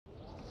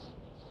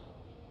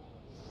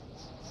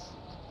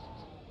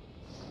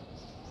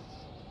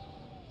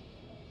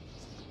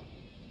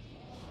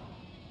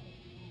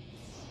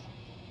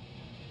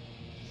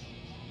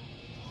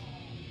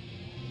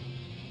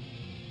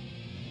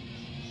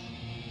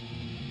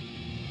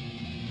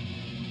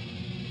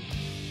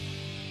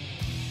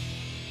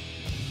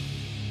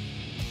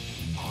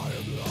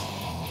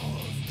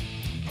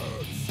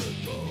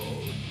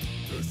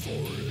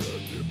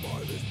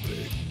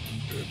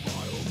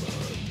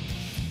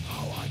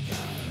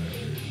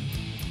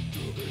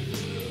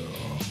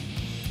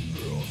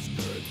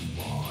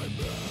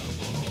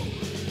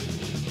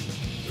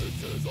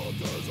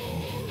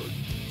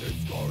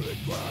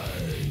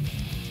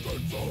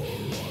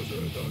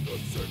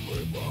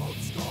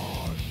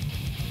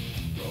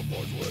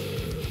force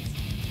winds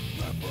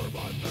pepper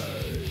my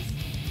face.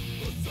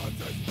 The sun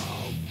tastes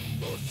foul,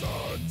 the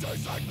sun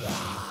tastes like blood.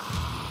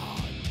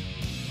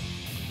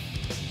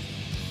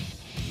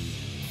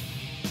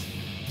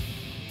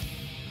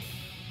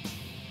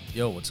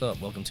 Yo, what's up?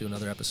 Welcome to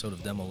another episode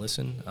of Demo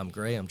Listen. I'm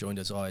Gray. I'm joined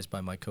as always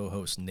by my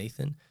co-host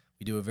Nathan.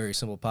 We do a very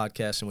simple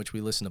podcast in which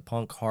we listen to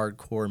punk,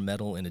 hardcore,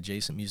 metal, and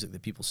adjacent music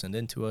that people send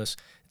in to us.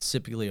 It's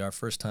typically our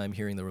first time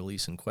hearing the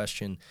release in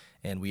question,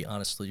 and we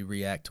honestly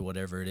react to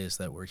whatever it is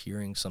that we're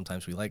hearing.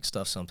 Sometimes we like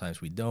stuff,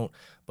 sometimes we don't.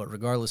 But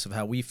regardless of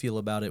how we feel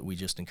about it, we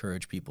just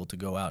encourage people to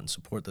go out and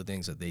support the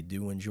things that they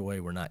do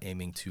enjoy. We're not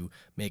aiming to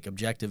make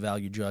objective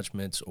value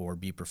judgments or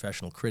be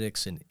professional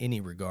critics in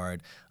any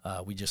regard.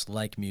 We just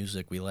like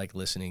music, we like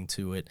listening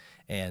to it,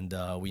 and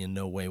we in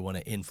no way want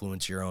to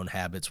influence your own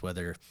habits,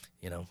 whether,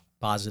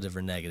 positive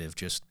or negative.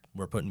 Just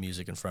we're putting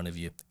music in front of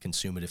you.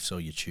 Consume it if so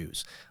you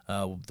choose.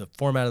 The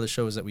format of the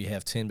show is that we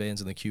have 10 bands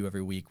in the queue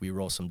every week. We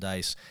roll some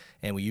dice,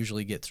 and we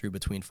usually get through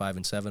between 5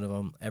 and 7 of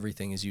them.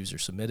 Everything is user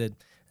submitted,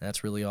 and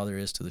that's really all there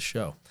is to the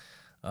show.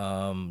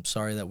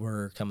 Sorry that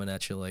we're coming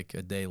at you like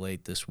a day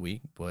late this week,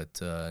 but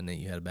Nate,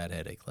 you had a bad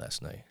headache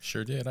last night.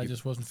 Sure did. I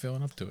just wasn't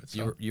feeling up to it.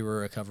 So. You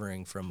were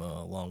recovering from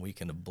a long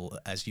weekend of,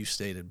 as you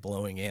stated,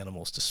 blowing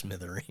animals to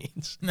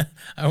smithereens.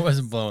 I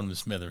wasn't blowing them to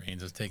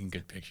smithereens. I was taking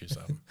good pictures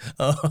of them.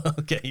 Oh,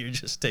 okay. You're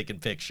just taking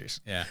pictures.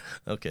 Yeah.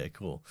 Okay,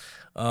 cool.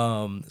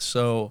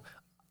 So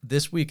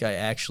this week I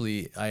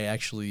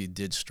actually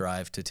did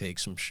strive to take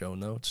some show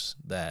notes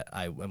that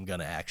I'm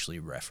gonna actually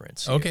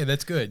reference here. Okay,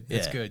 that's good.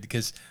 That's Yeah. good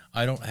because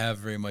I don't have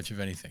very much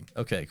of anything.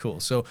 Okay, cool.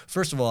 So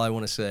first of all, I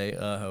want to say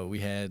we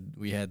had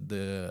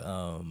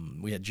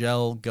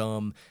Gel,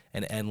 Gum,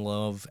 and N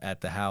Love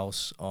at the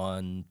house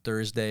on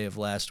Thursday of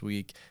last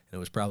week, and it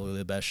was probably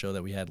the best show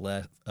that we had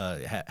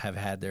have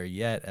had there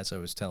yet. As I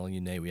was telling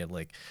you, Nate, we had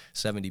like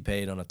 70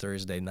 paid on a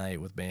Thursday night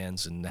with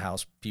bands and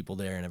house people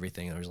there and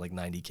everything. There was like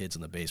 90 kids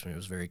in the basement. It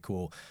was very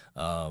cool.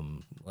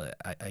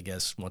 I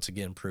guess once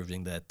again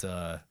proving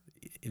that.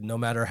 No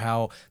matter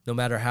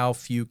how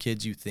few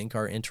kids you think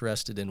are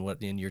interested in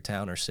what in your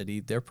town or city,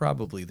 they're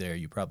probably there.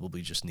 You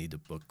probably just need to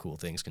book cool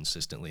things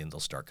consistently, and they'll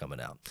start coming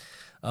out.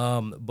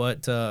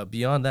 But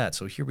beyond that,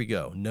 so here we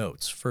go.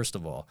 Notes. First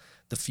of all,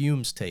 the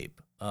Fumes tape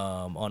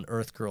on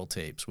Earth Girl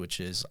Tapes, which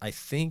is, I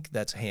think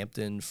that's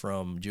Hampton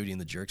from Judy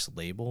and the Jerks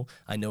label.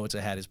 I know it's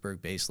a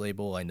Hattiesburg-based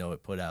label. I know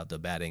it put out the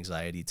Bad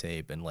Anxiety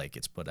tape, and like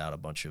it's put out a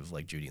bunch of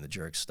like Judy and the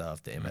Jerks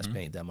stuff, the MS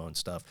Paint demo and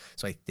stuff.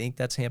 So I think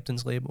that's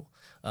Hampton's label.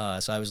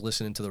 So I was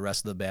listening to the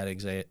rest of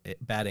the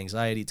Bad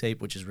Anxiety tape,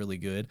 which is really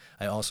good.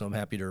 I also am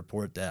happy to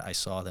report that I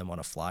saw them on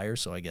a flyer,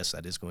 so I guess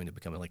that is going to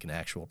become like an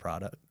actual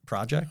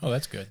project. Oh,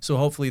 that's good. So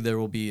hopefully there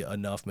will be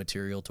enough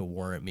material to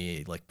warrant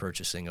me like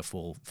purchasing a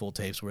full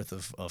tape's worth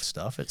of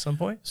stuff at some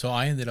point. So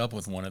I ended up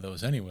with one of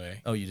those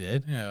anyway. Oh, you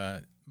did?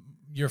 Yeah.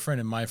 Your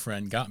friend and my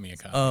friend got me a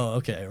copy. Oh,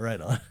 okay,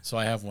 right on. So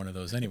I have one of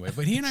those anyway.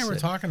 But he and I were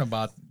talking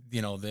about,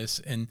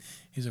 this, and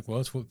he's like, well,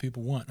 it's what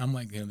people want. And I'm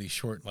like, these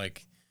short,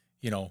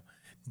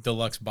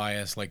 deluxe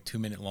bias,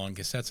 2-minute long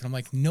cassettes. And I'm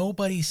like,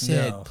 nobody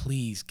said,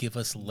 please give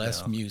us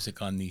less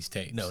music on these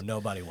tapes. No,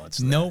 nobody wants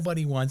that.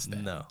 Nobody wants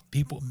that. No.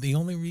 People, the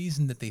only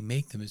reason that they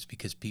make them is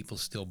because people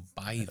still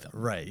buy them.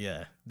 Right,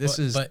 yeah.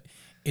 But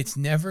it's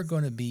never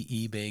going to be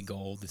eBay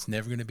gold. It's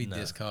never going to be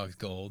Discogs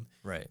gold.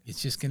 Right.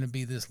 It's just going to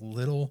be this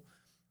little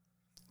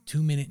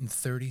 2-minute and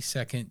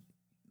 30-second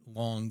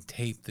long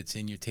tape that's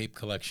in your tape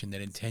collection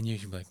that in 10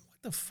 years you'll be like,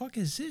 what the fuck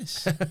is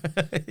this?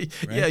 Right?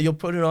 Yeah, you'll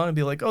put it on and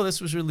be like, oh, this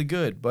was really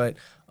good. But,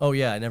 oh,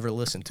 yeah, I never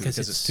listened to it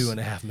because it's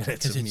 2.5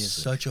 minutes of music. Because it's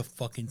such a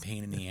fucking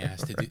pain in the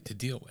ass to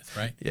deal with,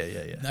 right?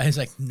 Yeah. It's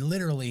like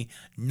literally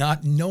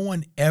no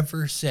one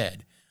ever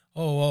said,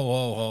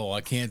 oh, I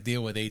can't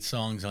deal with 8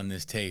 songs on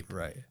this tape.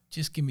 Right.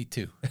 Just give me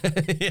 2.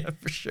 Yeah,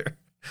 for sure.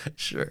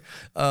 Sure.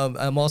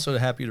 I'm also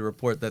happy to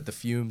report that the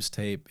Fumes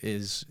tape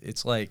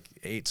it's like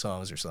 8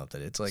 songs or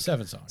something. It's like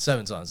 7 songs.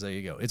 7 songs. There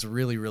you go. It's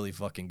really, really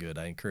fucking good.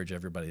 I encourage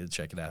everybody to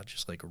check it out.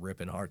 Just like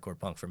ripping hardcore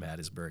punk from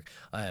Hattiesburg.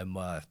 I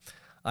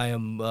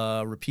am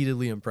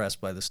repeatedly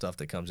impressed by the stuff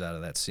that comes out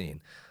of that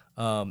scene.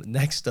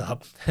 Next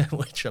up,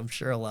 which I'm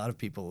sure a lot of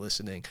people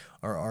listening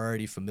are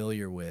already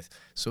familiar with.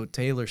 So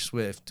Taylor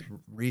Swift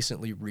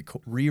recently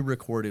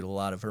re-recorded a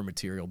lot of her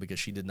material because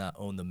she did not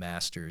own the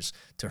masters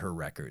to her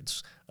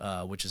records,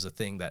 which is a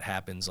thing that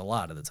happens a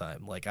lot of the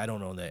time. Like, I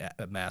don't own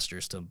the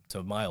masters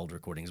to my old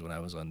recordings when I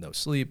was on No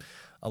Sleep.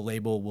 A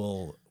label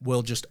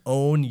will just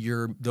own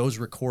those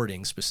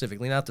recordings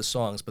specifically, not the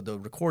songs, but the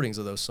recordings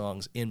of those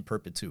songs in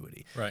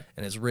perpetuity. Right.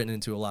 And it's written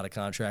into a lot of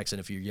contracts, and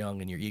if you're young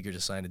and you're eager to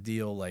sign a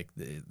deal,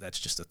 that's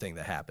just a thing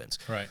that happens.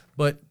 Right.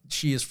 But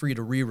she is free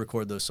to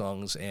re-record those songs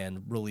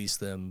and release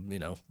them,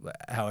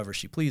 however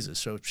she pleases.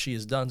 So she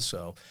has done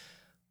so.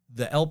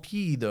 The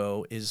LP,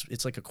 though,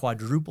 it's like a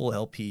quadruple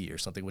LP or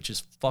something, which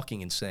is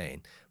fucking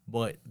insane.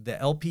 But the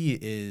LP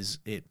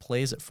it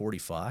plays at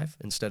 45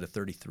 instead of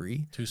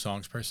 33. 2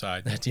 songs per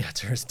side. Yeah,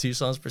 there's 2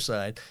 songs per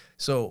side.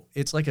 So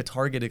it's like a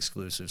Target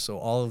exclusive. So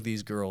all of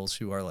these girls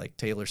who are like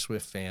Taylor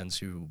Swift fans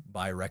who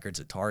buy records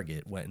at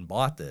Target went and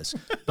bought this.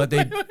 But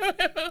they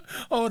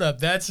Hold up,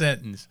 that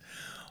sentence.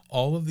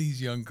 All of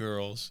these young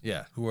girls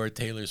Yeah. who are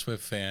Taylor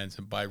Swift fans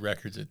and buy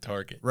records at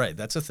Target. right,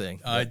 that's a thing.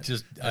 That's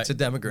a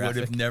demographic. Would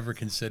have never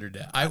considered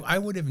that. I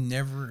would have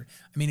never.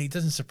 I mean, it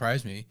doesn't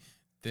surprise me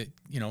that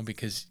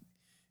because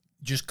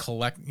just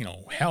collect.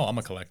 Hell, I'm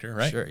a collector,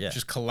 right? Sure, yeah.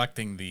 Just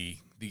collecting the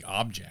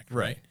object,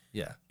 right?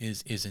 Yeah.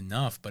 Is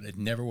enough, but it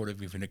never would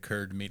have even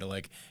occurred to me to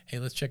like, hey,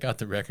 let's check out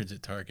the records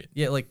at Target.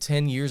 Yeah, like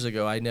 10 years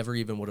ago, I never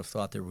even would have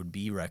thought there would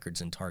be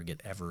records in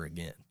Target ever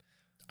again.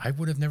 I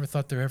would have never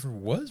thought there ever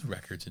was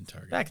records in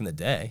Target. Back in the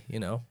day,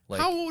 like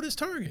How old is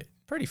Target?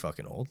 pretty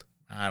fucking old.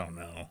 I don't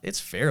know.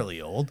 It's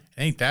fairly old.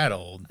 Ain't that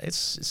old? It's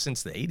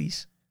since the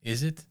 80s.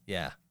 Is it?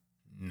 Yeah.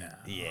 No.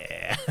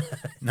 Yeah.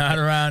 Not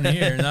around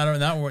here.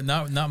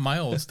 Not my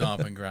old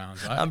stomping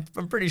grounds. I'm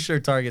pretty sure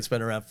Target's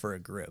been around for a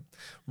grip.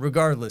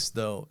 Regardless,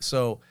 though,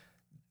 so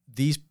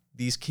these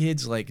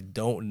kids like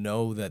don't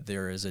know that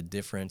there is a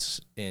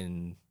difference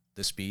in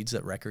the speeds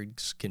that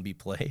records can be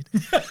played.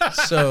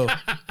 So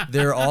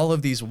there are all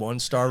of these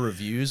 1-star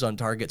reviews on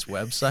Target's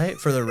website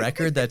for the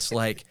record that's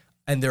like,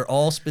 and they're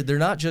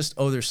not just,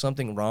 oh, there's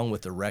something wrong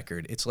with the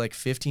record. It's like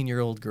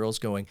 15-year-old girls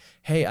going,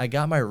 hey, I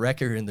got my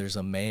record and there's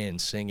a man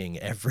singing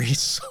every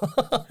song.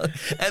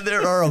 And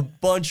there are a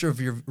bunch of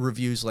your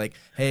reviews like,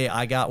 hey,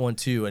 I got one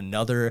too.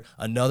 Another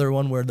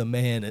one where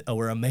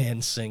a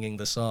man singing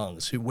the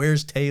songs.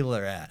 Where's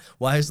Taylor at?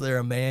 Why is there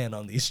a man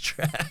on these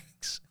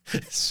tracks?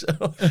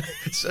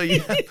 So you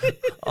have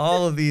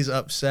all of these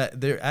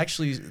upset. They're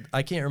actually,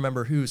 I can't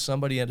remember who.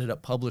 Somebody ended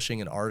up publishing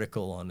an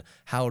article on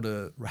how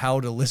to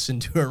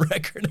listen to a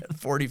record at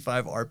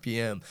 45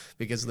 RPM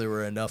because there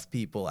were enough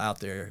people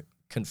out there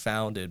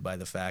confounded by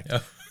the fact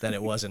that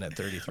it wasn't at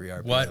 33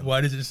 RPM.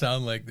 Why does it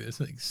sound like this?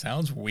 Like,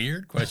 sounds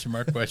weird? Question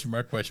mark, question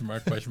mark, question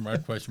mark, question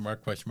mark, question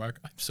mark, question mark.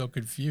 I'm so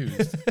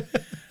confused.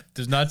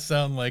 Does not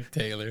sound like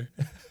Taylor.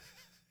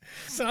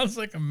 Sounds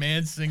like a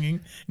man singing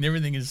and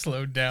everything is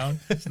slowed down.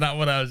 It's not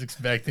what I was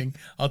expecting.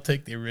 I'll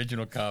take the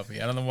original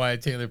copy. I don't know why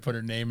Taylor put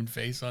her name and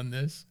face on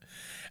this.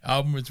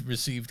 Album was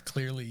received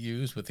clearly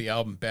used, with the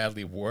album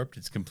badly warped.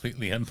 It's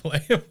completely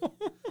unplayable.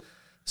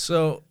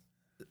 So,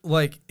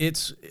 like,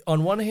 it's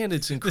on one hand,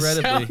 it's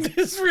incredibly. The sound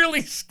is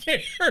really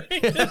scary.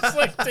 It's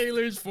like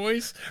Taylor's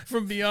voice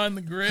from beyond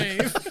the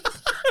grave.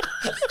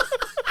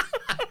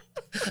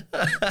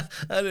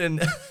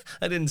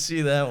 I didn't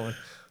see that one.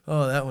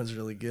 Oh, that one's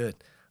really good.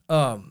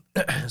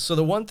 So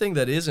the one thing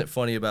that isn't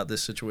funny about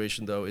this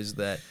situation, though, is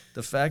that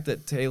the fact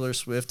that Taylor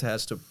Swift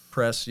has to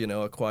press,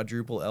 a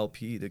quadruple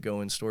LP to go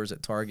in stores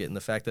at Target, and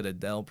the fact that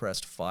Adele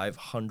pressed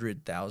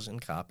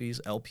 500,000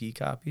 LP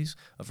copies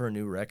of her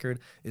new record,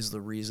 is the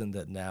reason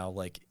that now,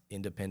 like,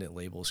 independent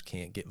labels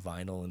can't get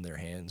vinyl in their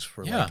hands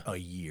for like a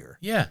year.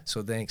 Yeah.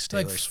 So thanks,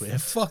 Taylor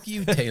Swift. Fuck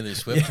you, Taylor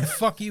Swift. And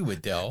fuck you,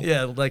 Adele.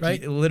 Yeah, like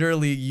right?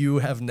 literally you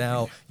have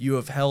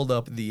held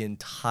up the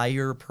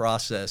entire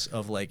process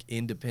of like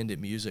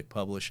independent music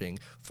publishing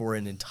for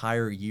an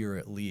entire year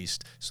at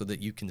least so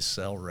that you can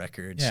sell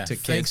records to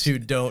kids who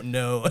don't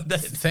know.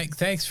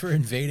 Thanks for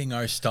invading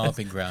our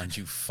stomping grounds,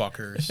 you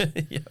fuckers.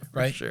 Yeah,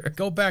 right? Sure.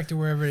 Go back to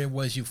wherever it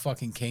was you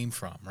fucking came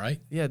from,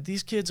 right? Yeah,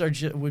 these kids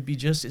would be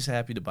just as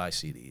happy to buy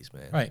CDs,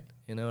 man. Right.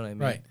 You know what I mean?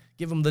 Right.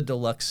 Give them the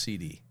deluxe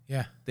CD.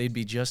 Yeah. They'd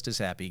be just as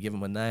happy. Give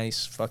them a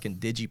nice fucking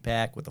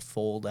digipack with a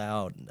fold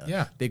out and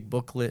a big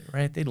booklet,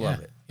 right? They'd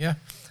love it. Yeah.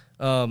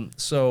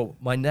 So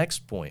my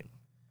next point.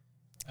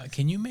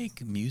 Can you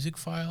make music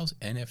files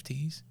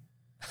NFTs?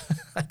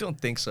 I don't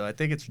think so. I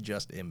think it's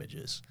just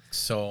images.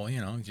 So,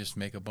 just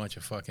make a bunch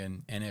of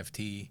fucking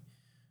NFT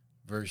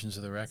versions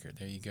of the record.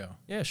 There you go.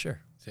 Yeah, sure.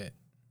 That's it.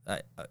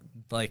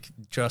 Like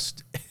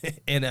just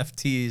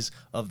NFTs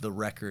of the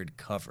record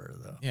cover,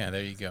 though. Yeah,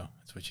 there you go.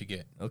 That's what you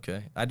get.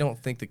 Okay. I don't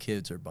think the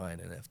kids are buying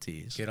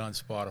NFTs. Get on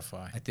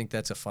Spotify. I think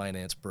that's a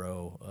finance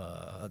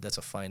bro. That's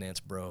a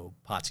finance bro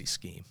Potsy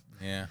scheme.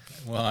 Yeah.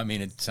 Well, I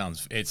mean, it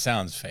sounds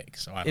fake.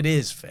 So it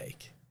is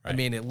fake. Right. I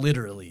mean, it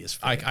literally is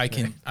fake.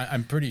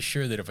 I'm pretty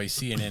sure that if I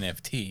see an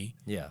NFT,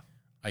 yeah,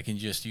 I can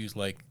just use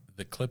like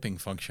the clipping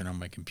function on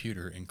my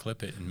computer and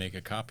clip it and make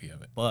a copy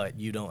of it. But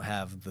you don't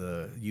have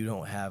the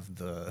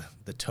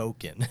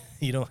token.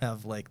 You don't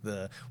have like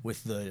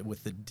with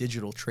the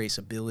digital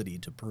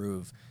traceability to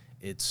prove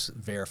its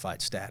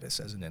verified status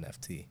as an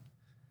NFT.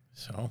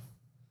 So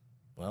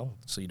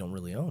you don't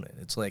really own it.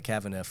 It's like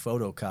having a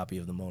photocopy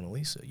of the Mona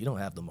Lisa. You don't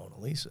have the Mona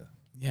Lisa.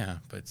 Yeah,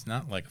 but it's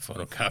not like a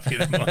photocopy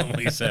of the Mona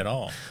Lisa at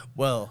all.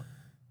 Well,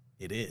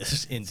 it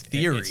is in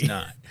theory. It's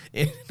not.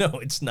 No,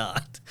 it's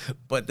not.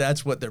 But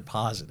that's what they're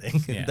positing.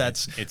 Yeah,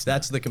 that's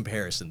the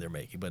comparison they're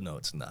making. But no,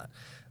 it's not.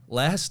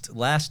 Last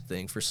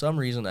thing. For some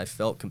reason, I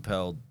felt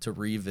compelled to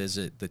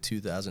revisit the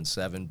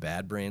 2007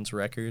 Bad Brains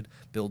record,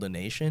 "Build a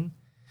Nation."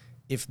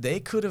 If they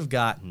could have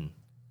gotten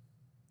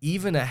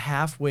even a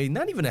halfway,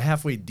 not even a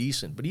halfway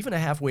decent, but even a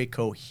halfway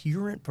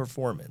coherent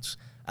performance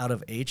out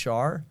of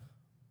HR,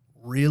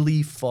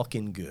 really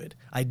fucking good.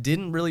 I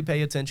didn't really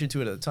pay attention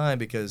to it at the time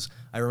because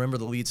I remember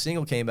the lead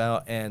single came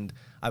out and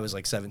I was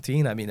like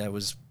 17. I mean, I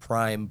was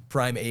prime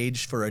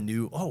age for a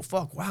new, oh,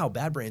 fuck, wow,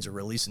 Bad Brains are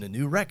releasing a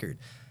new record.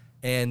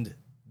 And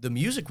the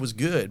music was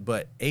good,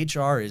 but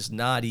HR is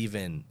not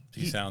even...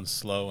 He sounds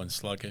slow and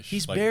sluggish.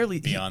 He's like barely...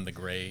 Beyond the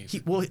Grave.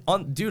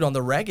 On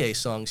the reggae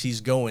songs,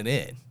 he's going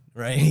in,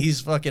 right?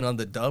 He's fucking on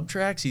the dub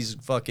tracks, he's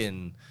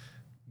fucking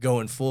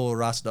going full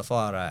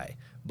Rastafari.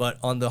 But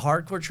on the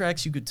hardcore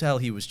tracks, you could tell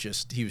he was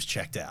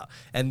checked out.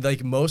 And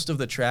like most of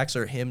the tracks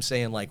are him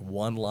saying like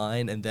one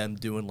line and them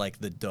doing like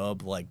the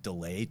dub like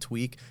delay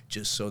tweak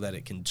just so that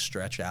it can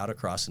stretch out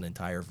across an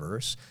entire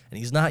verse. And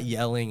he's not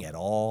yelling at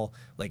all.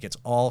 Like it's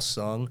all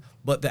sung.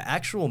 But the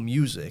actual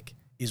music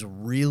is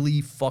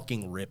really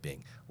fucking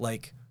ripping.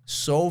 Like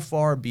so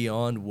far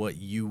beyond what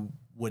you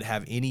would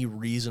have any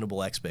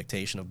reasonable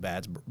expectation of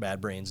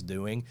Bad Brains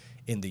doing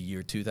in the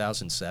year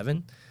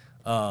 2007.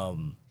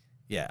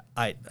 Yeah,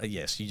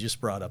 yes, you just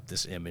brought up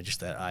this image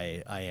that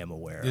I am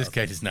aware of. This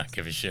guy does not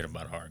give a shit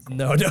about hardcore.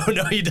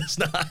 No, he does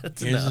not.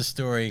 Here's a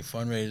story.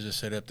 Fundraiser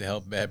set up to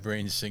help Bad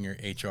Brains singer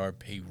HR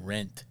pay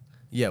rent.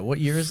 Yeah, what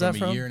year is that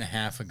from? A year and a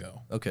half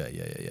ago.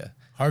 Okay, yeah.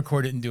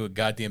 Hardcore didn't do a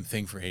goddamn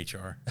thing for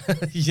HR.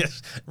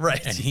 Yes,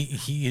 right. And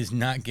he is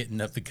not getting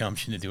up the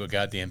gumption to do a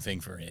goddamn thing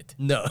for it.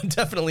 No,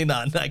 definitely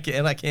not.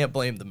 And I can't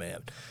blame the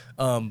man.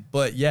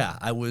 But yeah,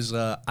 I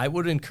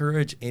would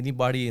encourage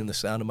anybody in the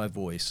sound of my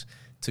voice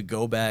to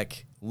go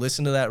back,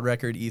 listen to that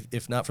record,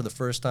 if not for the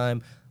first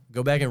time,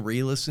 go back and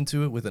re-listen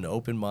to it with an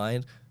open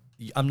mind.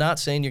 I'm not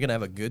saying you're going to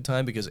have a good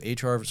time because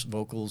HR's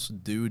vocals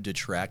do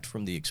detract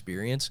from the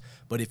experience,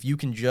 but if you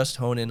can just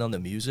hone in on the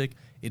music,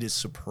 it is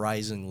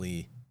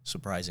surprisingly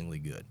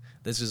good.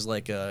 This is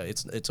like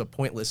it's a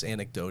pointless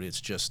anecdote. It's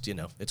just,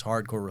 it's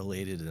hardcore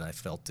related, and I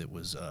felt it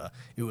was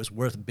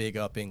worth big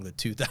upping the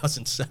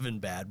 2007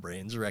 Bad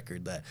Brains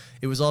record. That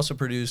it was also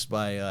produced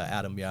by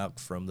Adam Yauch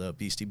from the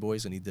Beastie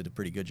Boys, and he did a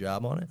pretty good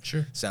job on it.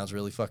 Sure, sounds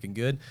really fucking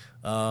good.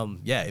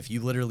 Yeah, if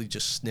you literally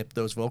just snip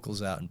those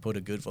vocals out and put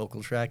a good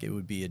vocal track, it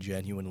would be a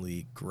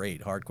genuinely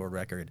great hardcore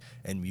record.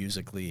 And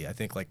musically, I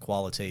think like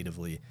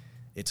qualitatively,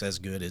 it's as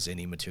good as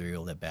any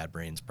material that Bad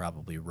Brains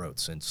probably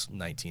wrote since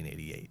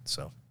 1988.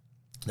 So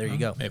there you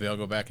go. Maybe I'll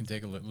go back and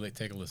take a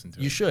listen to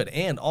it. You should.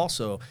 And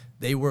also,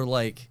 they were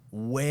like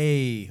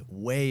way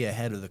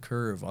ahead of the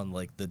curve on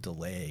like the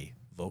delay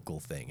vocal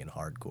thing in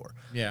hardcore.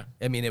 Yeah.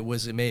 I mean, it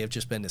may have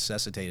just been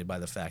necessitated by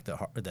the fact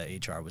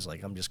that HR was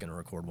like, I'm just going to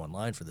record one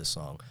line for this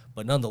song.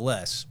 But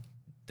nonetheless,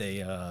 they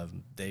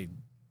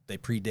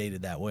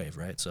predated that wave,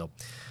 right? So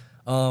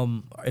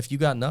if you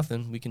got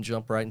nothing, we can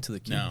jump right into the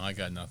queue. No, I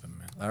got nothing,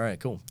 man. All right,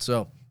 cool.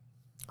 So,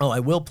 I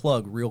will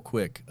plug real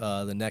quick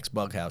the next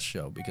Bughouse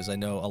show because I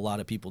know a lot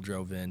of people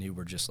drove in who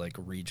were just like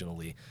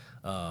regionally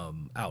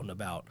out and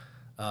about.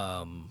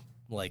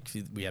 Like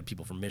we had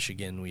people from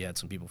Michigan, we had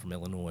some people from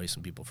Illinois,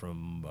 some people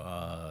from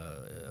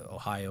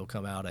Ohio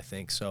come out, I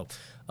think. So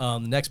the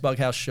next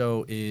Bughouse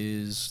show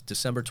is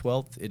December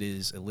 12th. It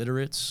is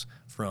Illiterates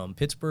from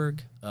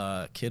Pittsburgh,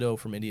 Kiddo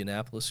from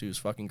Indianapolis, who's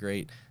fucking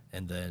great,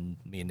 and then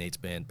me and Nate's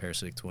band,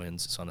 Parasitic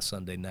Twins. It's on a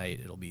Sunday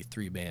night. It'll be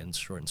 3 bands,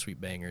 short and sweet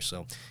bangers.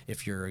 So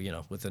if you're,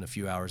 within a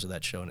few hours of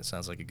that show and it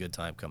sounds like a good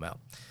time, come out.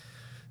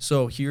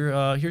 So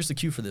here's the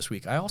cue for this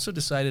week. I also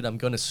decided I'm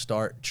going to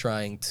start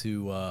trying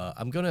to,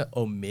 I'm going to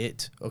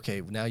omit,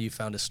 okay, now you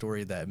found a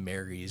story that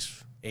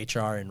marries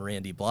HR and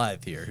Randy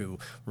Blythe here, who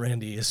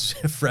Randy is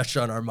fresh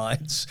on our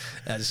minds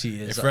as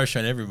he is. Fresh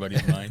on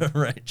everybody's mind.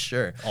 Right,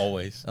 sure.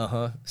 Always.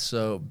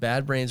 So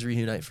Bad Brains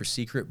reunite for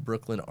Secret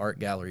Brooklyn Art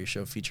Gallery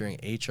show featuring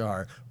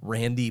HR,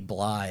 Randy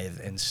Blythe,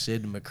 and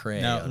Sid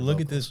McRae. Now look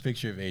at this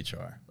picture of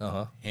HR.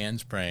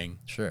 Hands praying.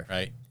 Sure.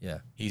 Right? Yeah.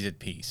 He's at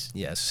peace.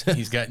 Yes.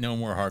 He's got no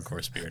more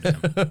hardcore spirit in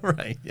him.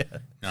 Right, yeah.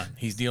 None.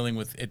 He's dealing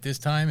with, at this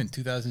time in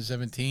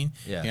 2017,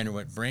 yeah, he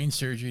underwent brain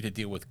surgery to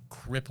deal with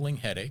crippling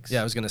headaches.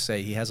 Yeah, I was going to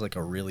say he has like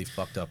a really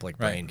fucked up like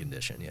brain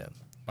condition, yeah.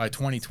 By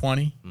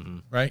 2020,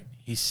 right,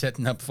 he's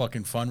setting up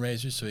fucking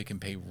fundraisers so he can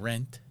pay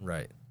rent.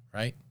 Right.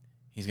 Right?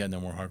 He's got no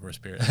more hardcore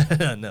spirit.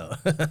 No.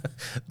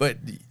 But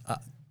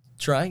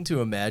trying to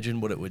imagine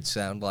what it would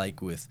sound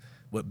like with,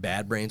 what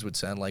Bad Brains would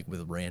sound like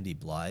with Randy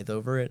Blythe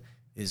over it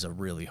is a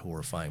really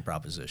horrifying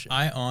proposition.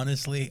 I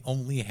honestly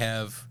only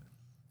have,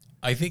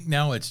 I think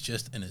now it's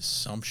just an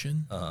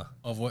assumption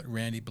of what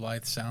Randy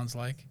Blythe sounds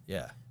like.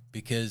 Yeah.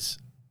 Because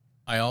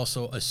I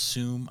also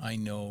assume I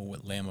know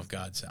what Lamb of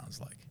God sounds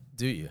like.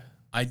 Do you?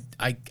 I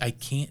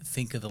can't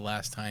think of the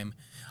last time.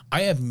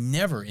 I have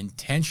never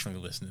intentionally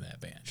listened to that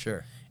band.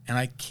 Sure. And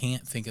I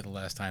can't think of the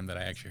last time that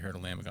I actually heard a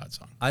Lamb of God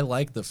song. I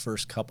like the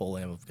first couple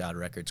Lamb of God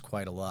records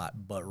quite a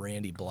lot, but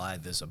Randy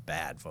Blythe is a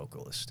bad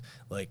vocalist.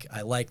 Like,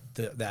 I like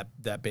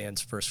that band's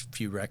first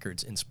few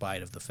records in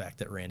spite of the fact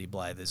that Randy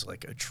Blythe is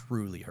like a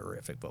truly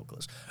horrific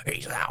vocalist.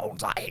 He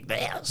sounds like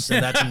this.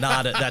 And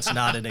that's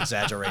not an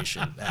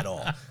exaggeration at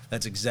all.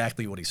 That's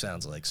exactly what he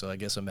sounds like. So I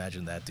guess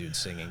imagine that dude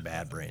singing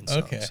Bad Brains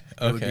songs.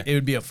 Okay. It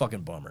would be a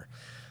fucking bummer.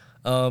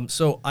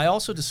 So I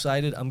also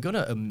decided I'm going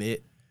to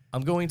omit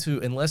I'm going to,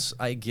 unless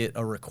I get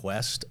a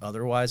request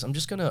otherwise, I'm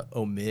just going to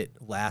omit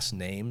last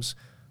names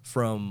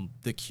from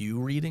the cue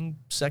reading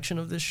section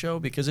of this show,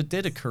 because it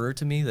did occur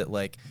to me that,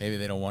 like, Maybe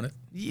they don't want it.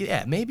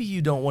 yeah, maybe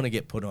you don't want to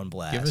get put on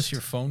blast. Give us your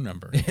phone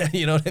number. Yeah,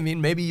 you know what I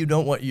mean? Maybe you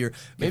don't want your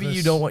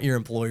you don't want your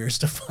employers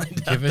to find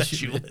out Give us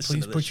that you your, listen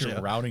please to put this your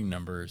show. routing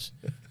numbers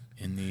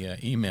in the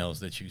emails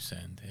that you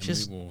send, and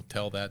Just- we will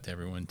tell that to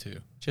everyone too.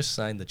 Just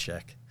sign the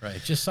check. Right.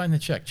 Just sign the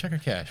check. Check or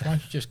cash. Why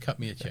don't you just cut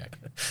me a check?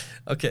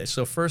 Okay,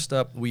 so first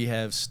up we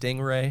have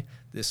Stingray.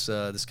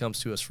 This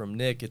comes to us from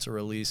Nick. It's a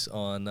release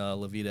on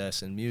La Vida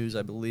and Muse,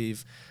 I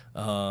believe.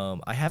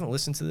 I haven't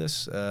listened to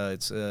this.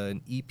 It's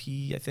an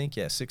EP, I think.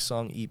 Yeah,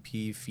 6-song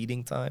EP,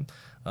 Feeding Time.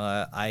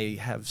 I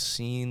have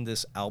seen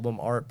this album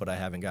art, but I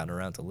haven't gotten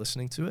around to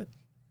listening to it.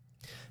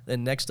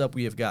 Then next up,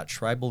 we have got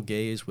Tribal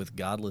Gaze with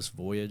Godless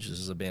Voyage. This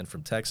is a band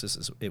from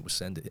Texas. It was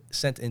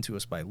sent into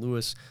us by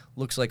Lewis.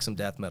 Looks like some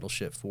death metal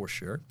shit for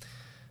sure.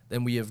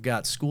 Then we have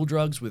got School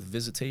Drugs with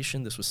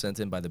Visitation. This was sent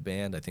in by the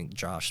band. I think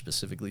Josh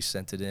specifically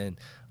sent it in.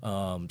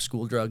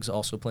 School Drugs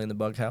also playing the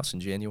Bug House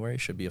in January.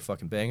 Should be a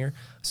fucking banger.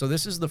 So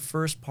this is the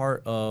first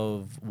part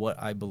of what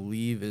I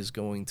believe is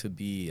going to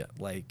be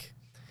like,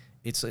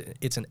 it's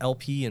an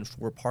LP in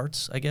 4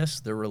 parts, I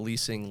guess. They're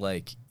releasing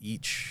like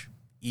each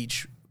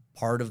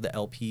part of the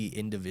LP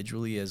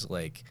individually as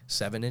like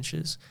 7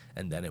 inches,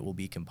 and then it will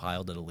be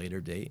compiled at a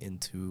later date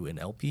into an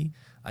LP.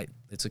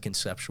 It's a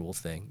conceptual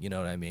thing, you know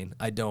what I mean?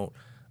 I don't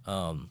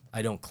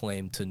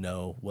claim to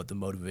know what the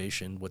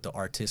motivation, what the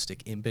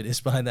artistic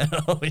impetus behind that.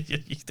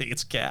 You think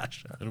it's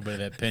cash? A little bit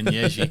of that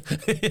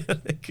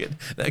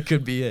Penyeji. that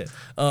could be it.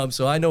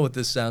 So I know what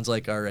this sounds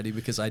like already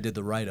because I did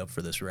the write-up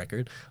for this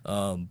record.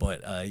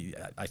 But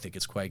I think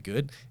it's quite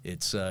good.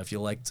 It's if you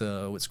liked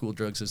what School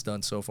Drugs has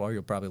done so far,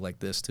 you'll probably like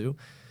this too.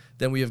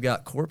 Then we have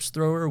got Corpse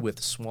Thrower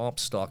with Swamp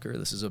Stalker.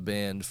 This is a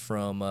band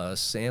from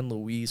San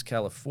Luis,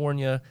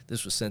 California.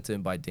 This was sent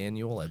in by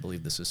Daniel. I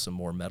believe this is some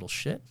more metal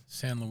shit.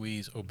 San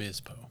Luis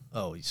Obispo.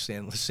 Oh,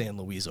 San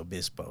Luis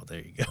Obispo. There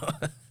you go.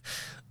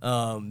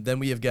 Then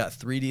we have got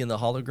 3D and the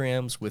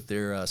Holograms with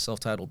their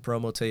self-titled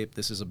promo tape.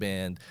 This is a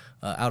band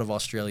out of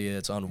Australia.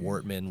 It's on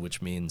Wortman,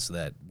 which means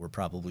that we're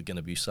probably going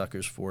to be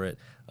suckers for it.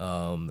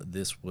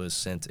 This was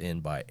sent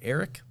in by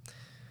Eric.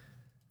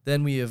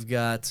 Then we have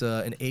got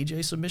an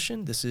AJ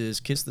submission. This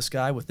is Kiss the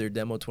Sky with their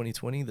Demo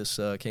 2020. This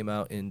came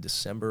out in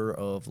December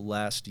of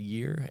last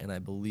year, and I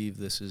believe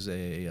this is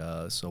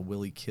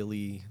Willie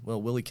Killy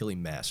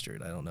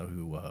mastered. I don't know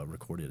who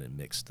recorded and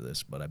mixed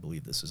this, but I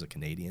believe this is a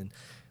Canadian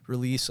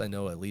release. I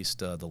know at least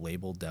the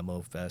label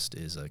Demo Fest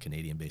is a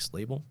Canadian-based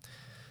label.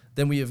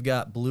 Then we have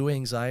got Blue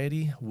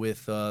Anxiety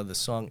with the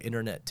song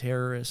Internet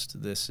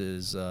Terrorist. This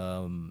is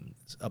a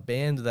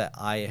band that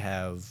I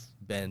have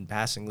been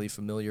passingly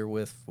familiar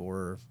with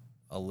for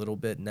a little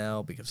bit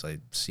now because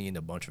I've seen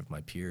a bunch of my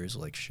peers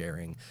like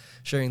sharing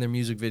their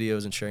music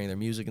videos and sharing their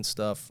music and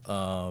stuff.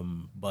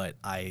 But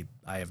I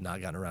have not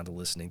gotten around to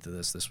listening to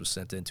this. This was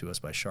sent in to us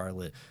by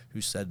Charlotte,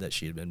 who said that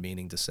she had been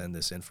meaning to send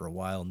this in for a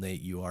while.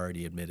 Nate, you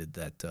already admitted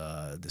that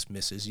this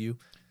misses you.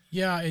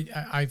 Yeah,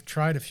 I've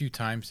tried a few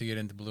times to get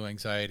into Blue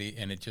Anxiety,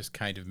 and it just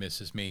kind of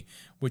misses me,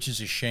 which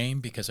is a shame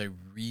because I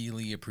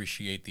really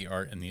appreciate the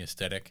art and the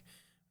aesthetic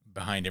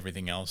behind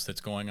everything else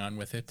that's going on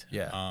with it.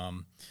 Yeah.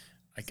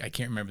 I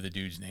can't remember the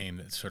dude's name.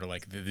 That's sort of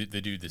like the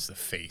dude that's the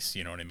face,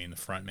 you know what I mean, the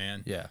front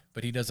man. Yeah.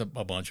 But he does a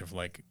bunch of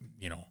like,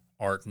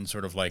 art and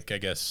sort of like, I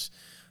guess,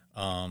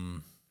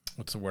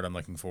 what's the word I'm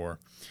looking for?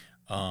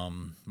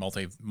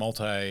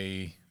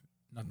 Multimedia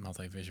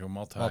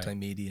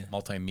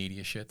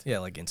shit. Yeah,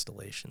 like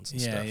installations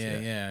and Yeah, stuff.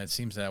 yeah. It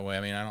seems that way.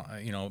 I mean,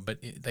 I don't, but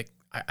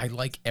I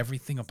like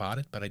everything about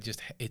it, but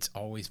it's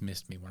always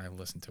missed me when I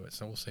listen to it.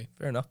 So we'll see.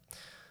 Fair enough.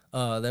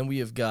 Then we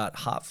have got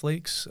Hot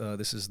Flakes.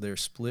 This is their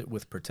split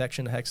with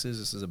Protection Hexes.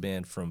 This is a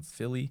band from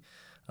Philly.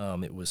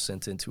 It was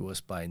sent in to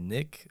us by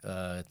Nick.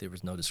 There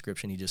was no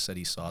description. He just said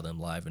he saw them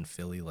live in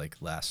Philly like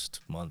last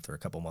month or a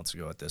couple months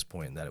ago at this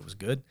point, and that it was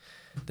good.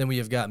 Then we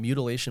have got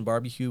Mutilation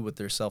Barbecue with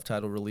their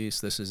self-titled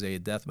release. This is a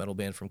death metal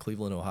band from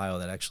Cleveland, Ohio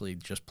that actually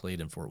just played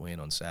in Fort Wayne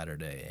on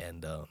Saturday,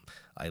 and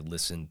I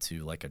listened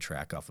to like a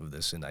track off of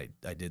this, and I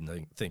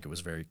didn't think it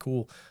was very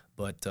cool.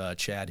 But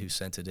Chad, who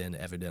sent it in,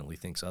 evidently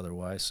thinks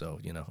otherwise. So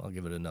I'll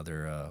give it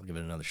another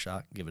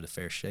shot, give it a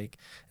fair shake.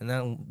 And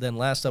then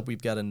last up,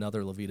 we've got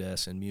another La Vida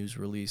and Muse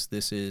release.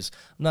 This is,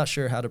 I'm not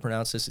sure how to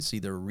pronounce this. It's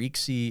either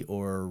Reaksi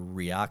or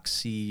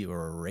Reaksi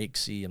or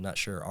Reaksi. I'm not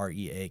sure.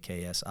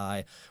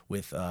 Reaksi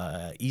with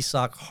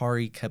Isak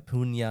Hari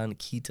Kapunyan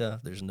Kita.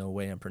 There's no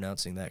way I'm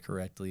pronouncing that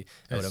correctly.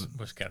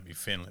 It's got to be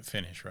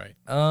Finnish, right?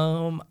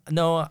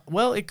 No.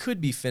 Well, it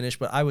could be Finnish,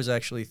 but I was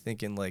actually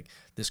thinking like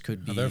this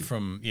could be. They're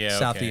from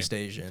Southeast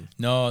Asian.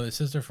 No, it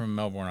says they're from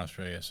Melbourne,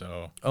 Australia.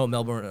 So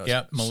Melbourne.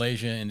 Yeah,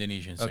 Malaysia,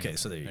 Indonesia. Okay,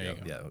 so there you go.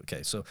 Yeah,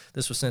 okay. So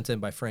this was sent in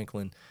by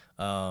Franklin.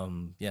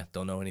 Don't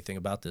know anything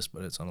about this,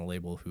 but it's on a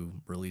label who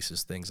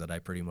releases things that I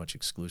pretty much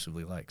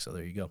exclusively like. So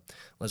there you go.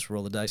 Let's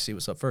roll the dice, see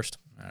what's up first.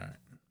 All right.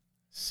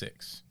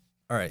 6.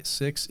 All right,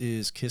 6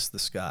 is Kiss the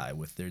Sky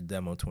with their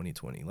Demo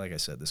 2020. Like I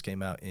said, this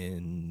came out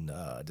in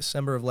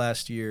December of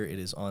last year. It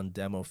is on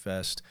Demo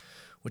Fest,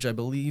 which I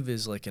believe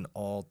is like an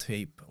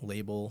all-tape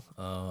label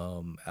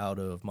out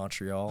of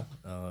Montreal.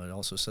 It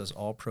also says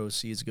all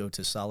proceeds go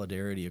to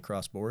Solidarity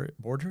Across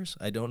Borders.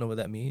 I don't know what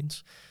that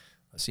means.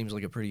 It seems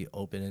like a pretty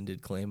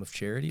open-ended claim of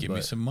charity. Give me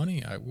some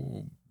money. I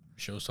will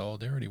show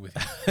solidarity with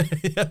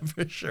you. Yeah,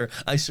 for sure.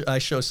 I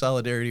show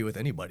solidarity with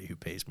anybody who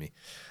pays me.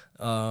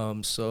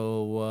 Looks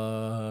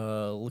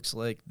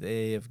like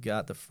they have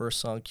got the first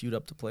song queued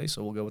up to play,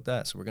 so we'll go with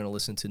that. So we're going to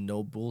listen to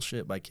No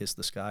Bullshit by Kiss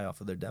the Sky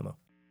off of their demo.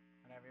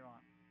 Whatever you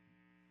want.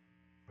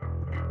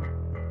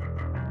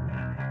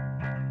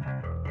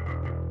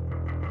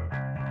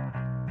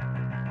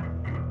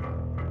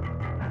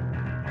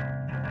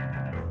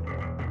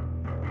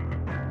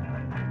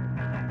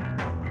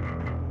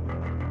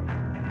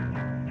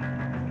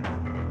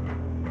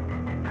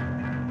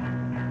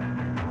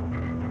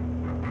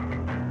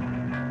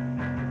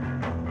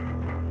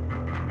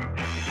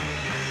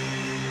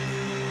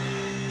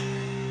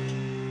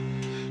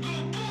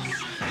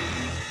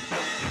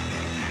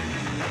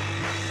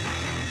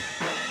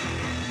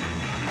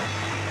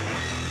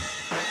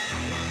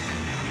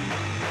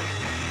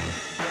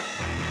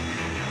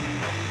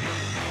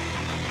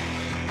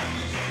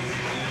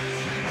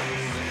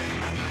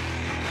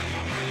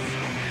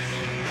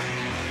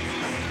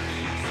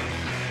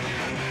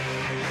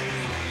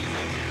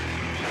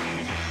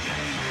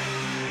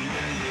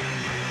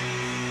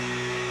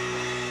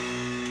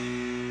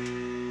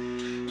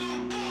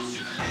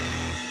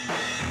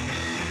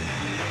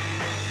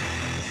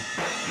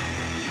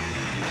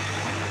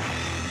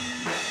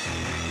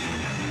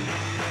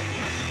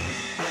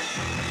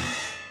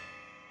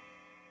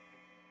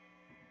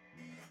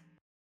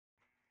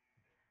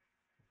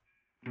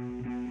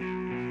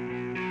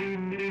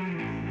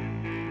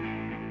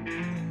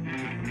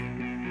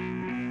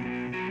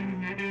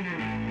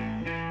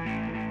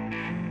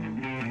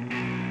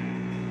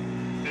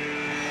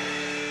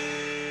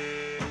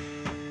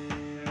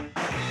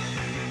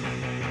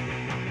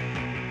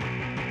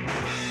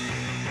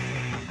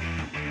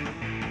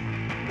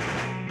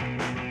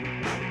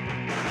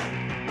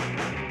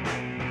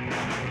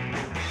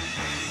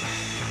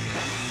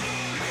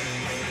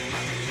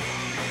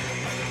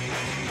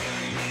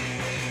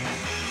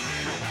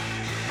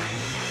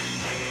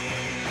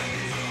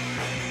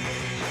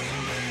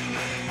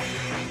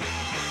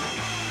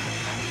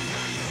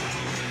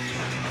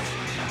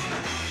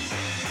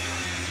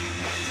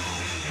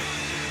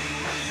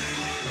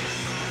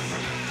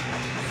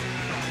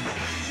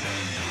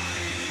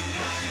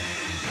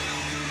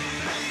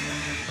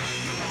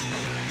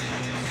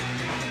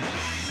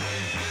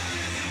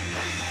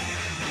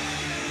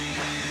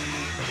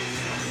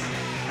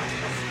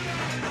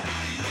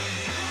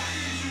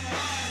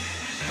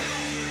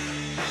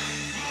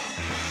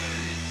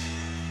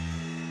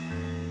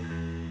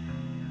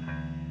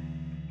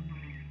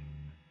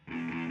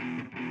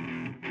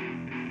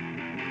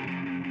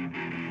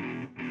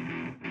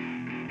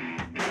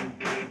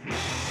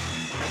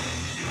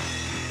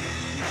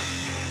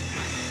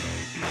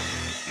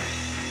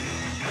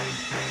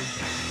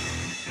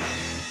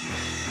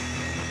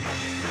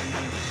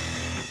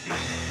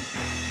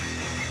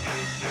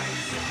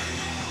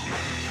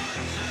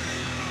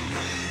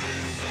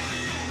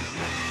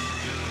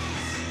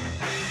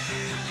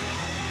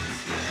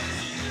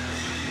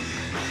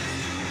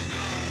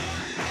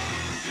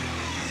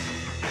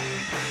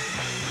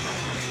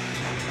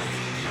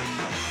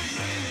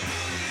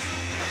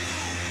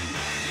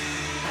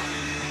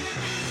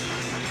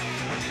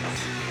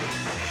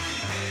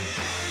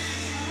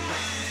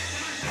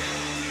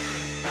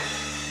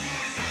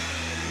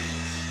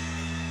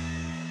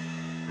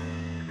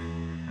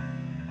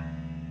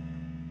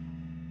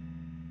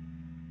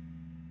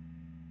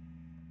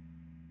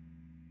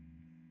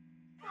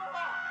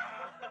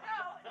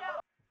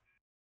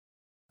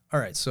 All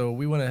right, so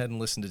we went ahead and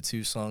listened to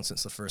 2 songs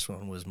since the first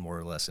one was more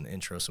or less an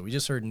intro. So we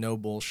just heard No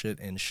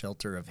Bullshit and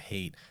Shelter of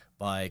Hate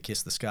by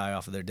Kiss the Sky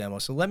off of their demo.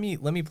 So let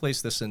me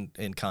place this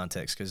in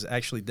context, because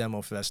actually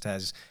Demo Fest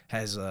has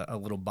a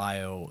little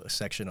bio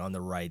section on the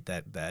right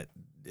that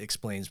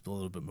explains a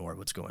little bit more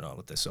what's going on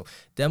with this. So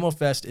Demo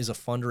Fest is a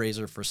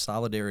fundraiser for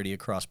Solidarity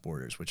Across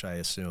Borders, which I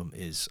assume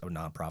is a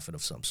nonprofit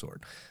of some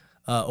sort.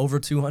 Over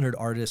 200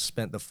 artists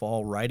spent the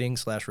fall writing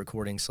 /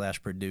 recording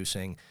 /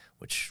 producing,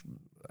 which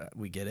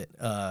we get it.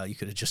 You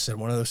could have just said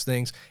one of those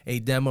things. A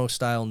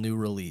demo-style new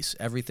release.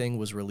 Everything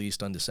was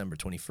released on December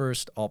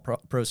 21st. All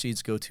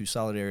proceeds go to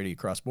Solidarity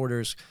Across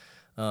Borders.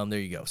 There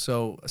you go.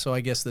 So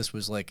I guess this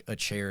was like a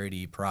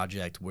charity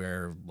project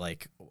where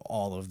like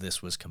all of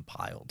this was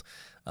compiled.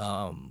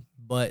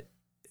 But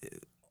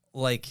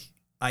like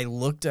I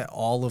looked at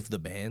all of the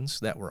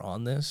bands that were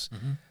on this.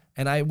 Mm-hmm.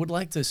 And I would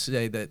like to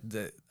say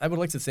that I would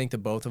like to think that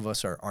both of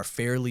us are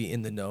fairly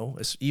in the know,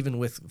 even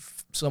with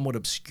somewhat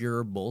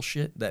obscure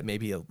bullshit that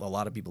maybe a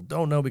lot of people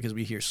don't know, because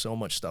we hear so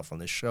much stuff on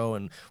this show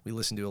and we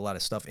listen to a lot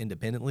of stuff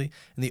independently.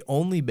 And the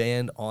only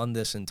band on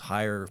this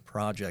entire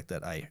project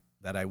that I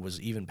that I was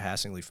even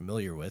passingly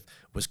familiar with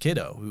was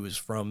Kiddo, who is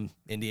from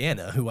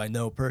Indiana, who I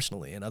know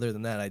personally. And other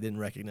than that, I didn't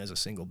recognize a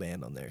single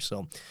band on there.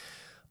 So,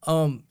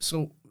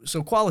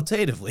 so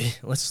qualitatively,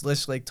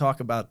 let's like talk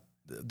about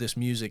this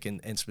music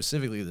and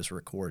specifically this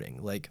recording.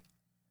 Like,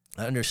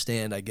 I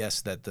understand, I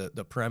guess, that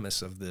the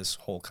premise of this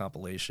whole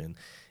compilation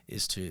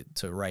is to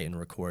write and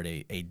record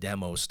a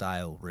demo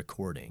style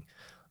recording.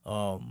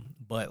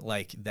 But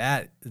like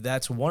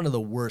that's one of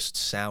the worst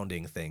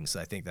sounding things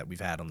I think that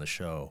we've had on the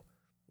show,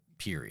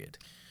 period,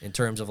 in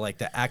terms of like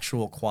the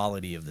actual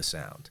quality of the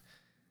sound.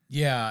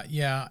 Yeah,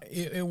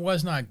 it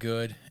was not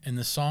good, and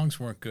the songs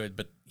weren't good.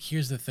 But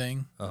here's the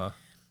thing: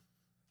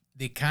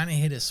 they kind of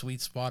hit a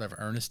sweet spot of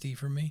earnesty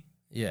for me.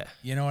 Yeah,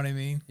 You know what I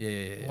mean?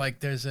 yeah.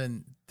 Like there's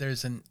an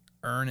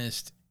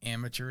earnest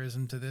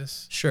amateurism to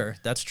this Sure,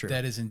 that's true.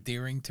 that is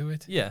endearing to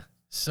it. Yeah,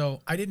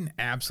 So I didn't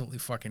absolutely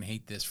fucking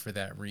hate this for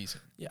that reason,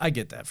 yeah, I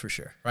get that for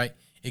sure. right?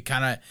 It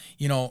kind of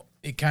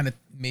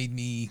made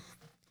me,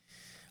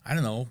 I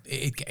don't know,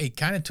 it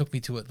kind of took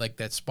me to it like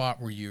that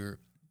spot where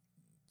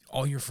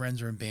all your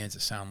friends are in bands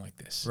that sound like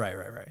this. Right.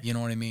 You know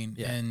what I mean?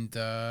 Yeah. And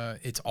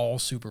it's all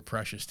super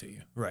precious to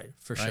you. Right,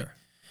 for Right? sure.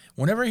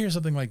 Whenever I hear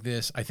something like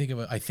this, I think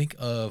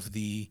of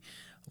the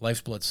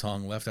Life's Blood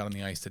song "Left Out on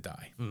the Ice to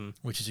Die,"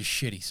 which is a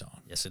shitty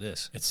song. Yes, it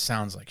is. It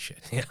sounds like shit.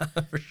 Yeah,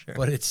 for sure.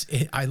 But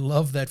I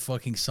love that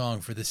fucking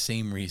song for the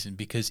same reason,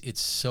 because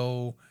it's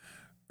so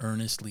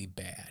earnestly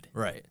bad,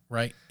 Right,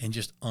 and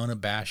just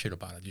unabashed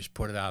about it. Just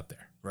put it out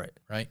there,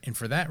 right. and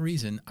for that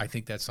reason, I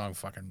think that song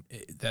fucking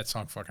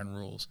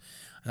rules.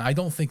 And I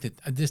don't think that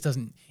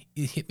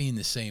it hit me in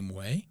the same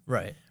way,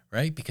 Right.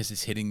 because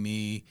it's hitting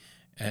me,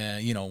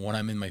 when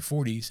I'm in my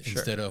 40s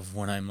instead of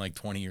when I'm like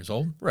 20 years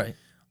old. Right.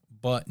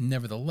 But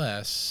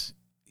nevertheless,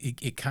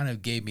 it kind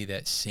of gave me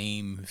that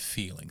same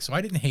feeling. So I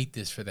didn't hate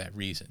this for that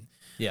reason.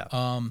 Yeah.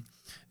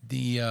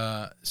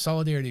 The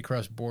solidarity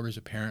across borders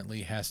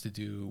apparently has to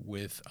do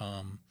with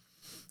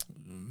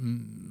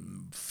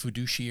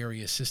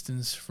fiduciary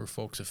assistance for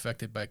folks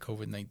affected by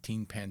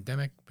COVID-19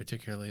 pandemic,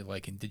 particularly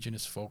like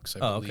indigenous folks, I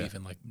believe,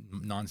 and like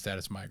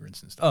non-status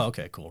migrants and stuff. Oh,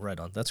 okay, cool. Right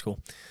on. That's cool.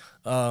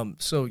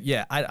 So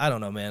yeah, I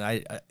don't know,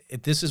 man.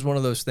 This is one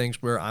of those things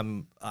where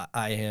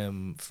I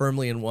am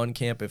firmly in one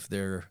camp if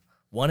they're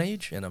one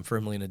age, and I'm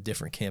firmly in a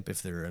different camp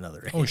if they're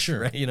another age. Oh, sure.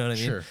 Right? You know what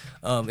I mean? Sure.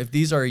 If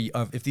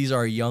these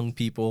are young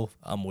people,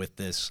 I'm with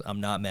this. I'm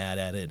not mad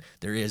at it.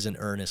 There is an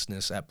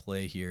earnestness at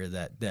play here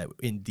that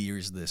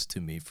endears this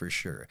to me for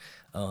sure.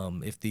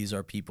 If these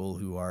are people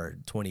who are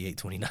 28,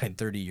 29,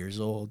 30 years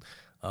old,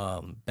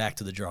 back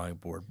to the drawing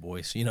board,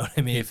 boys. You know what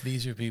I mean? If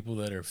these are people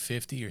that are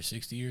 50 or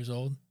 60 years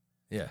old,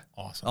 yeah.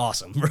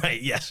 awesome. Right.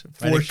 Yes.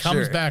 Right, For it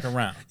comes sure. back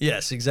around.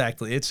 Yes,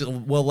 exactly. It's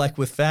like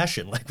with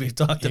fashion, like we've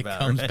talked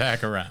about. It comes right?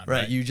 back around.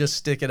 Right. You just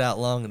stick it out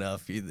long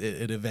enough,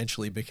 it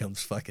eventually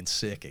becomes fucking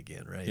sick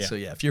again. Right. Yeah. So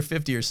yeah, if you're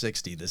 50 or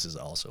 60, this is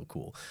also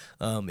cool.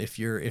 If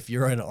you're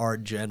in our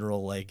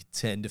general like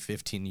 10 to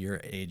 15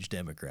 year age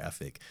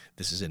demographic,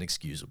 this is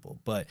inexcusable.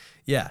 But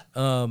yeah,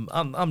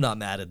 I'm not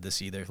mad at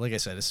this either. Like I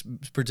said, it's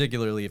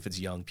particularly if it's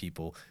young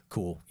people,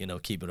 cool.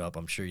 Keep it up.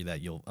 I'm sure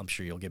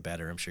you'll get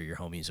better. I'm sure your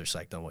homies are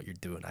psyched on what you're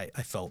doing. I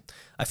felt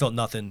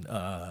nothing.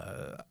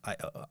 I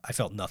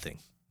felt nothing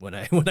when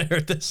I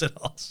heard this at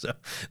all. So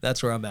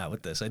that's where I'm at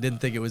with this. I didn't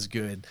think it was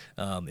good.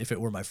 If it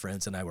were my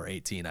friends and I were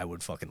 18, I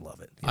would fucking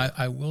love it.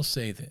 I will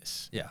say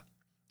this. Yeah.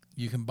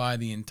 You can buy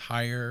the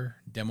entire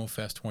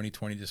DemoFest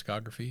 2020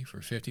 discography for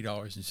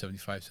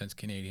 $50.75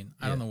 Canadian.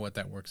 I don't know what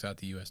that works out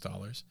to US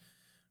dollars.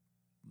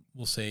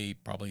 We'll say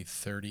probably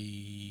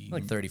 30,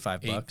 Like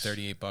 $35,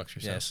 $38 or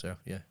so. Yeah. So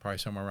yeah. Probably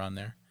somewhere around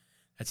there.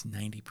 That's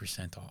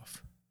 90%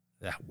 off.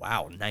 Yeah.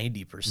 Wow.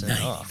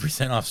 90% off.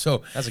 90% off.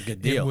 So That's a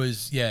good deal.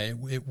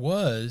 It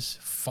was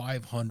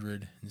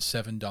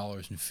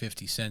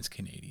 $507.50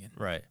 Canadian.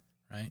 Right.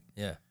 Right.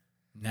 Yeah.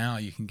 Now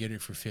you can get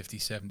it for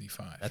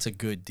 $50.75. That's a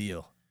good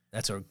deal.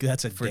 That's a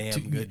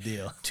damn good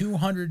deal.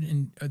 200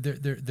 and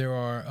there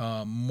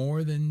are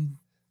more than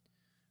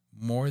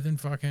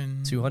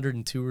fucking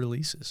 202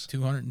 releases.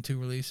 202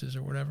 releases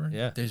or whatever.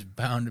 Yeah. There's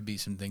bound to be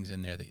some things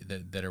in there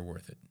that are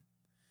worth it.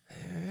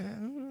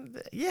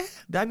 Yeah,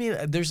 I mean,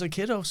 there's a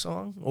Kiddo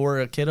song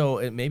or a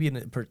Kiddo, maybe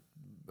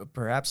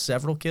perhaps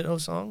several Kiddo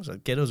songs.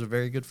 Kiddo's a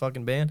very good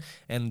fucking band,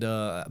 and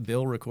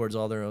Bill records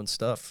all their own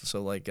stuff.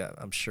 So like,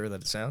 I'm sure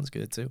that it sounds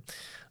good too.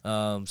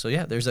 So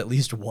yeah, there's at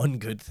least one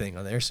good thing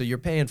on there. So you're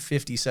paying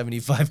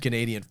 $50.75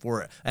 Canadian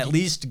for at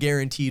least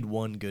guaranteed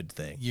one good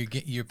thing.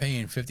 You're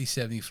paying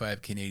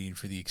 $50.75 Canadian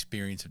for the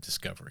experience of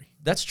discovery.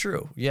 That's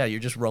true. Yeah, you're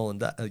just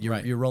rolling.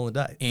 You're rolling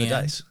the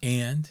dice.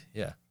 And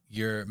yeah,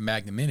 your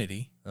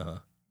magnanimity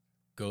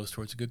goes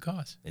towards a good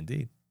cause.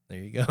 Indeed. There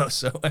you go.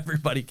 So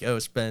everybody go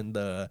spend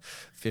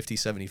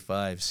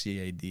 $50.75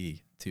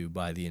 CAD to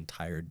buy the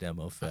entire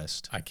Demo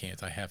Fest. I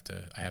can't. I have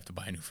to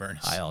buy a new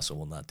furnace. I also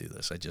will not do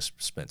this. I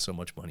just spent so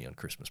much money on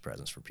Christmas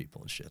presents for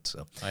people and shit.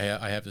 So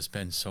I have to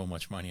spend so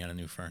much money on a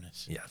new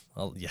furnace. yeah,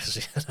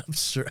 yes, I'm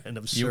sure. And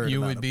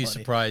You would be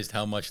surprised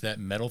how much that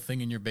metal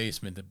thing in your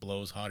basement that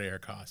blows hot air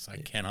costs. I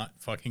cannot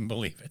fucking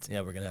believe it.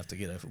 Yeah, we're gonna have to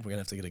get a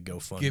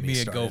GoFundMe. Give me a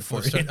started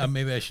for GoFundMe. you.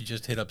 Maybe I should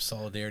just hit up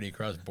Solidarity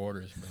Across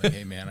Borders and be like,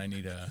 hey man, I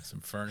need some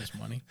furnace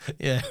money.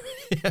 Yeah,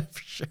 yeah,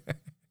 for sure.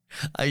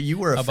 You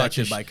were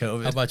affected by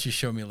COVID. How about you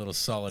show me a little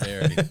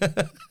solidarity?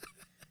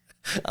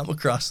 I'm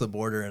across the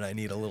border and I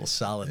need a little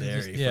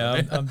solidarity.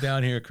 Yeah, I'm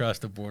down here across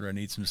the border. I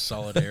need some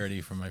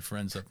solidarity from my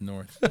friends up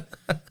north.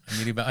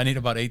 I need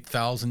about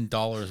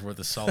 $8,000 worth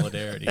of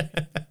solidarity.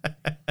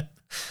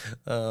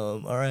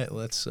 All right,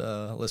 let's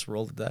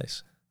roll the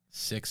dice.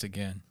 6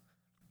 again.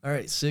 All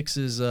right, 6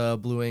 is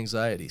Blue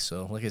Anxiety.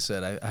 So, like I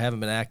said, I haven't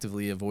been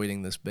actively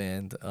avoiding this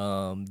band.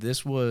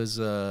 This was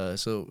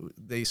so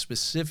they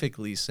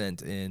specifically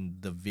sent in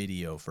the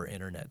video for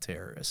Internet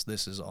Terrorists.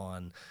 This is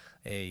on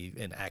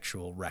an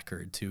actual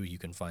record too. You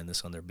can find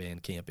this on their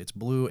Bandcamp. It's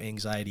Blue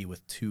Anxiety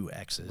with 2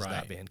 X's.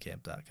 Right.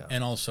 .bandcamp.com.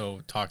 And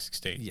also Toxic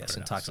State. Yes,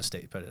 and Toxic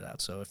State put it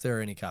out. So if there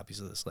are any copies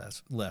of this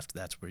left,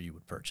 that's where you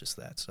would purchase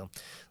that. So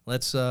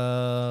let's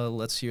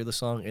hear the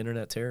song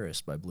Internet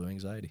Terrorist by Blue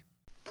Anxiety.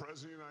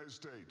 President of the United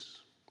States,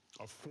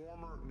 a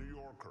former New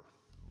Yorker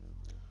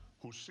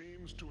who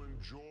seems to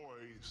enjoy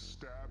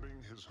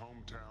stabbing his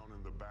hometown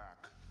in the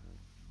back,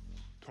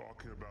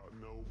 talking about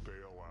no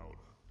bailout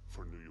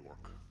for New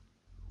York.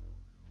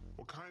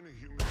 What kind of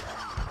human being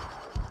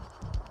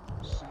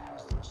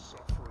sees the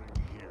suffering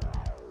here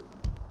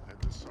and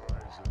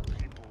decides that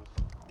people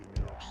in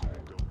New York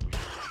City don't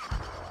deserve it?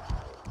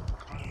 What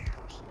kind of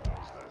person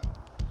does that?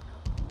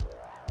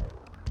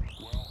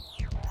 Well,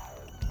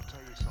 I'll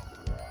tell you something.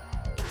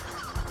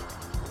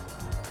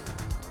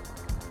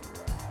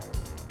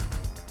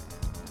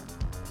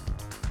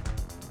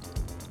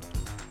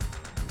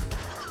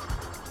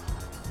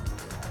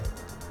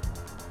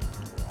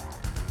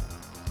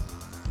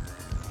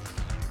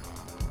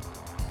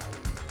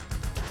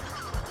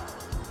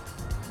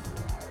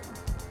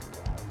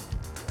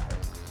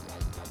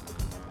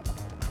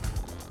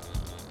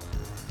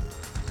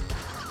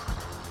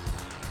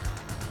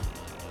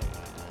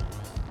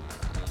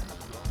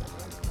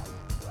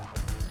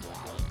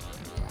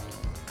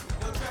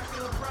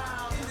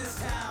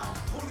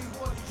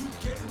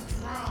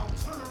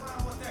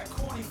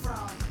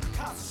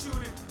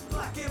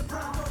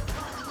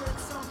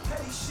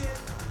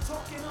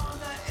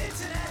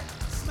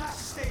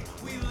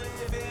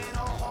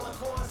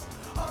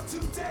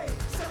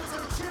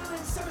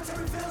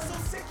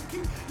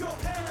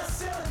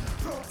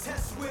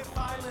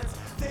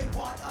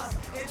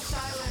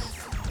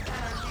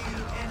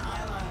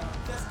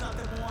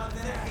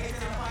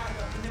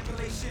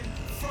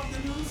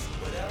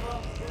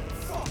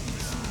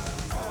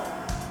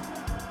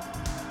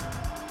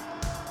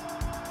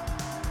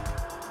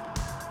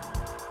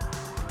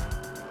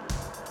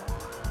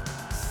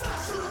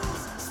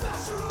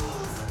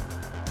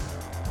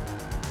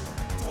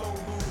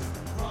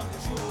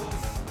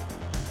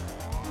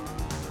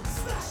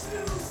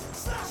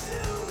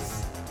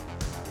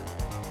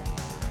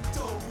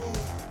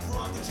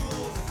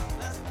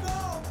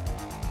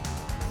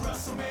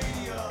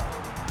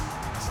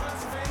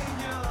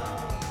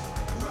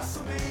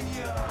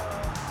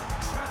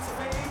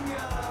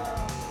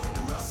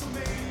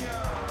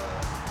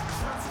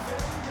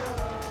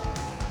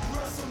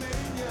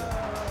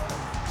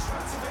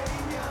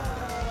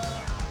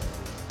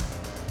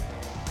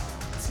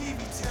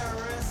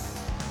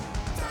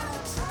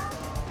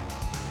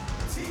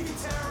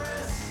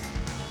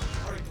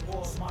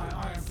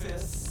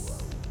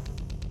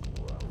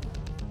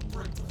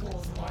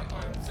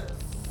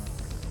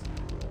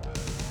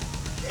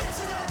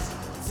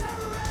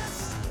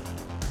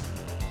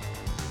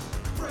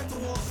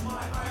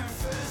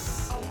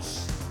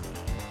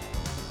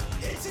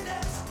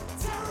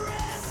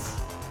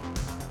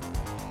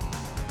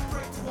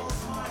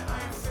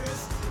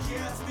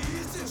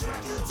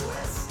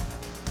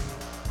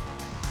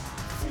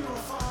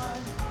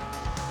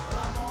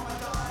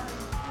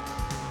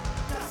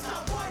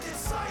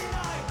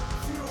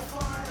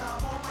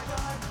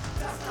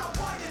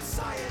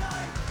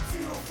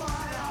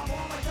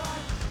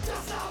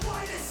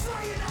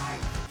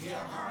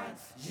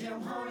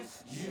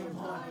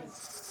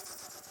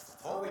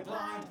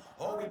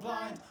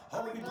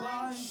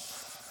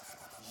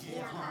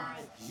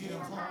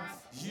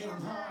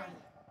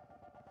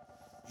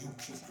 You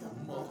keep your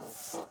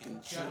motherfucking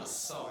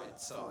genocide,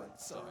 side.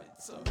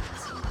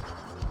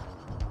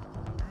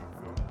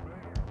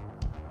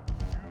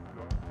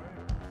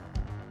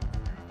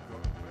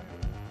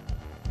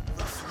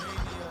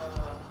 WrestleMania,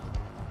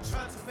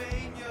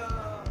 Transylvania,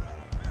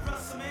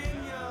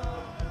 WrestleMania,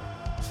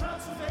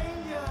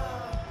 Transylvania,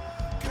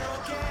 girl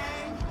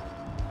gang,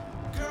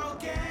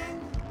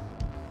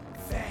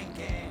 Fang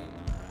gang,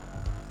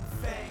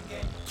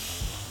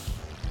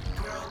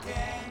 girl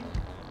gang,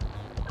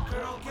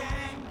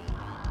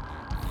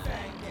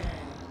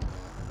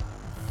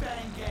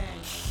 Fang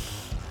gang.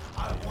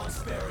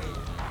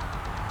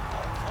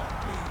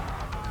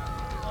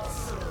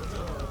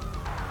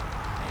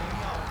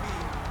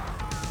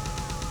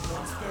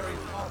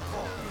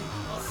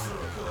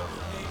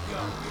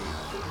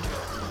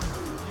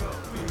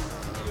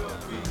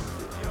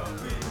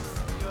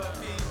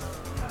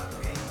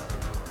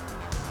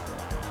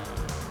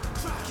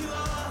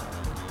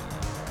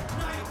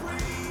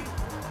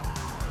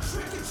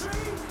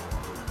 trick-or-treat,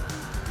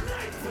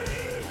 night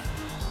feed.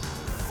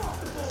 Fuck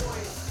the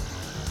boys,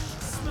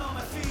 smell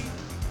my feet.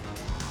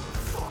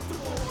 Fuck the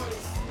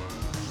boys,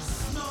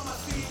 smell my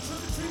feet.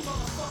 Trick-or-treat,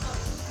 motherfucker.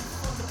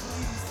 Fuck the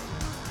police,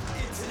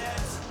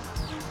 internet,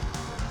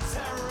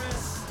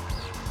 terrorists,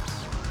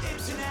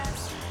 internet,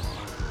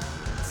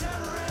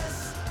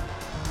 terrorists,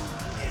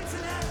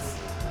 internet,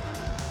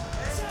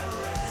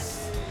 terrorists,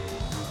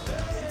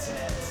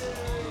 internet,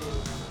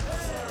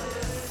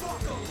 terrorists.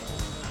 Fuck 'em.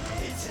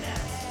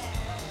 Internet,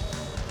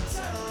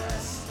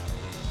 terrorists,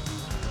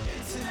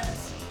 internet,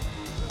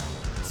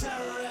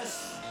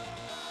 terrorists.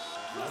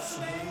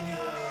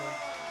 WrestleMania,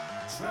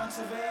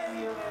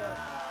 Transylvania.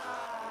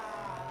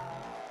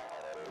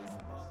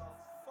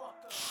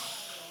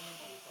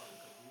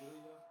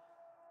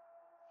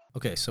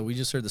 Okay, so we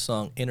just heard the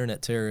song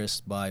Internet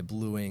Terrorist by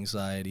Blue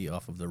Anxiety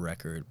off of the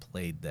record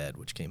Played Dead,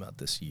 which came out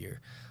this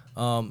year.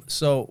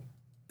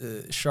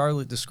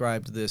 Charlotte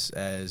described this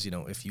as, you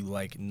know, if you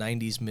like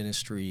 90s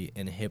ministry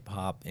and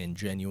hip-hop and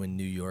genuine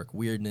New York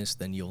weirdness,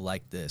 then you'll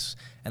like this.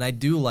 And I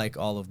do like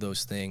all of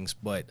those things,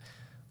 but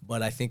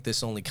I think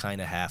this only kind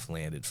of half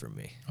landed for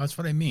me. That's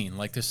what I mean.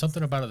 Like, there's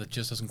something about it that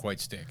just doesn't quite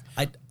stick.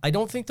 I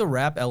don't think the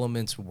rap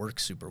elements work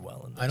super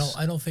well in this.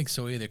 I don't think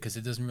so either, because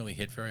it doesn't really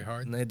hit very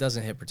hard. And it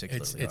doesn't hit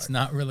particularly hard. It's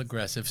not real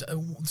aggressive.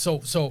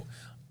 So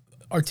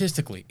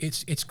artistically,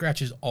 it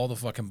scratches all the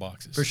fucking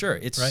boxes. For sure.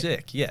 It's right?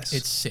 sick, yes.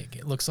 It's sick.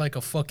 It looks like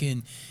a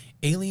fucking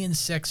alien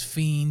sex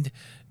fiend.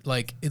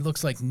 Like, it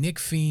looks like Nick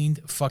Fiend,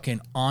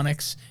 fucking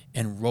Onyx,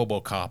 and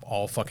RoboCop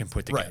all fucking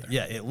put together. Right,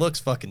 yeah, it looks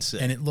fucking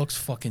sick. And it looks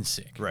fucking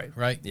sick. Right.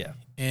 Right? Yeah.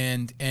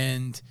 And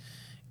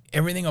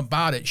everything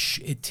about it,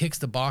 it ticks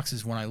the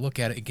boxes. When I look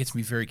at it, it gets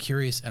me very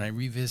curious, and I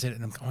revisit it,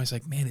 and I'm always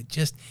like, man,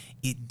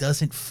 it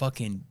doesn't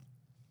fucking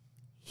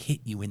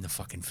hit you in the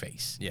fucking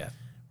face. Yeah.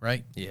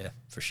 Right? Yeah,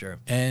 for sure.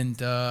 And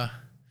I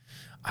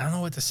don't know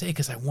what to say,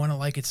 because I want to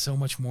like it so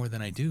much more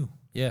than I do.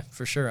 Yeah,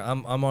 for sure.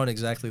 I'm on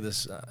exactly the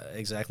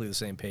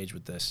same page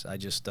with this. I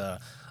just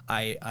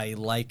I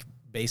like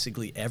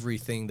basically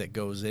everything that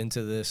goes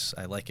into this.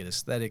 I like it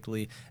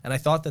aesthetically, and I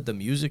thought that the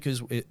music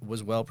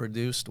was well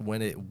produced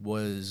when it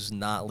was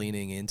not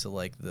leaning into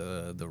like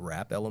the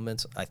rap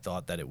elements. I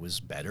thought that it was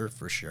better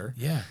for sure.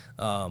 Yeah.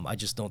 I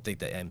just don't think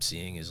that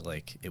MCing is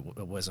like it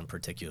wasn't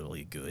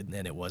particularly good,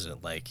 and it wasn't.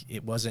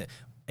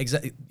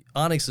 Exactly.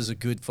 Onyx is a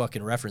good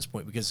fucking reference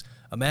point, because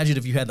imagine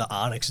if you had the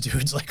Onyx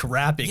dudes like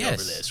rapping over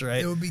this,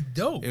 right? It would be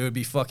dope. It would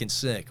be fucking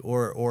sick.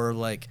 Or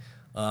like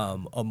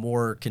a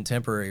more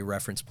contemporary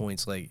reference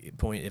point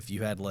if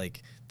you had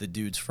like the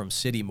dudes from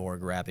City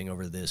Morgue rapping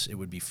over this, it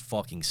would be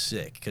fucking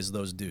sick, because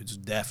those dudes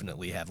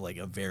definitely have like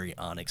a very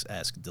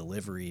Onyx-esque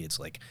delivery. It's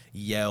like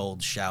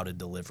yelled, shouted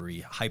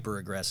delivery, hyper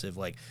aggressive.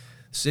 Like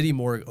City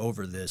Morgue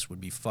over this would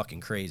be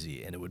fucking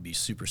crazy, and it would be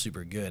super,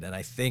 super good. And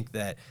I think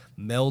that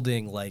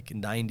melding like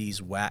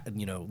 90s,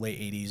 late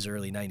 80s,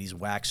 early 90s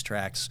wax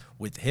tracks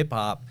with hip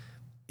hop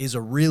is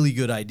a really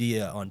good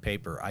idea on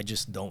paper. I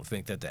just don't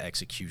think that the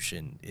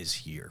execution is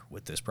here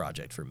with this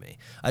project for me.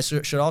 I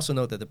should also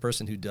note that the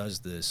person who does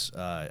this,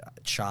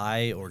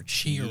 Chi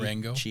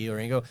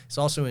Orengo, it's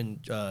also in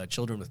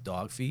Children with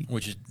Dog Feet,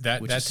 which is that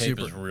tape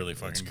is really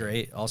fucking it's good.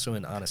 great. Also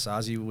in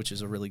Anasazi, which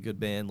is a really good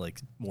band, like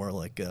more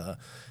like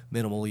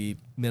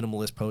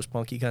minimalist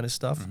post-punky kind of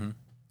stuff.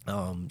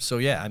 Mm-hmm. So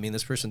yeah, I mean,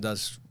 this person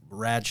does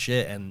rad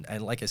shit, and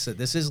like I said,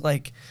 this is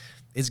like,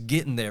 it's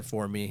getting there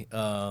for me.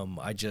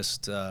 I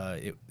just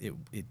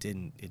it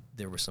didn't.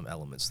 There were some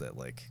elements that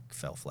like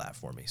fell flat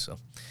for me. So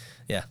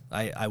yeah,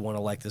 I want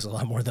to like this a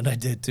lot more than I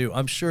did too.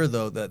 I'm sure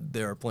though that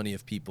there are plenty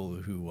of people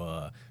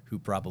who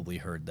probably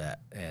heard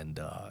that and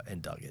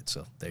dug it.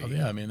 So there you go.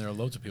 Yeah, I mean, there are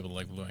loads of people that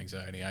like Blue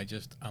Anxiety.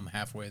 I'm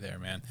halfway there,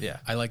 man. Yeah.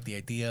 I like the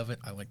idea of it.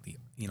 I like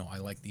I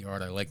like the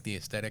art. I like the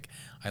aesthetic.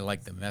 I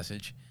like the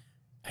message.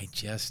 It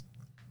just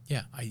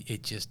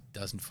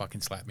doesn't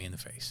fucking slap me in the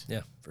face.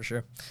 Yeah, for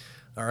sure.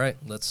 All right,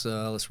 let's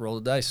roll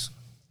the dice.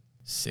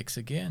 6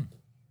 again.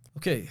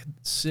 Okay,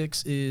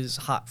 6 is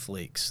Hot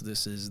Flakes.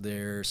 This is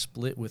their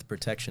split with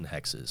Protection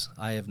Hexes.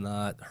 I have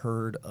not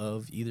heard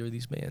of either of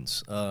these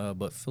bands,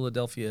 but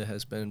Philadelphia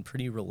has been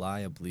pretty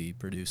reliably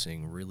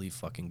producing really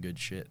fucking good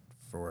shit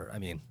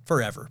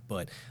forever,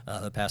 but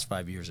the past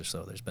 5 years or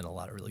so, there's been a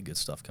lot of really good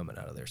stuff coming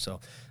out of there. So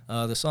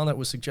the song that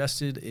was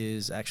suggested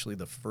is actually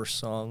the first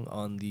song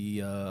on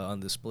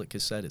the split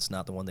cassette. It's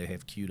not the one they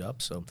have queued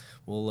up, so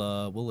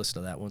we'll listen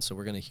to that one. So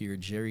we're gonna hear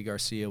Jerry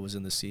Garcia Was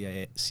in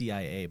the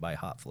CIA by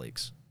Hot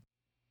Flakes.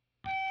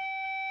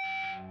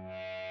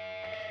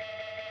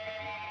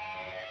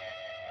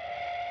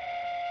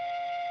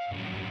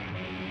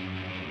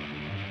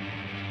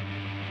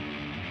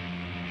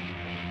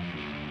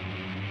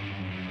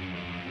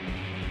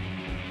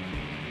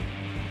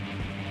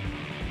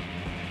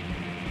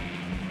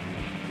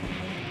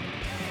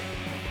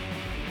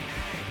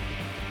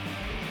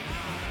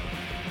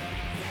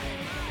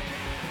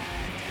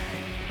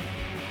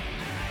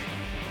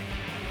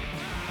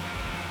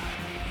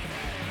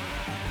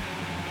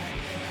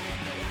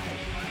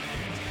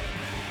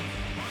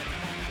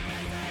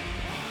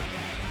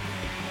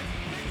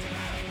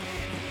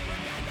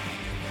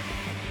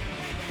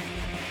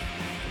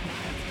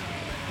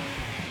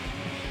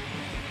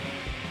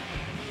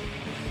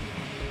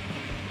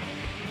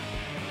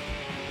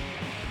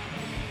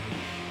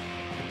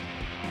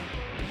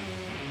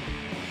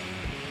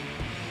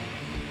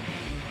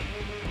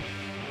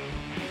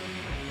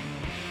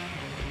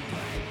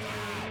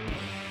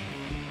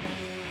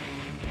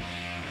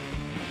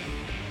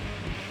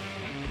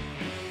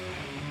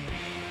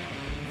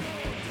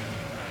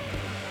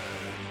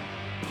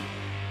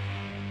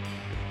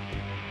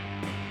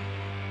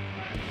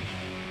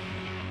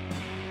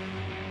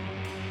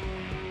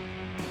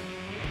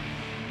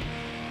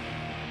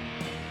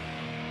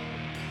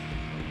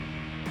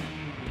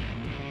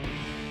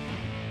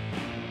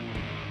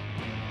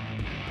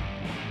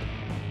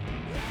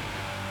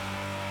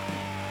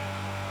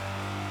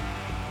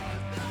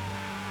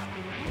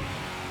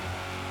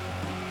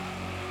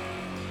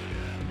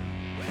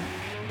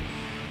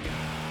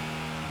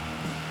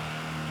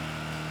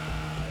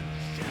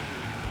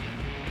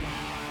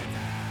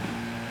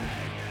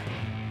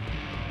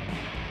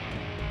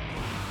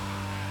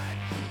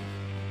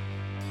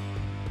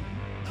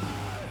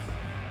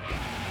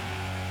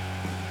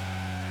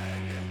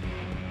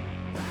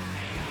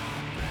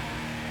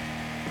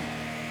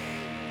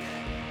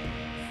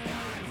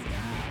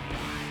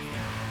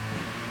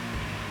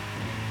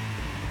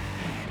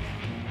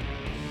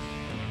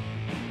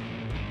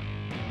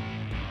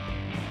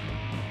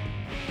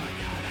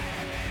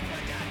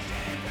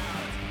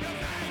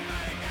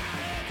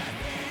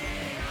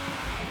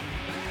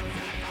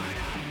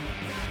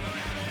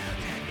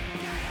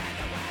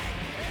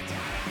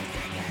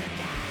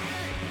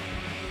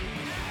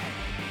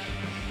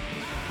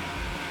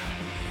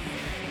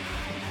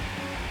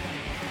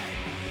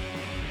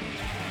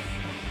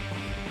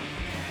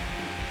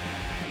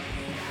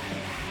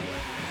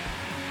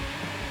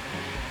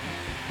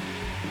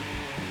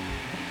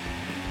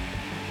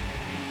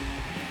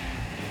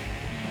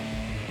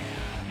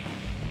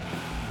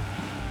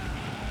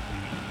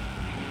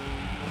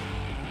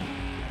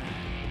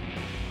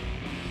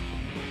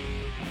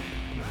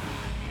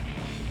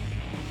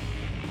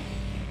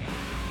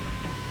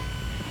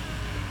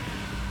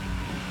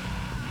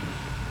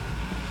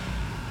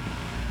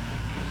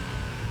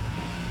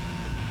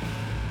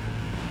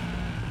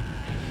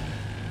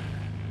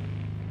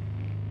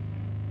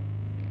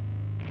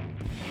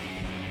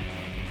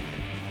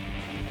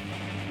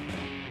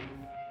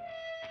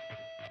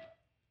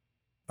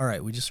 All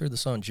right, we just heard the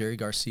song Jerry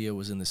Garcia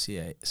was in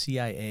the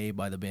CIA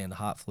by the band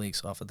Hot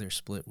Flakes off of their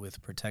split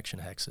with Protection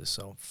Hexes.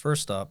 So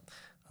first up,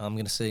 I'm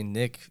going to say,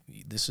 Nick,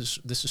 this is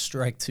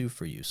strike 2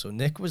 for you. So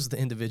Nick was the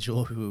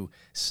individual who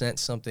sent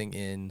something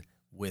in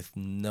with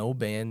no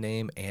band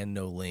name and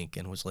no link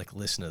and was like,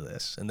 listen to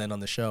this. And then on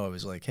the show, I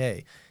was like,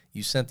 hey,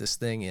 you sent this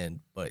thing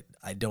in, but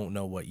I don't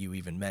know what you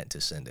even meant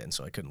to send in,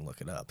 so I couldn't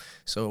look it up.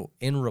 So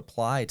in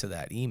reply to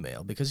that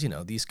email, because,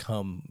 these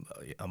come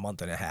a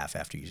month and a half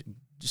after you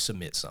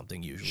submit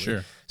something usually.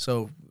 Sure.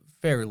 So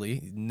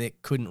fairly,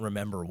 Nick couldn't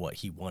remember what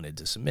he wanted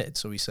to submit.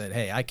 So he said,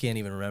 hey, I can't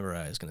even remember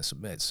what I was going to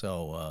submit.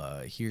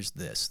 So here's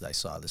this. I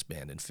saw this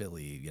band in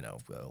Philly,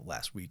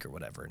 last week or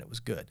whatever, and it was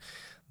good.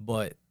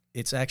 But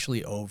it's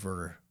actually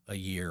over a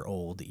year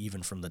old,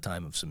 even from the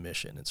time of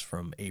submission. It's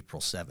from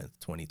April 7th,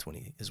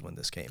 2020 is when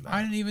this came out.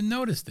 I didn't even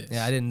notice this.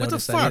 Yeah, I didn't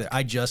notice that either.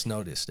 I just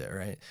noticed it,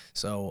 right?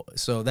 So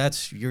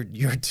that's your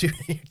two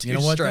You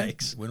know what?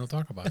 strikes. We don't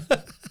talk about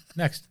it.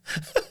 Next.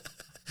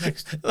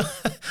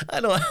 I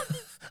don't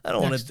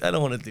want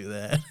to do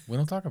that. We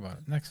don't talk about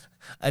it. Next.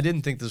 I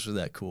didn't think this was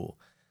that cool.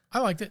 I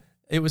liked it.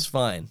 It was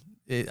fine.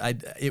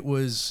 It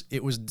was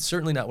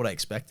certainly not what I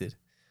expected.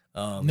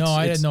 No,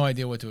 I had no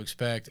idea what to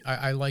expect.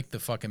 I like the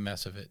fucking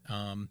mess of it.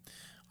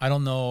 I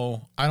don't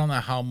know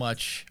how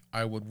much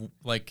I would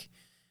like.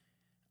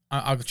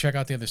 I'll check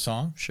out the other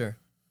song. Sure.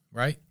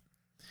 Right.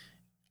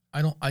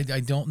 I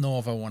don't know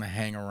if I want to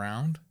hang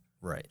around.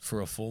 Right.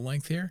 For a full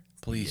length here.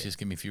 Please just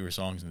give me fewer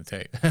songs in the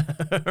tape.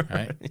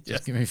 Right. Yeah.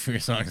 Just give me fewer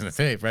songs in the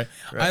tape. Right?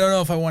 I don't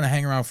know if I want to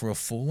hang around for a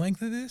full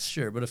length of this.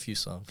 Sure, but a few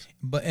songs.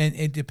 And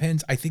it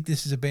depends. I think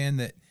this is a band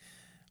that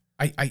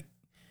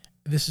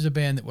this is a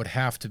band that would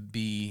have to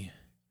be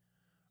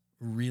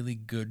really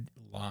good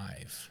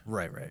live.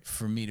 Right.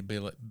 For me to be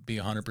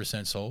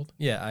 100% sold.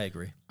 Yeah, I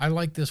agree. I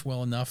like this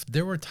well enough.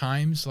 There were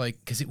times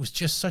because it was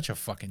just such a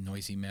fucking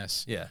noisy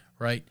mess. Yeah.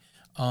 Right.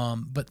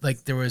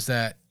 But there was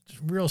that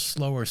real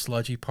slower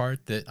sludgy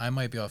part that I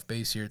might be off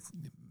base here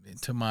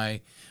to my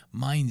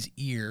mind's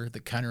ear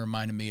that kind of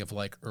reminded me of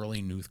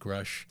early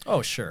Noothgrush.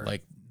 Oh, sure.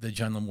 Like the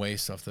Gentleman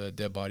Waste off the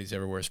Dead Bodies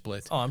Everywhere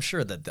split. Oh, I'm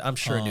sure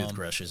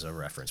Noothgrush is a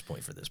reference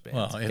point for this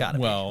band.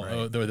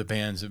 They're the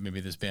bands that maybe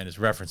this band is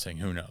referencing.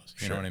 Who knows?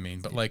 You know what I mean?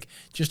 But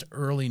just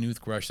early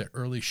Noothgrush, that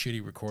early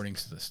shitty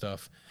recordings of the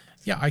stuff.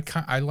 Yeah,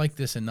 I like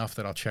this enough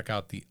that I'll check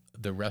out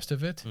the rest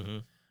of it,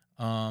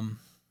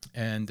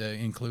 and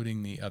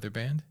including the other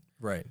band,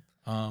 right?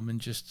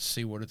 And just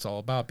see what it's all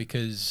about,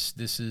 because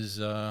this is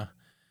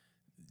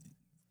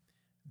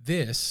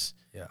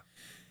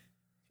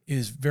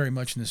is very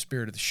much in the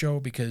spirit of the show,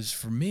 because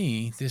for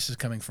me, this is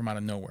coming from out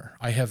of nowhere.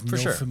 I have no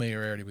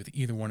familiarity with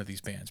either one of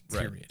these bands,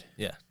 period. Right.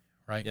 Yeah.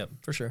 Right? Yep,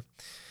 for sure.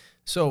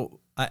 So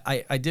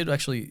I did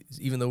actually,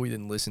 even though we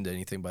didn't listen to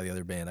anything by the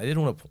other band,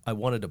 I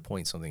wanted to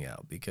point something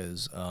out,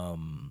 because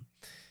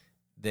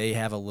they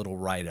have a little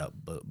write-up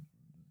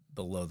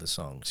below the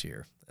songs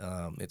here.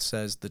 It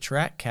says, the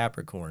track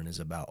Capricorn is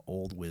about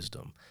old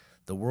wisdom.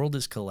 The world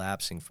is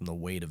collapsing from the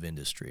weight of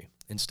industry.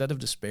 Instead of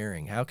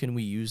despairing, how can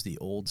we use the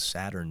old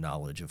Saturn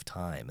knowledge of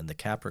time and the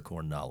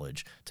Capricorn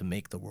knowledge to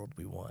make the world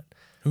we want?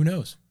 Who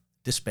knows?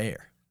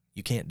 Despair.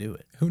 You can't do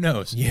it. Who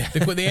knows? Yeah.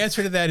 The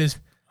answer to that is,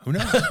 who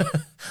knows?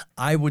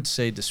 I would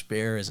say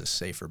despair is a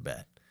safer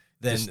bet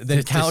than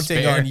counting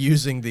despair. on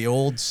using the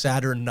old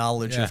Saturn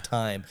knowledge of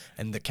time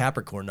and the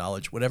Capricorn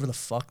knowledge, whatever the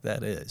fuck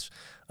that is,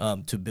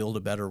 to build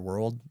a better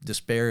world.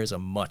 Despair is a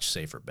much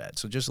safer bet.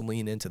 So just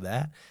lean into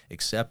that,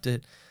 accept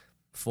it,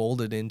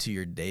 fold it into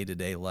your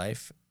day-to-day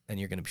life, and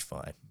you're going to be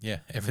fine. Yeah,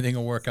 everything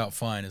will work out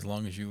fine as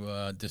long as you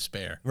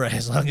despair. Right,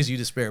 as long as you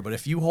despair. But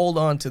if you hold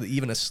on to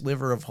even a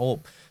sliver of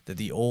hope that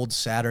the old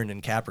Saturn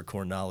and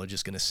Capricorn knowledge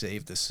is going to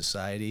save this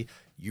society,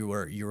 you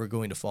are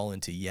going to fall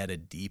into yet a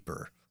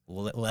deeper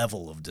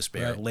level of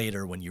despair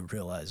later, when you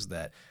realize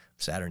that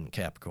Saturn and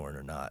Capricorn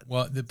are not.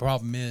 Well, the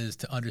problem is,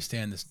 to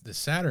understand the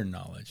Saturn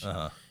knowledge,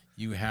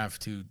 you have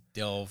to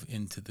delve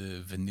into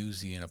the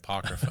Venusian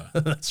Apocrypha.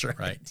 That's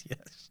right.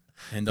 Yes.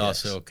 And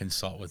also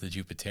consult with the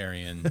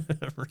Jupiterian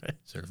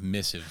sort of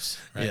missives.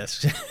 Right?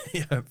 Yes.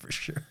 Yeah, for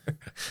sure. And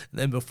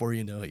then before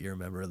you know it, you're a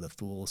member of the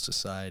Thule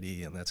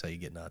Society, and that's how you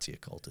get Nazi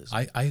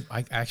occultism.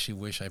 I actually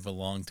wish I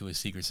belonged to a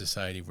secret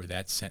society where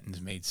that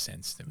sentence made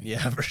sense to me.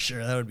 Yeah, for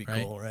sure. That would be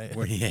cool, right?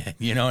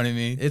 You know what I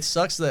mean? It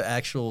sucks that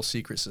actual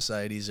secret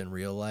societies in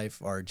real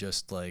life are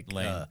just like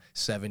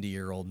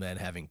 70-year-old men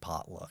having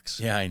potlucks.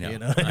 Yeah, I know. You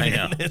know what I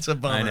mean? It's a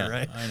bummer,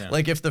 right? I know.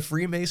 Like, if the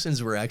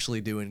Freemasons were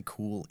actually doing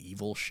cool,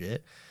 evil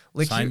shit,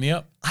 like, sign me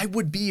up. I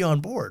would be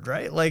on board,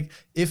 right? Like,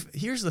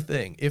 here's the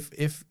thing. If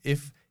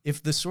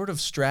the sort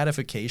of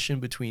stratification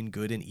between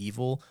good and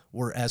evil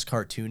were as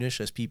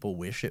cartoonish as people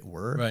wish it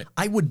were,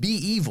 I would be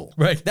evil.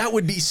 Right. That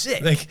would be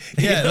sick.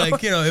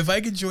 If I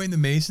could join the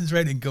Masons,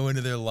 right, and go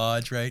into their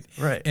lodge, right,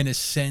 and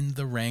ascend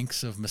the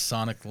ranks of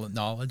Masonic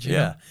knowledge, you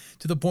know,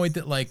 to the point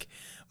that, like,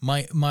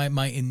 my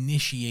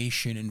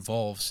initiation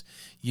involves,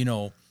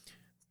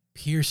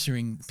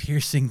 piercing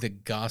the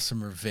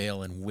gossamer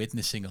veil and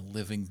witnessing a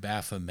living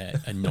Baphomet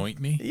anoint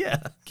me?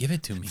 Yeah. Give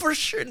it to me. For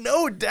sure,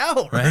 no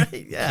doubt, Right?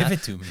 right? Yeah. Give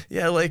it to me.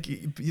 Yeah, like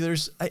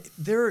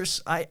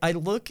I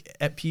look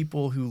at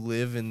people who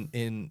live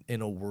in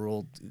a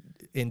world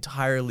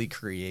entirely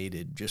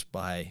created just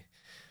by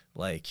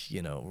like,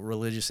 you know,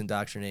 religious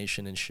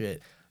indoctrination and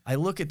shit. I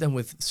look at them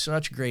with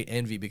such great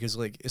envy because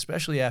like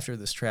especially after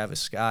this Travis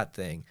Scott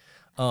thing,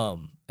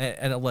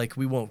 and like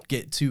we won't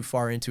get too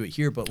far into it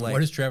here, but like What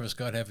does Travis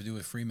Scott have to do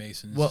with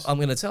Freemasons? well, I'm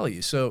going to tell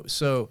you.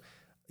 So,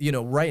 you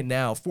know, right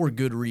now, for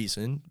good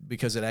reason,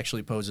 because it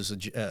actually poses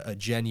a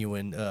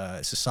genuine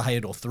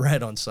societal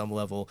threat on some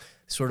level,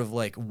 sort of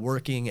like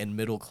working and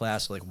middle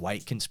class, like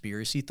white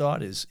conspiracy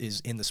thought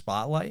is in the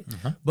spotlight.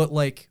 But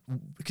like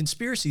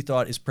conspiracy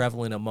thought is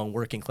prevalent among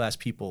working class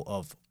people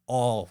of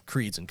all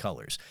creeds and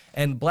colors.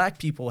 And black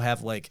people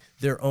have like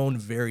their own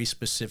very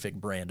specific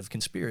brand of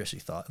conspiracy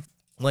thought.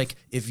 Like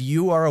if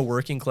you are a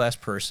working class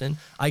person,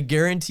 I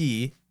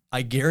guarantee.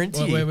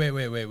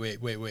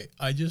 Wait.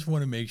 I just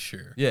want to make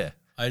sure. Yeah.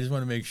 I just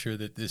want to make sure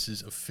that this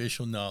is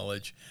official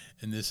knowledge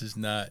and this is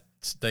not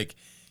like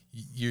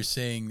you're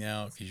saying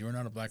now because you're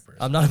not a black person.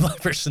 I'm not a black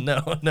person.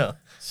 No.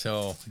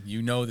 So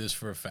you know this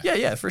for a fact.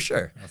 Yeah, for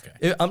sure.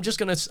 Okay. I'm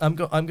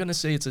gonna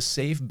say it's a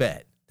safe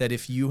bet that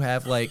if you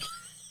have like,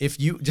 if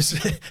you just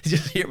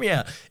hear me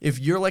out, if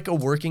you're like a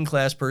working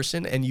class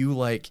person and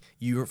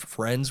you're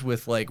friends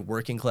with like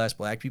working class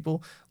black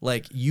people,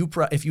 like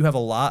if you have a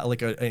lot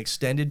like an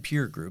extended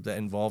peer group that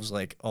involves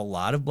like a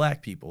lot of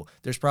black people,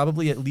 there's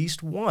probably at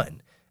least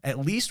one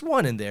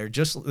in there,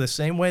 just the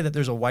same way that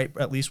there's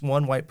at least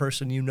one white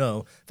person you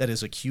know that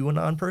is a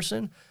QAnon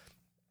person.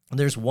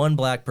 There's one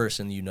black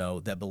person you know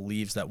that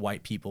believes that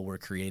white people were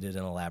created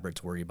in a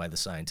laboratory by the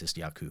scientist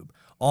Yaqub.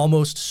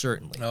 Almost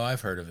certainly. Oh,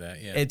 I've heard of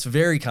that. Yeah. It's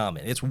very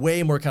common. It's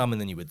way more common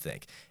than you would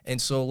think. And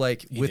so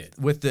like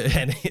with the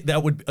and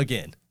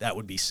that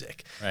would be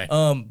sick. Right.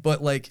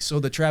 But like so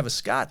the Travis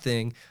Scott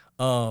thing,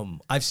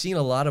 I've seen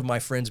a lot of my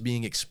friends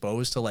being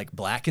exposed to like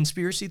black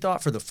conspiracy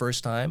thought for the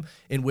first time,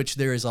 in which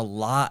there is a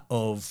lot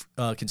of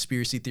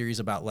conspiracy theories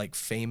about like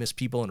famous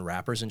people and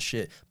rappers and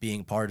shit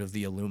being part of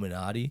the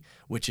Illuminati,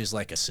 which is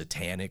like a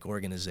satanic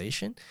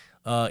organization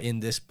in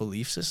this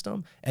belief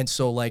system. And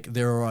so like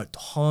there are a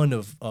ton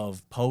of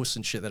posts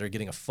and shit that are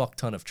getting a fuck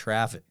ton of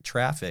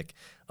traffic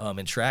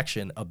and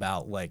traction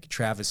about like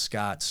Travis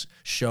Scott's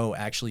show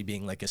actually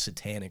being like a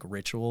satanic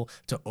ritual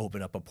to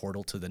open up a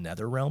portal to the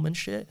nether realm and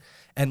shit.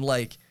 And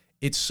like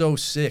it's so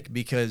sick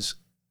because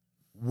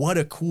what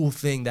a cool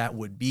thing that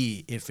would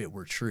be if it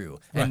were true,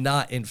 and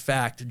not in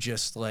fact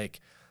just like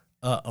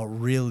a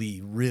really,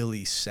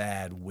 really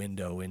sad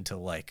window into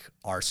like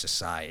our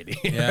society.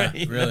 Yeah,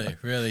 right?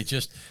 really,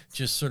 just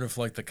sort of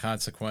like the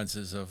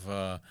consequences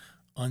of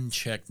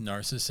unchecked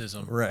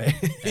narcissism, Right.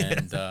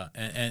 and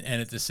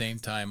at the same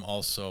time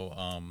also,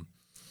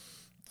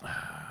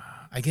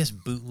 I guess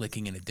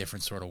bootlicking in a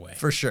different sort of way.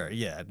 For sure,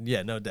 yeah,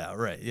 no doubt,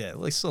 right, yeah,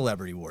 like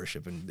celebrity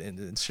worship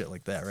and shit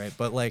like that, right?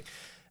 But like,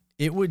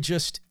 it would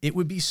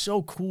be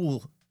so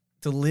cool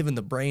to live in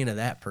the brain of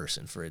that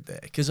person for a day.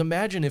 Because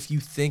imagine if you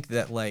think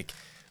that like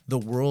the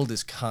world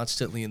is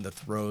constantly in the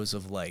throes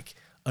of like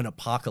an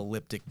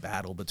apocalyptic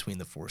battle between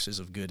the forces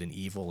of good and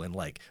evil, and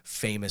like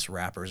famous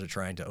rappers are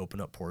trying to open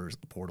up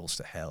portals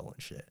to hell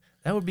and shit.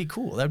 That would be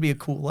cool. That'd be a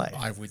cool life.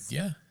 I would,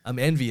 yeah. I'm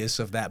envious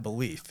of that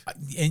belief.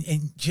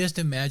 And just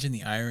imagine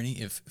the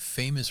irony if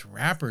famous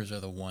rappers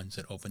are the ones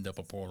that opened up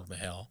a portal to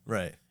hell,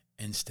 Right.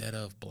 instead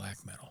of black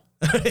metal.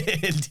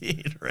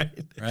 Indeed,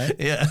 right? Right?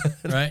 Yeah.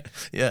 Right?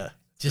 Yeah.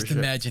 Just for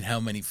sure. imagine how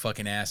many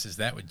fucking asses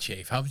that would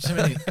chafe. How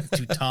many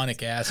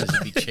Teutonic asses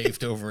would be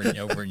chafed over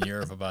in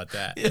Europe about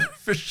that? Yeah,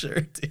 for sure,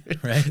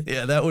 dude. Right?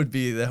 Yeah, that would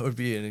be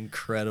an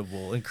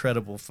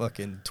incredible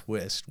fucking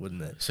twist,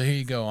 wouldn't it? So here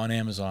you go on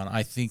Amazon.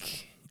 I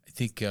think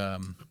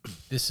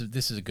this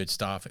is a good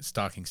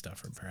stocking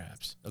stuffer,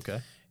 perhaps.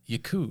 Okay.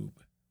 Yaqub,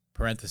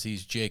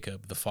 parentheses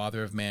Jacob, the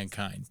father of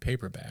mankind,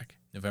 paperback,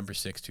 November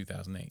 6,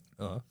 2008.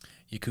 Uh-huh.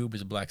 Yaqub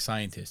is a black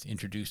scientist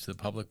introduced to the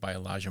public by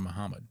Elijah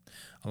Muhammad.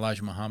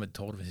 Elijah Muhammad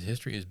told of his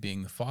history as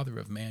being the father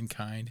of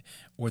mankind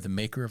or the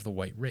maker of the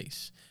white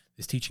race.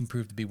 This teaching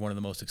proved to be one of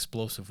the most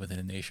explosive within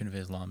a Nation of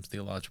Islam's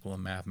theological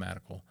and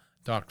mathematical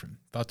doctrine.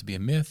 Thought to be a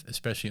myth,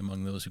 especially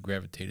among those who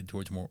gravitated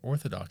towards more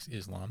orthodox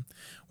Islam,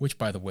 which,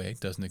 by the way,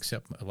 doesn't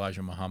accept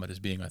Elijah Muhammad as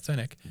being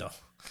authentic. No.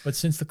 But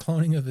since the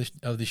cloning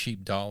of the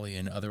sheep Dolly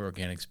and other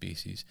organic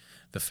species,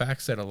 the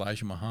facts that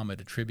Elijah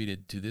Muhammad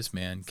attributed to this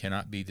man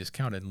cannot be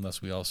discounted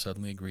unless we all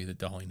suddenly agree that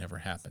Dolly never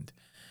happened.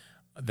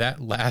 That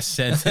last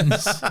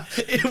sentence,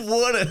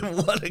 what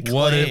a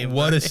claim.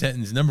 what a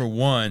sentence. Number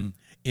one,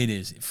 it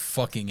is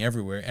fucking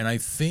everywhere, and I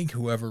think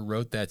whoever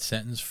wrote that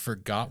sentence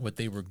forgot what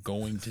they were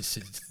going to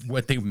say,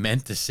 what they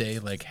meant to say,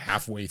 like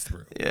halfway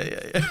through.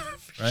 Yeah.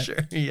 For Right? sure.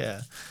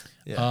 Yeah.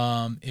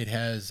 It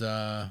has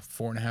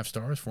 4.5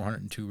 stars,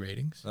 402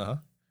 ratings. Uh-huh.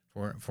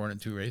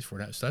 4.2 rates,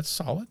 4.5. So that's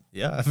solid.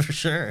 Yeah, for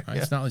sure. Right?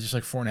 Yeah. It's not just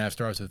like 4.5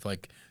 stars with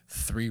like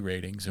 3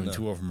 ratings, and No.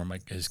 2 of them are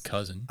like his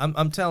cousin.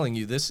 I'm telling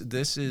you, this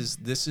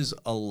is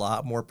a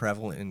lot more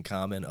prevalent in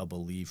common a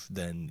belief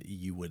than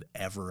you would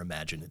ever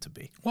imagine it to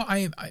be. Well,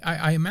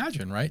 I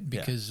imagine, right?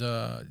 Because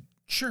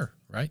sure,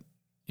 right?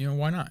 You know,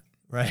 why not?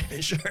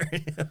 Right? Sure.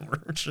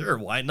 Sure.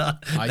 Why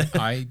not?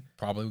 I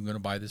probably am going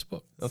to buy this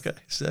book. Okay.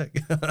 Sick.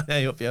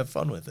 I hope you have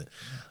fun with it.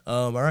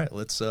 All right.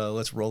 Let's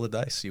roll the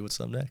dice. See what's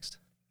up next.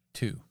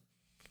 2.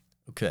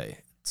 Okay.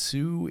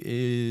 2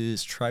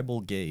 is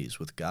Tribal Gaze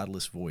with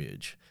Godless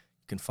Voyage.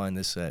 You can find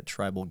this at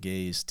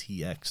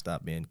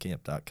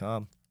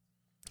tribalgazetx.bandcamp.com.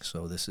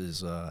 So this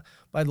is,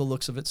 by the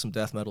looks of it, some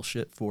death metal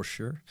shit for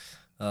sure.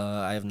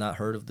 I have not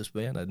heard of this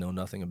band. I know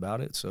nothing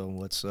about it. So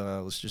let's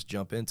just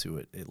jump into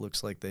it. It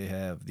looks like they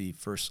have the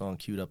first song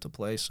queued up to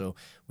play. So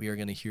we are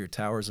going to hear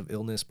Towers of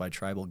Illness by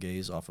Tribal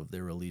Gaze off of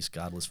their release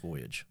Godless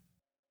Voyage.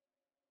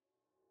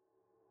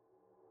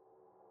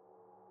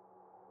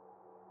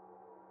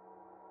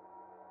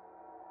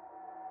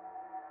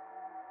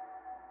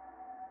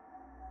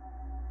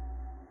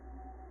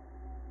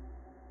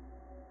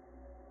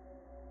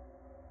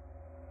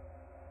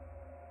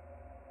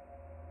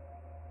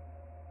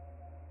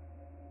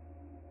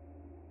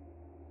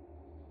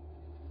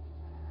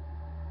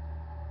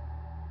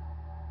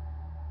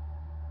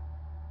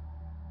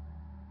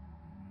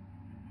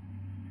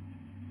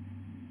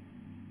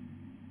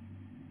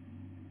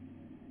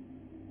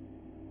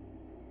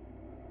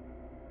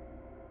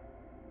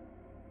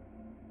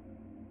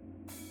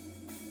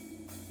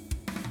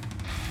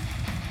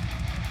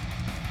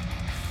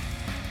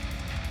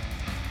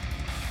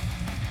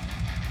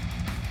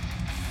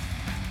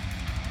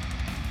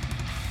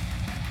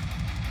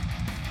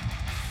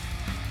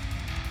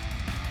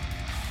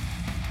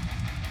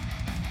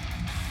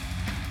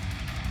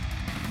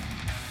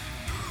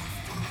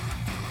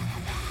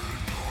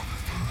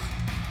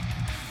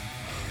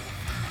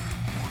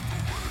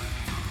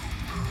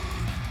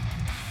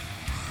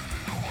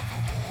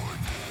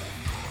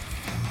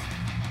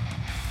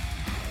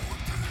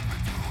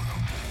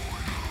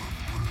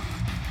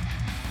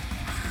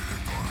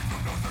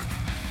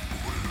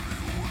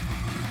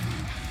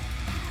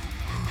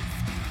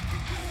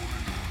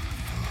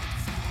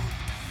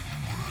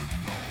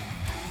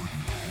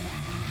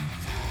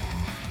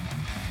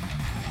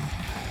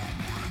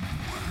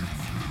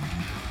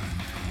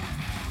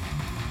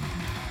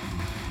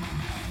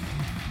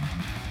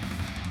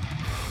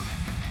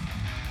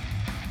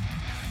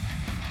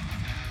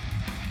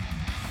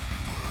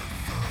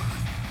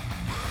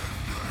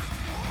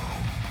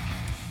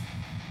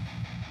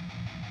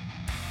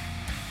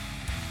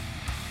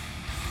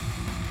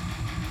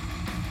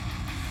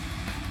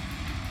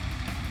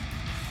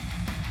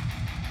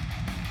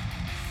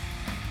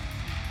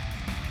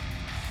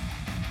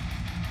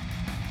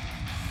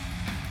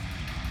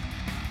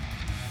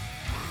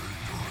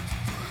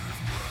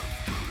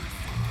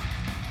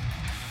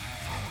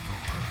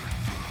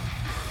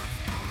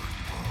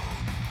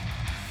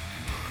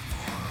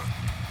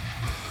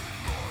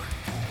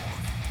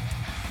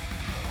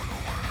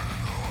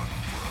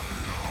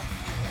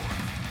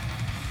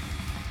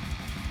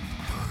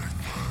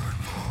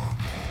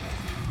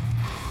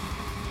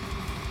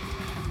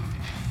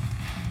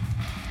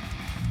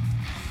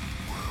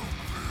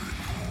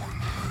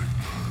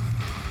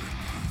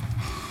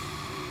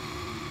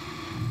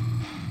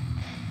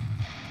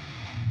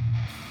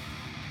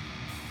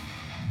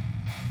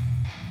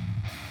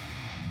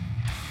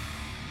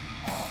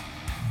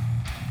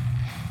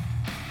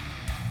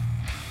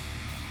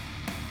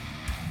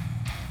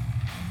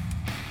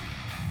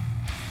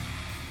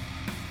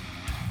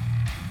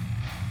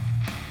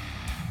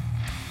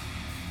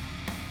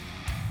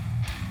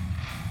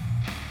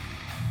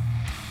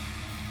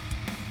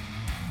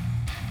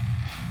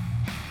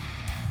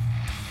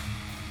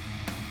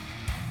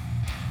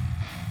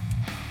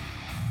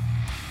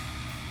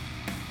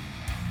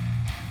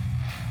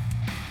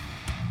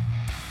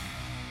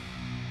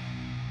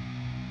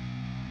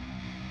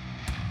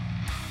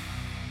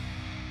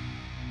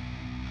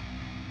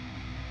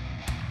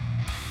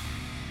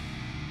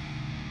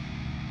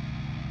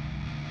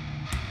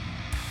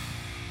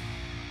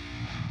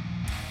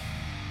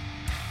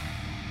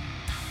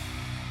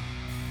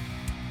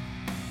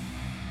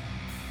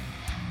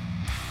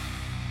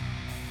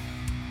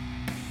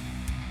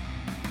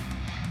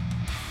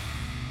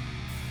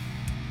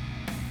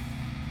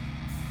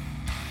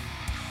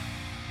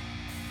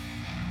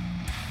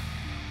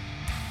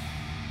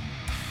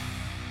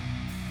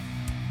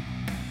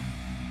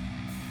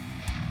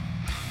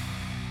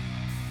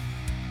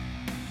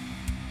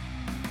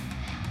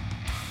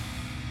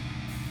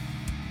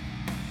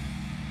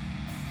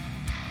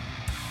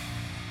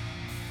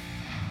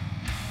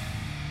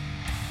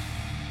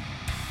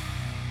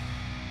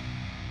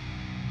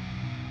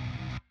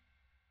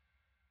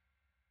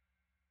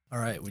 All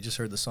right, we just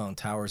heard the song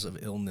Towers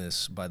of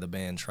Illness by the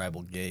band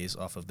Tribal Gaze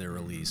off of their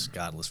release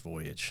Godless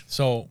Voyage.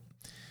 So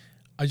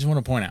I just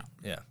want to point out,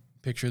 Yeah.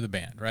 picture of the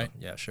band, right?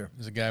 Yeah, sure.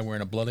 There's a guy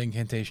wearing a blood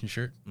incantation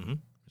shirt. Mhm.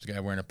 There's a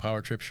guy wearing a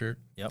Power Trip shirt.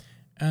 Yep.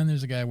 And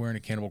there's a guy wearing a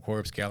Cannibal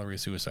Corpse Gallery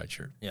of Suicide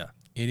shirt. Yeah.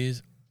 It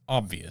is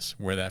obvious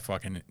where that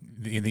fucking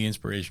the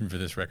inspiration for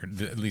this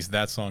record, at least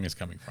that song, is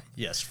coming from.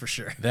 Yes, for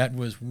sure. That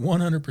was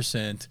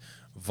 100%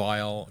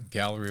 Vile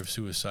Gallery of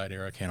Suicide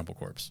era Cannibal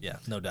Corpse. Yeah,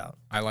 no doubt.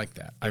 I like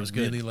that. I was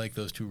good. really like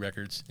those two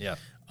records. Yeah.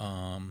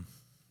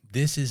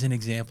 This is an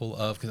example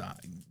of, because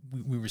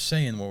we were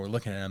saying while we're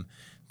looking at them,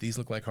 these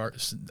look like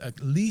at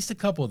least a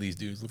couple of these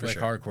dudes look like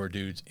sure. hardcore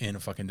dudes in a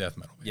fucking death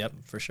metal band. Yep,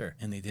 for sure.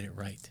 And they did it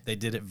right. They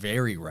did it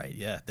very right.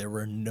 Yeah, there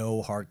were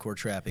no hardcore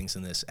trappings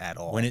in this at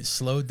all. When it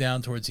slowed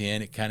down towards the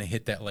end, it kind of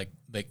hit that like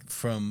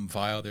from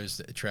Vile. There's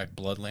the track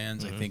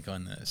Bloodlands, I think,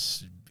 on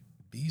the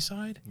B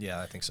side.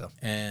 Yeah, I think so.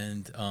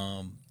 And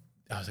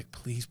I was like,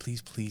 please,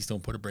 please, please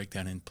don't put a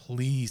breakdown in.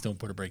 Please don't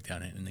put a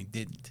breakdown in. And they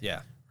didn't.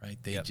 Yeah. Right?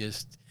 They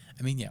just,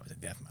 I mean, yeah, it was a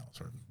death metal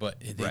sort of, but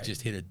they Right.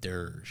 just hit a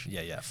dirge.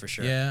 Yeah, for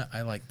sure. Yeah,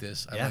 I like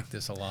this. I Yeah. like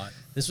this a lot.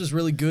 This was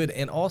really good,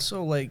 and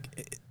also like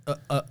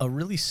a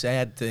really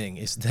sad thing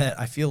is that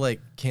I feel like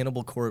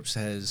Cannibal Corpse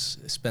has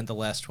spent the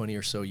last 20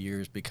 or so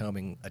years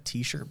becoming a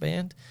T-shirt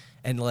band,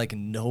 and like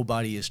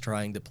nobody is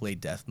trying to play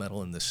death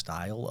metal in the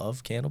style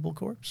of Cannibal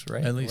Corpse,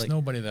 right? At least like,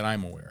 nobody that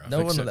I'm aware of. No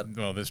one except, that-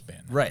 well, this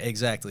band. Right,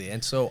 exactly.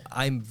 And so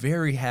I'm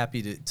very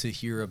happy to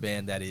hear a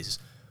band that is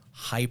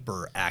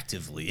hyper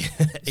actively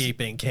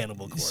aping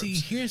Cannibal Corpse. See,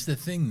 here's the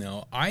thing,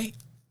 though. I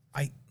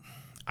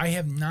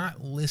have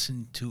not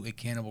listened to a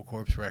Cannibal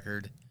Corpse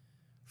record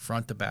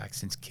front to back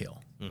since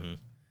Kill,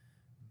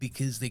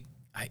 because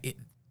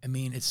I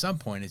mean, at some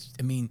point,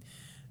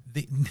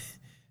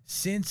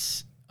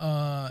 since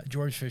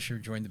George Fisher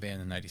joined the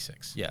band in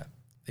 '96, Yeah,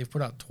 they've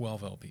put out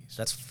 12 LPs.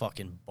 that's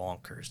fucking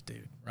bonkers,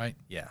 dude. right.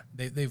 Yeah,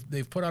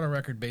 They've put out a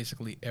record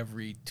basically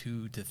every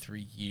 2 to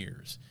 3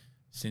 years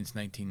since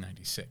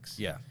 1996.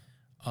 yeah.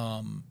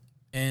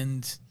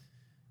 And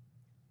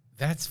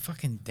that's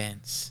fucking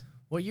dense.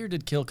 What year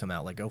did Kill come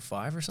out? Like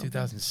 05 or something?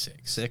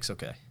 2006. 6,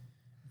 okay.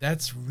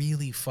 That's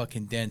really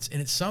fucking dense. And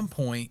at some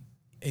point,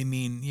 I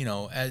mean, you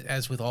know,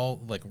 as with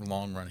all like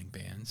long running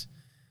bands,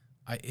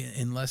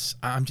 unless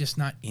I'm just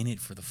not in it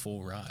for the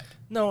full ride.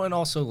 No, and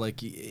also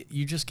like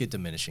you just get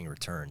diminishing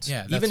returns.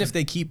 Yeah, that's even if a-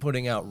 they keep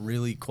putting out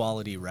really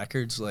quality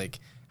records, like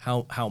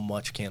how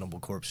much Cannibal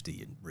Corpse do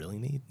you really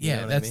need? You know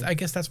what that's I mean? I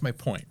guess that's my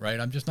point, right?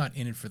 I'm just not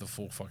in it for the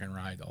full fucking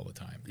ride all the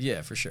time.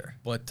 Yeah, for sure.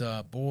 But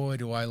boy,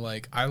 do I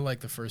like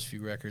the first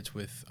few records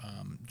with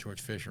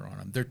George Fisher on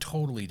them. They're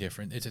totally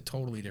different. It's a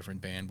totally different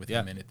band with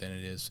him in it than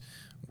it is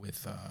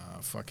with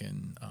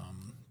fucking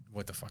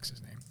what the fuck's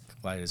his name?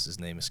 Why does his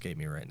name escape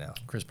me right now?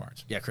 Chris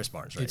Barnes. Yeah, Chris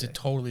Barnes. Right. It's a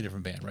totally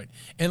different band, right?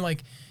 And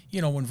like,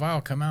 you know, when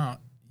Vile come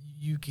out,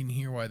 you can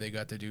hear why they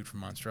got the dude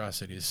from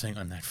Monstrosity to sing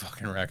on that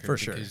fucking record. For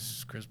sure.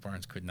 Because Chris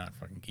Barnes could not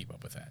fucking keep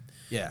up with that.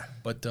 yeah.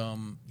 But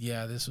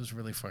yeah, this was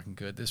really fucking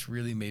good. This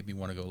really made me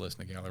want to go listen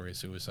to Gallery of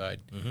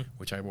Suicide,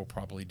 which I will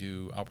probably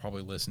do. I'll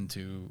probably listen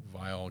to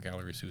Vile,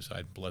 Gallery of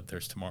Suicide,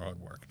 Bloodthirst tomorrow at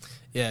work.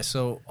 Yeah.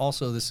 So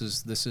also this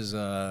is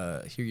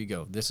here you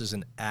go. This is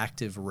an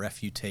active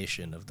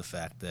refutation of the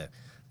fact that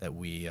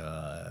we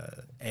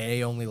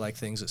only like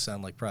things that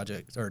sound like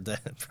Project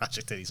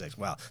 86.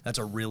 Wow, that's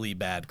a really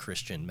bad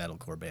Christian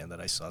metalcore band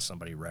that I saw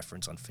somebody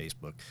reference on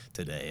Facebook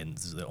today, and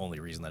this is the only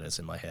reason that it's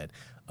in my head.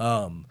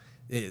 An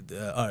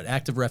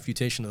active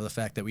refutation of the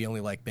fact that we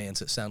only like bands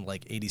that sound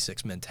like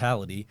 86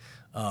 Mentality,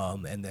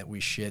 and that we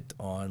shit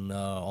on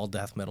all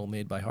death metal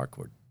made by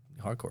hardcore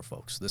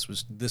folks. This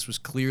was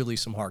clearly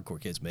some hardcore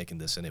kids making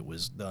this, and it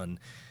was done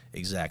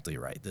exactly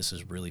right. This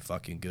is really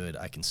fucking good.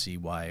 I can see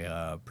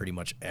why pretty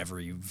much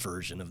every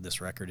version of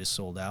this record is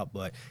sold out,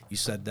 but you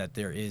said that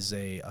there is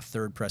a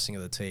third pressing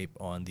of the tape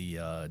on the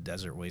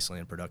Desert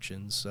Wasteland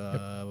Productions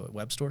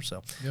web store,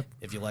 so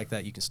if you like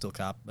that, you can still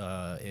cop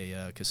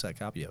a cassette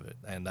copy of it,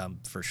 and I'm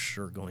for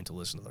sure going to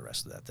listen to the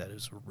rest of that. That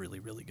is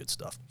really, really good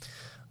stuff.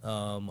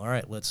 All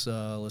right, let's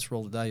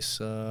roll the dice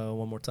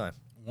one more time.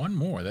 One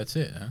more, that's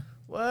it, huh?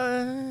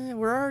 Well,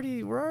 we're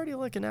already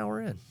like an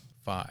hour in.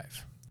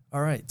 5. All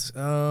right.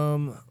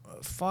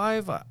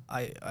 5,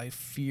 I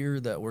fear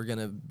that we're going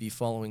to be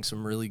following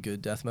some really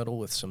good death metal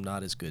with some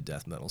not as good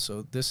death metal.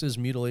 So this is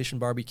Mutilation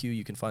Barbecue.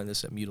 You can find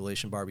this at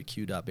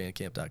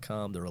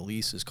mutilationbarbecue.bandcamp.com. The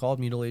release is called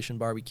Mutilation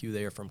Barbecue.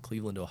 They are from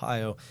Cleveland,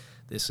 Ohio.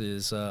 This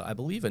is, I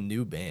believe, a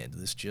new band.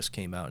 This just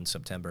came out in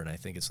September, and I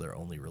think it's their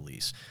only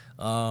release.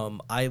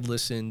 I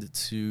listened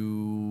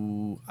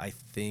to, I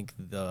think,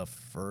 the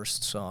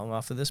first song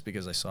off of this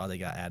because I saw they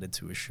got added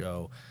to a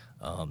show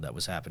that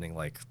was happening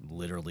like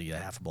literally a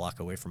half a block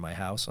away from my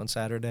house on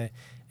Saturday,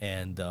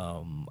 and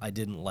I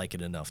didn't like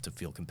it enough to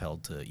feel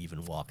compelled to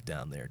even walk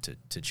down there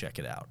to check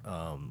it out.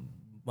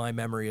 My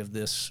memory of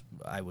this,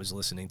 I was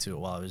listening to it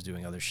while I was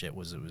doing other shit,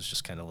 was it was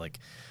just kind of like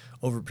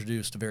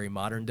overproduced, very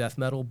modern death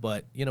metal,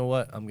 but you know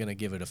what? I'm going to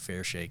give it a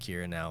fair shake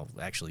here and now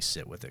actually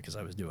sit with it because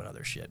I was doing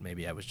other shit.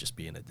 Maybe I was just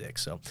being a dick.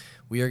 So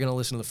we are going to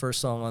listen to the first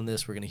song on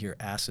this. We're going to hear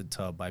Acid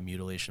Tub by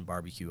Mutilation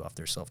Barbecue off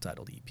their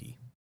self-titled EP.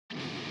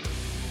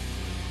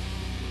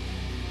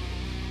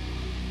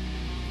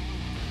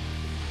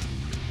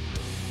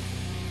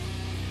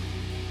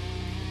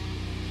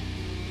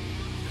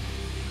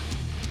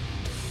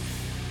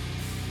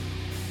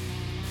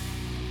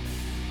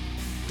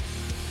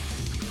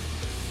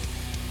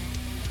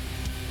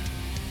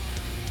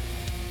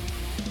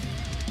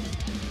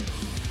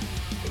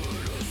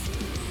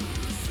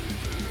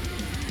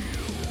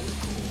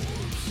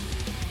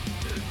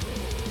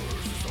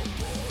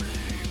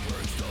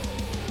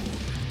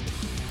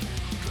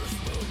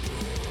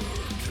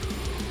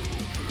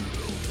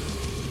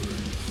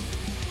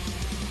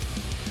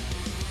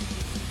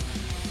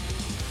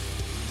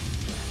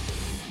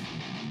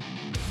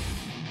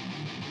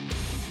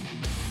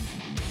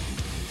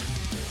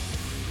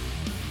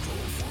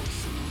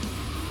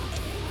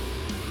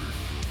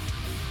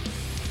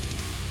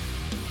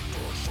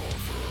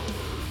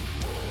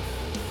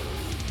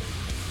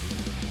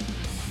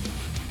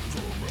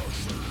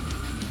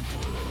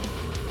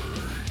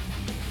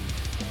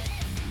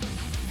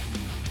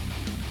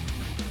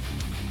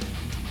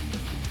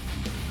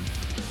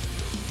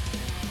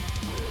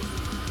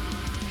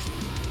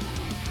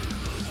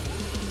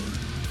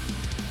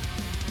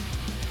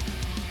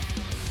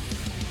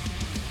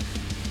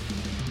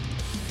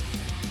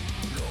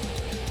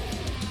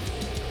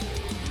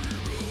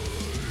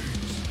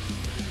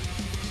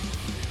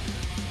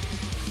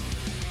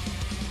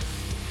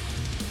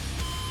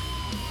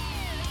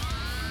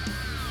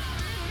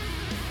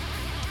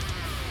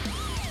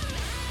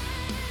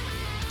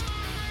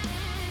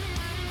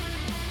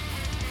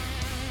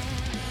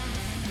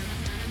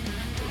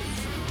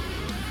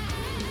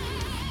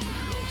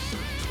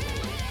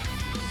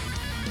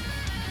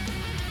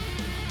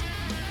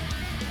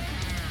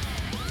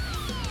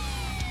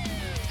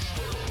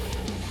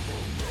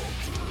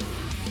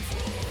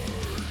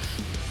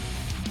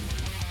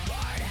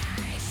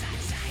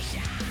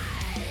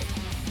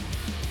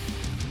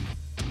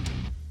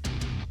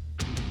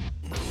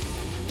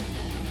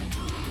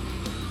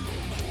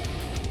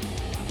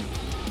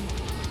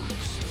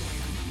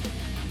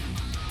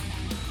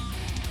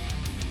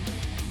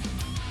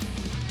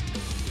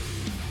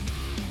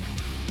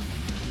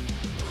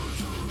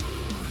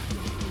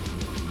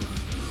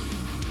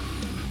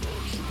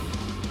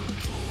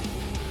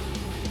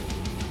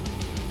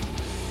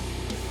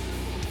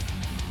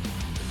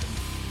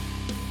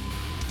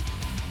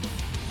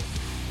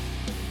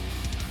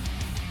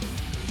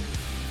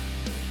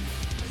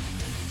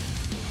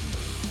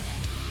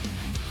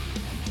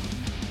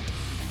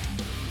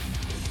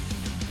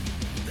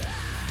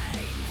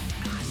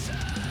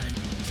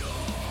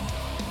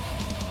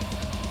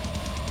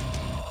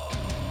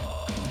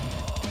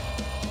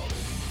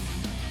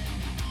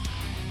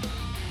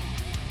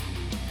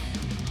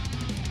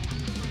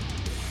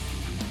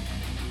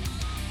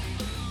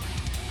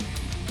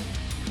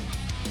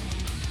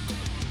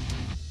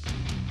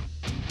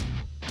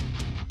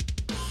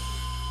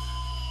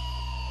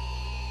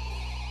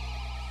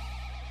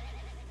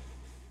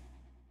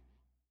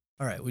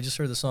 All right, we just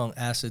heard the song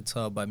Acid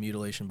Tub by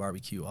Mutilation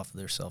Barbecue off of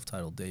their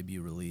self-titled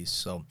debut release.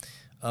 So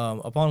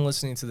upon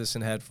listening to this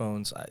in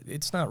headphones,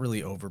 it's not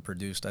really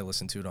overproduced. I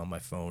listened to it on my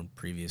phone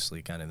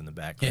previously, kind of in the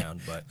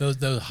background. But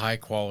those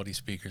high-quality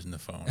speakers in the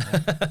phone.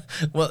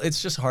 well,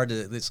 it's just hard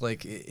to, it's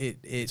like,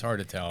 it's hard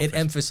to tell. It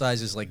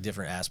emphasizes like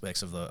different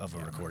aspects of a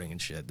recording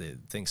and shit.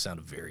 Things sound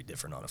very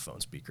different on a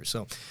phone speaker.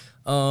 So,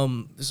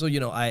 you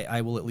know, I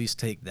will at least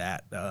take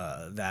that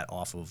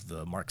off of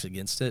the marks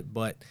against it.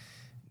 But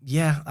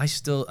yeah, I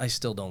still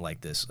don't like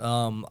this.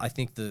 I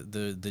think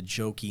the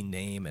jokey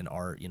name and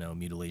art, you know,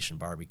 Mutilation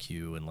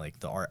Barbecue, and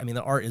like the art. I mean,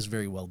 the art is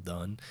very well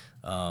done,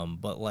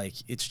 but like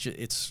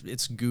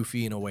it's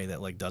goofy in a way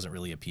that like doesn't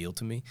really appeal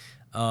to me.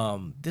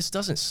 This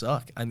doesn't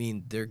suck. I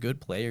mean, they're good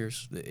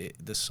players.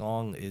 The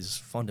song is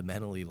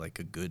fundamentally like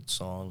a good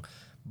song,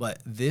 but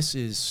this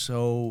is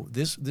so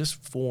this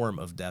form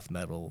of death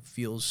metal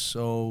feels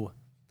so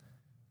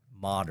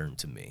modern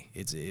to me.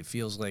 It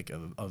feels like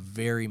a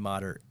very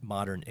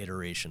modern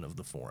iteration of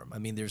the form. I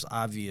mean, there's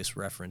obvious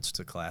reference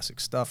to classic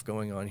stuff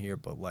going on here,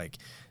 but like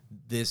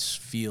this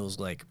feels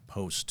like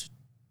post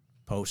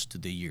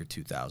the year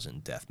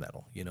 2000 death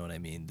metal. You know what I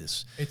mean?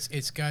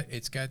 It's got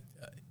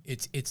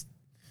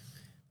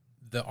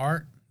the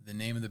art, the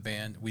name of the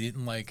band. We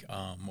didn't like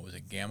what was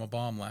it, Gamma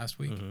Bomb last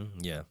week?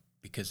 Yeah,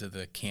 because of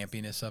the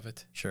campiness of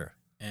it. Sure.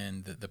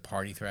 And the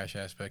party thrash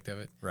aspect of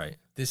it. Right.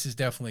 This has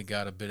definitely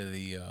got a bit of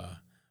the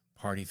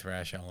party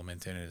thrash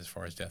element in it as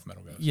far as death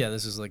metal goes. Yeah,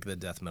 this is like the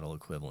death metal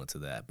equivalent to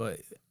that. But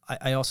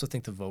I also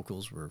think the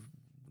vocals were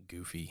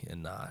goofy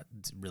and not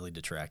really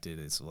detracted.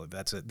 It's like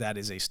that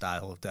is a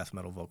style of death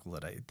metal vocal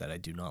that I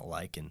do not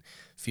like, and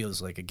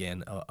feels like,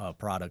 again, a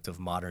product of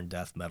modern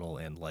death metal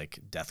and like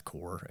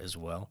deathcore as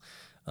well.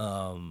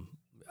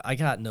 I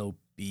got no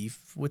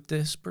beef with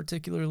this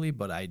particularly,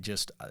 but I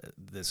just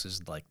this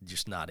is like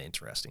just not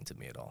interesting to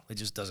me at all. It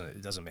just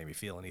doesn't make me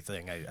feel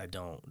anything. I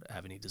don't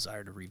have any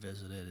desire to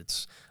revisit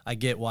it. I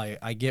get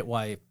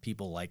why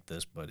people like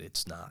this, but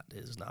it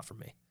is not for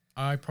me.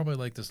 I probably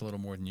like this a little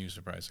more than you,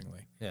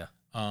 surprisingly. Yeah.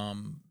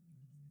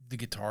 The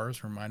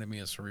guitars reminded me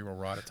of Cerebral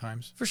Rot at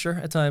times. For sure,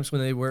 at times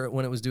when it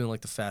was doing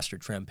like the faster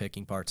trem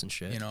picking parts and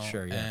shit. You know,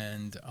 sure, yeah.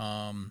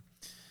 And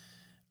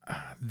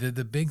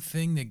the big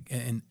thing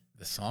and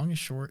the song is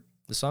short.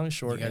 The song is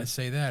short. You got to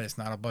say that it's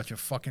not a bunch of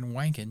fucking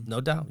wanking. No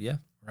doubt, yeah.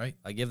 Right.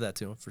 I give that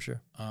to him for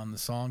sure. The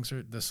songs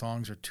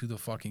are to the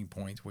fucking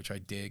point, which I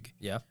dig.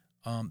 Yeah.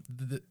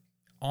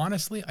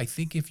 Honestly, I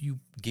think if you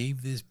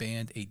gave this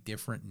band a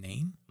different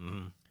name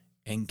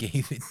and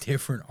gave it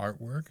different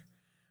artwork,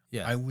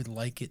 yeah, I would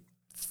like it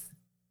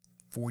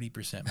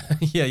 40% more.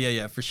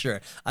 yeah, for sure.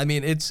 I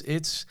mean,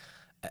 it's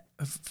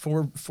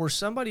for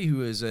somebody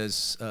who is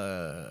as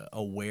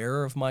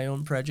aware of my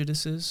own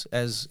prejudices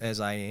as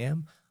I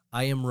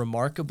am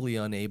remarkably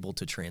unable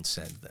to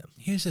transcend them.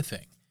 Here's the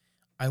thing.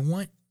 I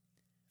want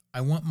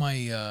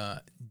my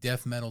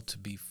death metal to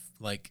be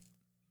like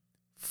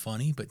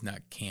funny but not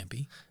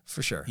campy.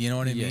 For sure. You know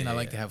what I mean? Yeah, I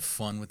like to have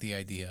fun with the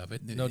idea of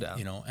it. No doubt.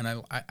 You know, and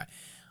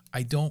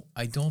I don't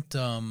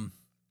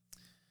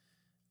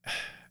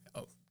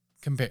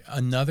compare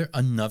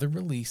another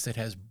release that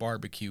has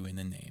barbecue in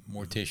the name.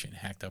 Mortician,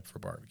 Hacked Up for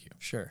Barbecue.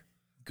 Sure.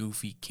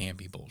 Goofy,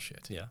 campy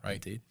bullshit. Yeah,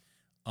 right. Indeed.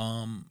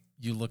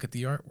 You look at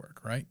the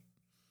artwork, right?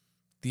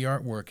 The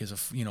artwork is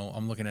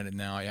I'm looking at it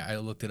now. I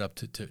looked it up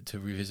to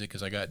revisit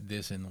because I got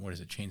this in, what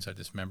is it, Chainsaw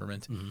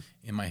Dismemberment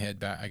in my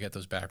head. I got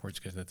those backwards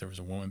because that there was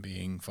a woman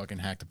being fucking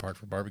hacked apart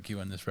for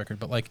barbecue on this record.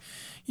 But like,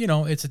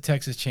 it's a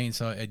Texas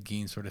Chainsaw, Ed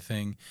Gein sort of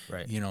thing,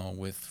 right?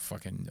 With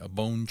fucking a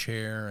bone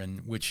chair,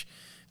 and which,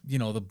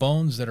 the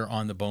bones that are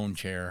on the bone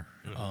chair.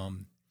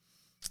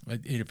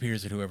 It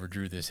appears that whoever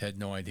drew this had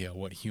no idea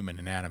what human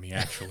anatomy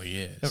actually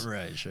is.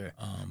 Right, sure.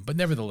 But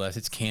nevertheless,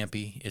 it's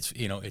campy. It's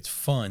it's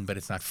fun, but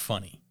it's not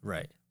funny.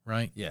 Right.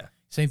 Right? Yeah.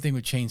 Same thing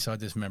with Chainsaw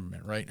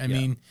Dismemberment, right? I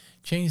mean,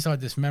 Chainsaw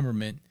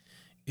Dismemberment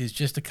is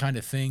just the kind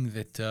of thing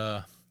that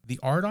the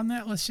art on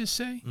that, let's just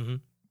say,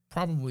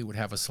 probably would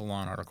have a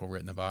Salon article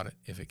written about it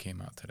if it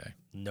came out today.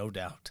 No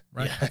doubt.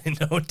 Right? Yeah,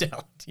 no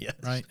doubt. Yes.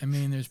 Right? I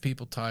mean, there's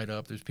people tied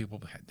up, there's people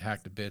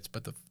hacked to bits,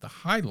 but the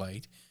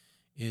highlight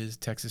is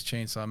Texas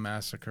Chainsaw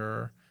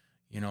Massacre,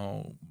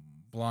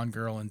 blonde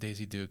girl and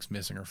Daisy Dukes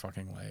missing her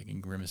fucking leg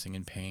and grimacing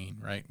in pain,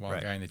 right? While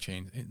a guy in the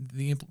chain.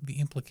 The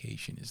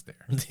implication is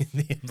there.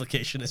 The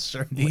implication is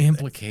certainly the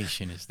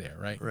implication is there,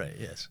 right? Right.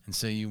 Yes. And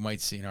so you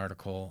might see an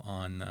article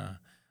on,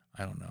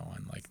 I don't know,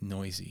 on like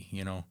Noisy,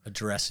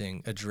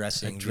 addressing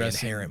the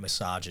inherent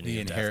misogyny,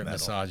 the of inherent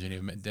death metal.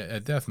 misogyny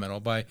of death metal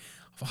by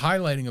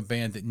highlighting a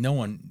band that no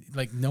one,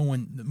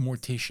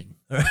 Mortician,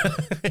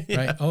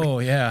 right? Oh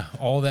yeah,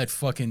 all that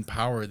fucking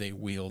power they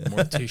wield,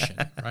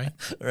 Mortician,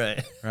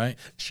 right? Right.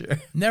 Sure.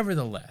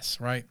 Nevertheless,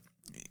 right?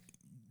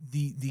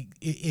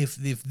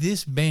 If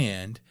this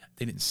band,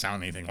 they didn't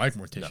sound anything like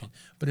Mortician,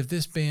 but if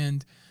this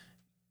band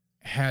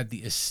had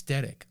the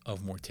aesthetic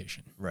of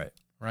Mortician, right,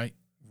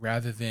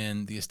 rather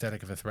than the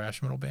aesthetic of a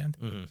thrash metal band,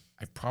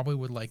 I probably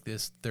would like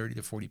this 30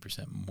 to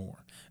 40% more.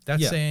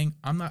 That's saying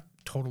I'm not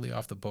totally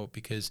off the boat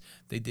because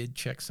they did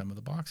check some of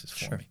the boxes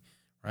for me,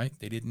 right?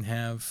 They didn't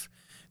have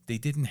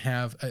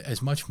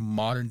as much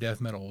modern death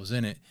metal was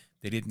in it.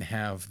 They didn't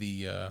have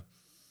the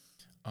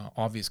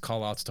obvious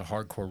call outs to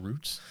hardcore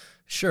roots.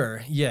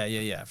 Sure.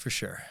 Yeah, for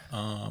sure.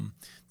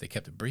 They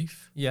kept it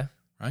brief. Yeah.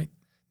 Right.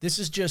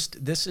 It's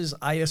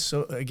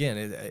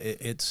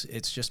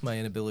just my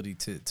inability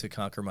to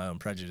conquer my own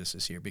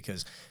prejudices here,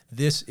 because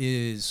this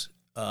is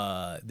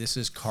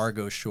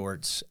cargo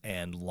shorts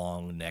and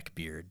long neck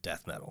beard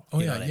death metal. Oh,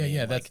 You know yeah, what I yeah, mean?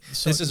 yeah. Like, That's-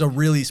 so- this is a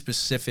really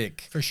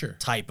specific For sure.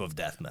 type of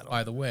death metal.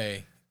 By the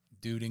way,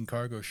 dude in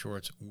cargo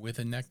shorts with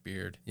a neck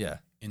beard Yeah.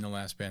 in the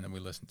last band that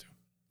we listened to.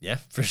 Yeah,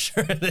 for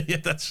sure. Yeah,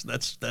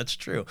 that's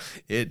true.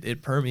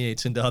 It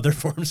permeates into other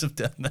forms of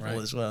death metal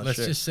Right. as well. Let's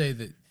sure. just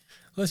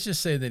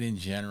say that in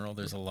general,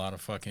 there's a lot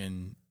of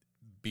fucking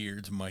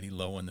beards mighty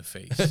low in the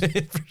face.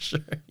 for sure.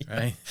 Yeah.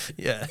 Right.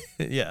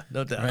 Yeah,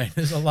 no doubt. Right.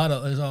 There's a lot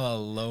of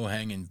low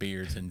hanging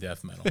beards in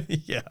death metal.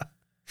 Yeah.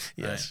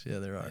 Yes. Yeah,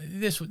 there are.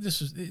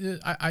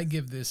 I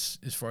give this,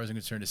 as far as I'm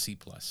concerned, a C+.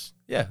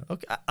 Yeah.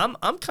 Okay.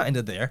 I'm kind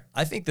of there.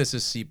 I think this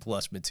is C+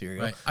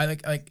 material. Right. I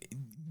like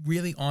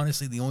really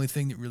honestly, the only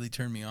thing that really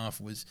turned me off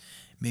was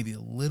maybe a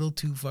little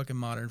too fucking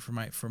modern for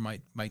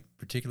my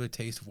particular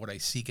taste of what I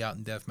seek out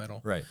in death metal.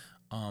 Right.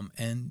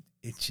 And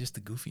it's just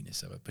the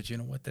goofiness of it. But you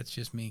know what? That's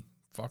just me.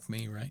 Fuck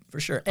me, right? For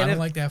sure. I And don't if-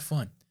 like to have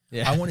fun.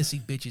 Yeah. I want to see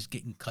bitches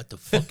getting cut to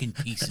fucking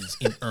pieces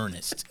in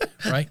earnest,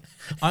 right?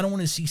 I don't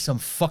want to see some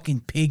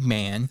fucking pig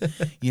man,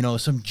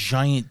 some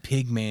giant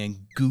pig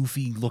man,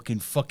 goofy looking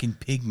fucking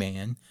pig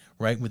man,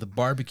 right, with a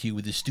barbecue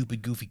with his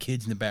stupid goofy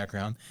kids in the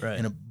background Right.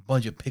 and a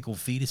bunch of pickled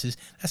fetuses.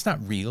 That's not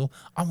real.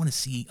 I want to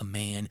see a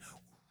man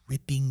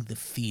ripping the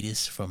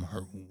fetus from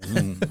her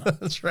womb.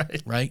 That's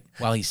right. Right?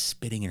 While he's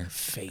spitting in her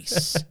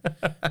face.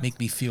 Make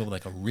me feel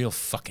like a real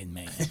fucking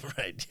man.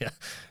 Right. Yeah.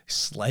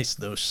 Slice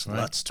those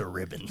sluts to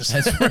ribbons.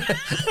 That's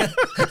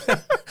right.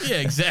 Yeah,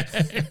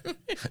 exactly.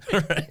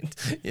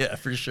 Right. Yeah,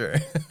 for sure.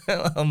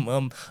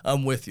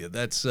 I'm with you.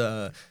 That's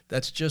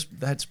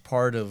just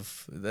part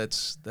of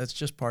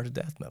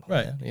death metal.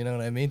 Right. Man. You know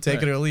what I mean? Take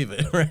Right. it or leave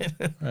it. Right.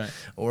 Right.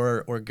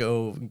 Or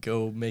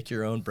go make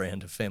your own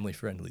brand of family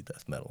friendly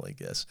death metal, I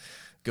guess.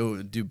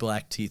 Go do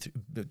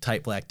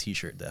tight black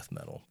t-shirt death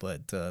metal,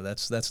 but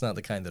that's not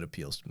the kind that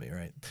appeals to me,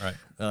 right? Right.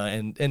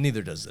 And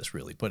neither does this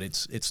really, but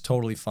it's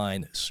totally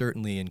fine.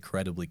 Certainly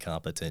incredibly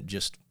competent.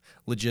 Just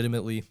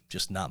legitimately,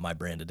 just not my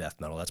brand of death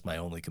metal. That's my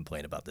only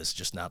complaint about this.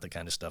 Just not the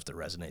kind of stuff that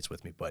resonates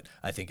with me. But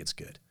I think it's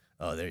good.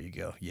 Oh, there you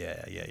go.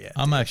 Yeah.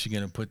 I'm actually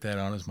gonna put that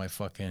on as my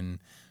fucking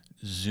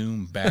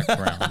Zoom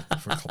background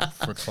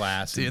for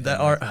class. Dude, and the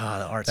like,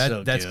 art's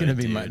that's so gonna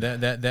good, be my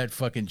dude. that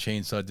fucking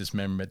chainsaw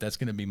dismemberment. That's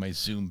gonna be my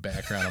Zoom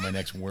background on my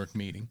next work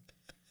meeting.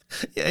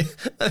 Yeah.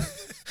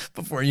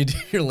 Before you do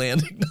your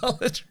land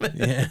acknowledgement.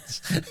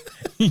 Yes.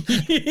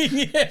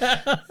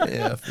 Yeah.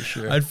 Yeah, for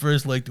sure. I'd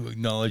first like to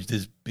acknowledge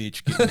this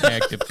bitch getting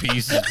hacked to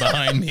pieces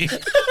behind me.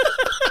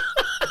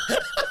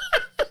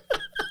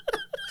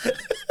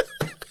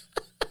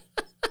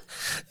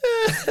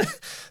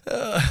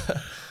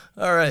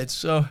 All right,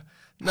 so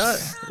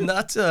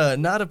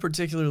not a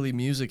particularly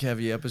music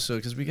heavy episode,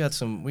 because we got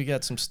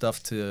some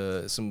stuff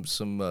to some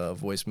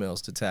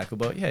voicemails to tackle.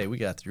 But hey, we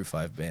got through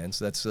 5 bands.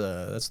 That's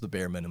the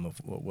bare minimum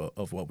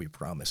of what we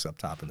promised up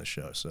top in the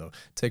show. So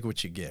take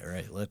what you get.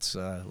 Right? Let's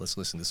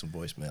listen to some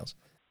voicemails.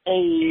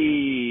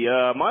 Hey,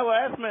 my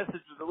last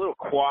message was a little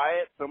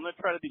quiet, so I'm going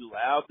to try to be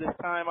loud this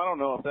time. I don't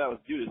know if that was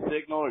due to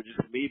signal or just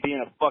me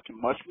being a fucking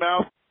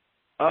mushmouth.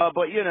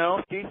 But,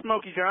 G.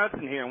 Smokey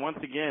Johnson here, once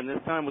again, this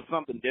time with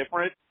something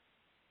different.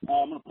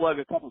 I'm going to plug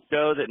a couple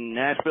shows in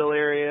Nashville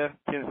area,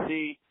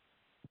 Tennessee.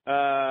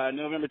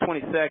 November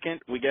 22nd,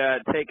 we got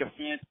Take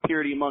Offense,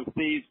 Purity Among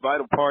Thieves,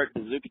 Vital Part,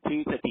 Bazooka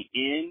Tooth at the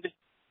end.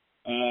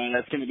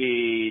 That's going to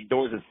be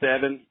doors at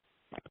 7.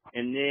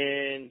 And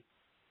then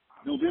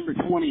November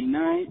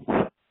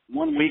 29th,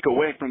 1 week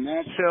away from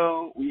that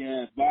show, we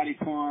have Body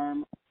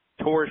Farm,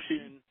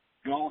 Torsion,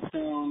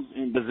 Gallstones,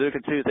 and Bazooka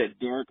Tooth at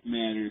Dark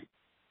Matter.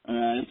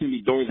 It's going to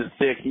be doors at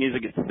 6,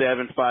 music at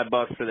 7,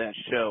 $5 for that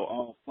show.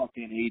 All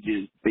fucking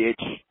ages,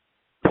 bitch.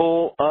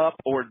 Pull up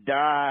or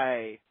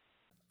die.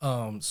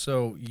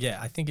 So yeah,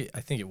 I think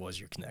it was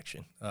your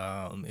connection.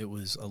 It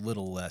was a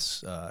little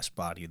less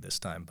spotty this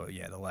time, but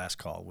yeah, the last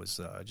call was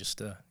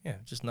just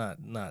not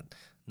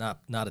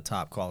a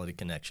top quality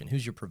connection.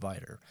 Who's your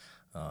provider?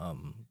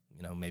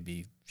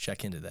 Maybe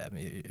check into that.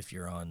 If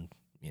you're on,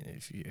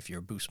 if you're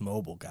a Boost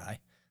Mobile guy,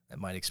 that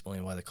might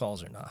explain why the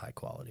calls are not high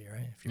quality,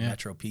 right? If you're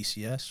Metro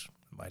PCS,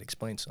 it might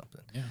explain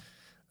something.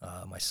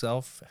 Yeah.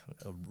 Myself,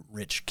 a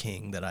rich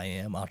king that I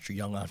am,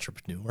 young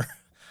entrepreneur,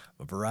 I'm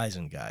a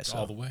Verizon guy. So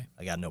All the way.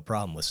 I got no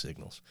problem with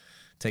signals.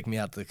 Take me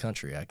out to the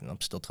country.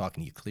 I'm still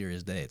talking to you clear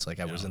as day. It's like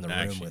I was in the room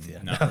actually, with you.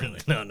 not No, really.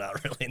 No,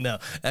 not really. No.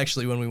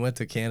 Actually, when we went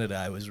to Canada,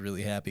 I was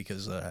really happy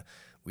because I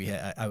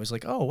was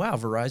like, oh, wow,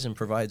 Verizon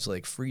provides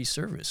like free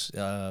service,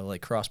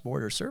 like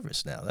cross-border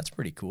service now. That's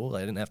pretty cool.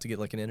 I didn't have to get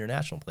like an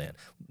international plan.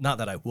 Not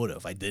that I would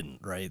have. I didn't,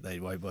 right? I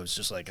was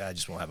just like, I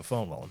just won't have a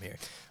phone while I'm here.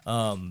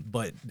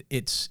 But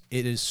it's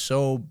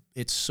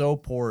so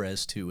poor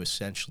as to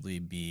essentially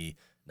be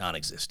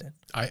non-existent.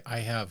 I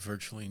have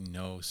virtually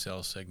no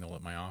cell signal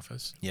at my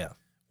office. Yeah.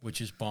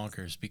 Which is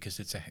bonkers because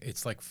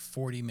it's like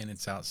 40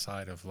 minutes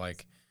outside of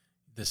like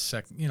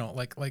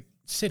the like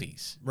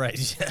cities. Right.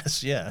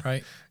 Yes. Yeah.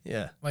 Right.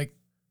 Yeah. Like,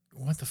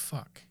 what the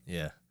fuck?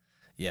 Yeah.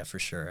 Yeah, for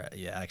sure.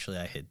 Yeah, actually,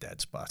 I hit dead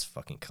spots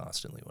fucking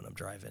constantly when I'm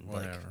driving,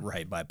 Whatever. like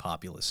right by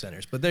populous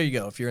centers. But there you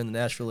go. If you're in the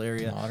Nashville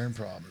area, Modern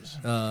problems.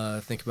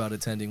 think about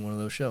attending one of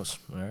those shows.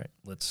 All right,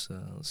 let's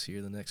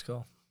hear the next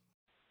call.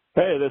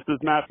 Hey, this is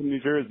Matt from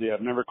New Jersey.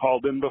 I've never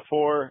called in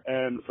before,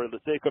 and for the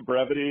sake of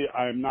brevity,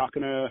 I'm not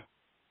going to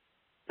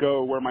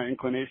go where my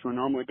inclination would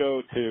normally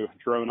go to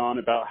drone on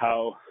about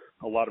how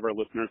a lot of our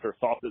listeners are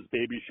soft as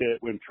baby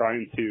shit when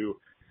trying to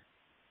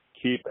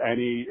keep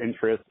any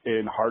interest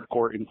in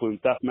hardcore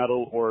influenced death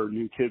metal or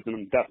new kids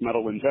in death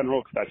metal in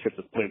general, because that shit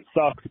just plain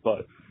sucks.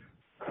 But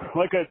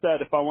like I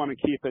said, if I want to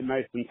keep it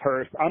nice and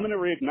terse, I'm going to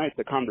reignite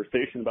the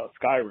conversation about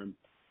Skyrim.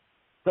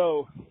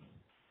 So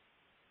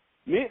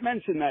Nate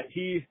mentioned that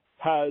he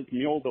has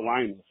Mule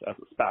Linus as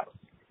a spouse.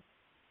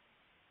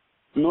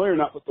 Familiar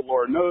enough with the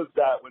lore knows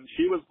that when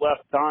she was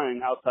left dying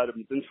outside of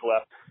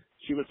Zinchleff,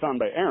 she was found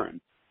by Aaron.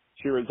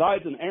 She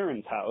resides in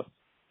Aaron's house,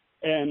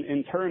 and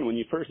in turn, when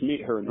you first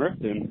meet her in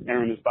Riften,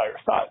 Aaron is by her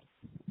side.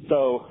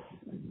 So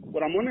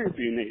what I'm wondering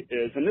for you, Nate,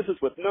 is, and this is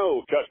with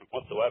no judgment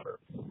whatsoever,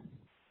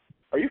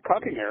 are you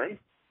cucking Aaron?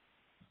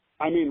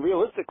 I mean,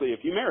 realistically, if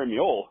you marry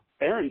Mule,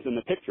 Aaron's in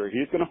the picture.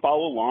 He's going to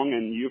follow along,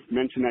 and you've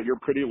mentioned that you're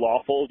pretty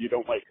lawful. You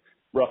don't like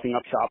roughing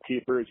up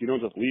shopkeepers. You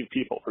don't just leave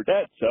people for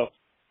dead. So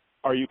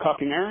are you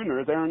cucking Aaron, or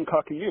is Aaron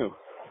cucking you?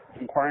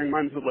 Inquiring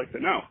minds would like to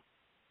know.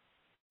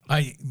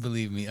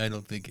 Believe me, I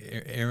don't think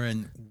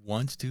Aaron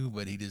wants to,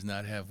 but he does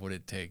not have what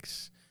it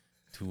takes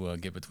to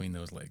get between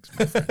those legs,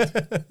 my friend.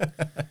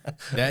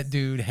 That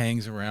dude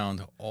hangs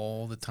around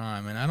all the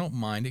time, and I don't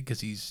mind it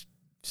because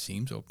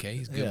seems okay.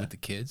 He's good with the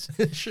kids.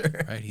 Sure.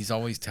 Right? He's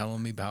always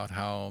telling me about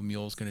how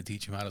Mule's going to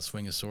teach him how to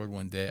swing a sword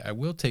one day. I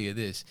will tell you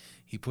this.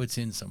 He puts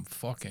in some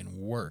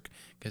fucking work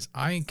because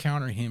I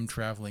encounter him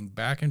traveling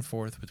back and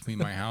forth between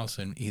my house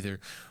and either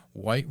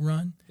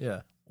Whiterun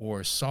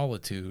or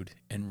Solitude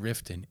and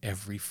Riften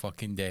every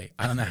fucking day.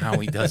 I don't know how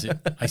he does it.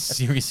 I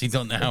seriously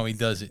don't know how he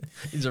does it.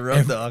 He's a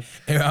road dog.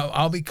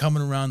 I'll be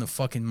coming around the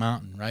fucking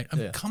mountain, right?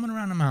 I'm coming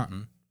around the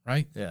mountain,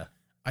 right? Yeah.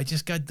 I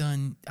just got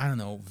done, I don't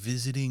know,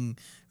 visiting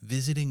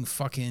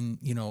fucking,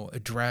 a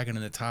dragon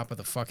in the top of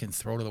the fucking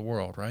throat of the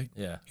world, right?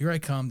 Yeah. Here I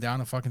come down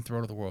the fucking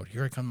throat of the world.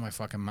 Here I come to my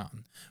fucking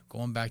mountain.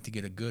 Going back to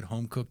get a good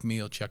home-cooked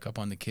meal, check up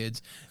on the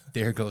kids.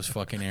 There goes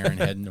fucking Aaron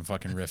heading to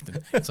fucking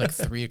Riften. It's like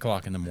 3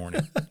 o'clock in the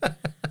morning.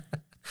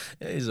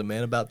 Yeah, he's a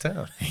man about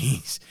town.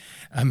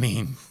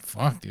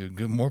 Fuck, dude.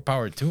 Good, more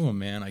power to him,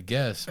 man, I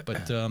guess.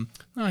 But,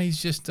 no,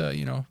 he's just,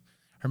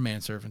 her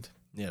manservant.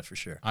 Yeah, for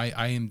sure.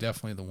 I am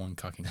definitely the one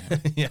cucking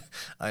him. Yeah,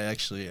 I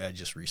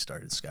just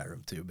restarted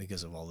Skyrim too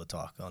because of all the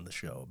talk on the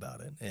show about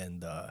it,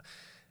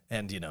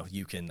 and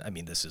you can. I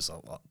mean, this is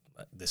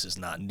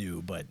not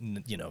new, but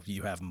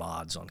you have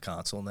mods on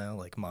console now,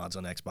 like mods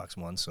on Xbox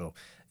One. So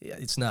yeah,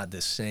 it's not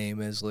the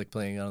same as like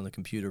playing it on the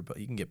computer, but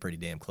you can get pretty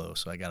damn close.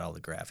 So I got all the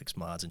graphics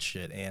mods and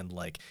shit, and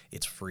like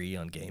it's free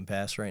on Game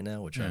Pass right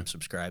now, which I'm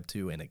subscribed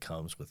to, and it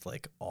comes with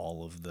like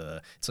all of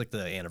the. It's like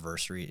the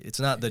anniversary. It's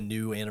not the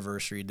new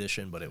anniversary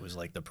edition, but it was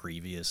like the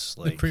previous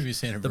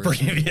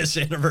anniversary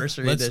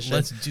edition.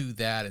 Let's do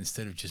that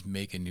instead of just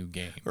make a new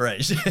game.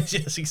 Right.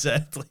 Yes,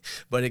 exactly.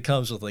 But it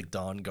comes with like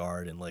Dawn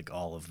Guard and like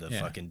all of the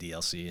fucking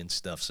DLC and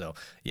stuff. So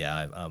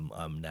yeah,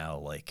 I'm now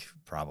like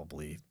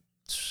probably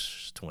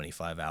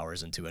 25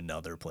 hours into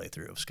another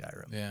playthrough of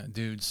Skyrim. Yeah,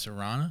 dude,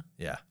 Serana?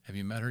 Yeah. Have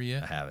you met her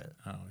yet? I haven't.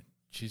 Oh,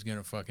 she's going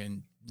to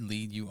fucking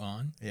lead you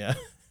on. Yeah.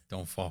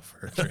 Don't fall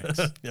for her tricks.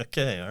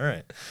 Okay, all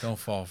right. Don't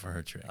fall for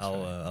her tricks.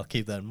 I'll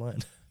keep that in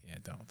mind. Yeah,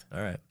 don't.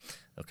 All right.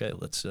 Okay,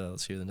 let's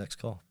hear the next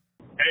call.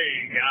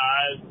 Hey,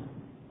 guys.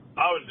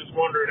 I was just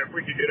wondering if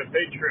we could get a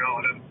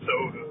Patreon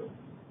episode of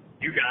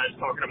you guys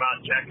talking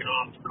about jacking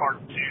off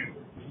cartoons.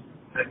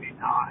 That'd be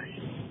nice.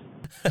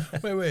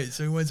 Wait.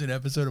 So it was an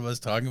episode of us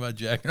talking about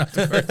jacking off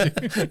the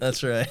cartoon?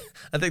 That's right.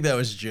 I think that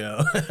was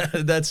Joe.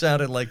 That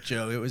sounded like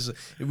Joe. It was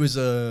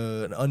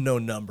an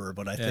unknown number,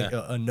 but I think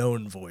a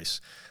known voice.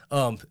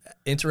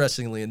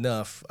 Interestingly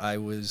enough, my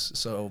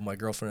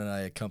girlfriend and I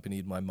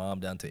accompanied my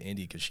mom down to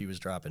Indy because she was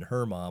dropping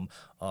her mom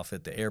off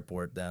at the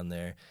airport down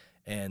there.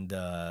 And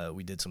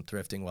we did some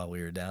thrifting while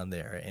we were down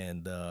there.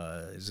 And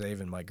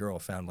Zaven, my girl,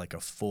 found like a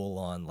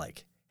full-on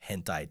like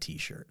hentai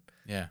T-shirt.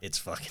 Yeah, it's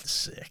fucking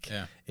sick.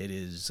 Yeah, it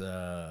is.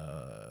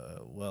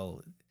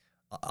 Allah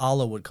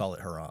would call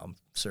it haram.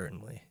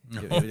 Certainly,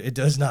 it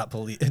does not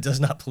please. It does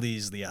not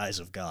please the eyes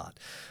of God,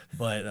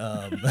 but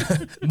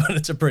but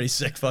it's a pretty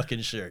sick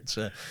fucking shirt.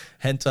 So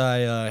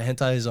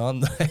hentai is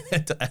on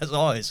as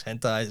always.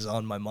 Hentai is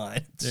on my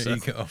mind. There you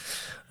go.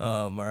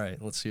 All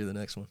right, let's hear the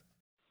next one.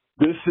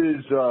 This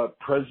is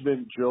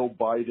President Joe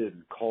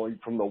Biden calling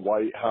from the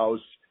White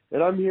House,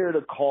 and I'm here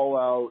to call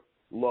out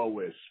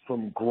Lois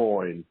from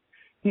Groin.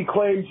 He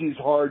claims he's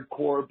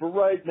hardcore, but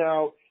right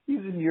now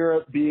He's in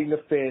Europe being a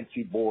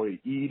fancy boy,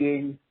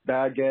 eating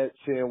baguette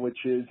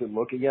sandwiches and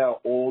looking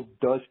at old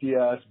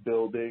dusty-ass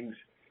buildings.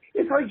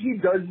 It's like he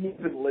doesn't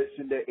even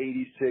listen to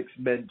 86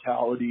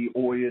 mentality,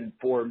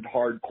 oi-informed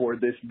hardcore.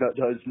 This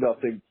does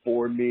nothing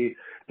for me.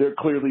 They're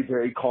clearly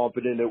very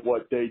competent at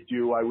what they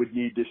do. I would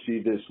need to see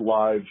this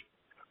live.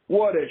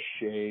 What a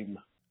shame.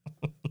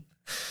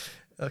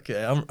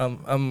 Okay,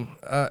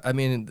 I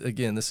mean,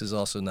 again, this is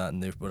also not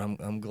new, but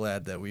I'm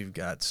glad that we've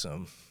got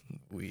some.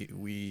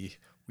 We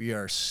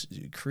are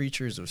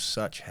creatures of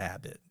such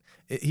habit.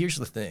 Here's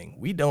the thing: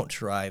 we don't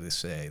try to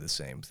say the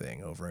same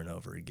thing over and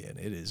over again.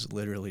 It is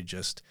literally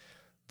just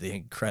the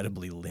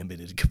incredibly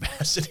limited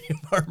capacity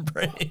of our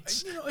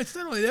brains. You know, it's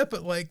not only that,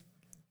 but like,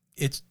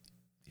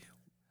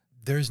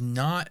 there's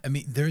not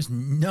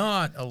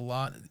a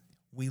lot.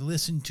 We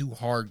listen to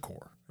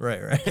hardcore,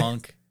 right,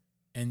 punk,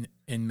 and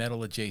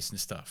metal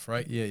adjacent stuff,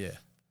 right? Yeah.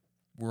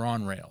 We're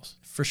on rails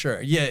for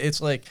sure. Yeah, it's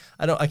like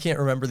I can't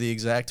remember the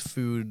exact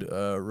food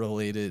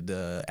related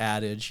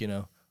adage. You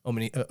know,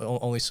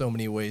 only so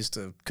many ways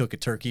to cook a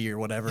turkey or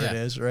whatever it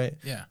is, right?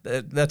 Yeah,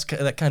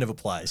 that kind of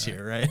applies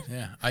here, right?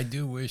 Yeah, I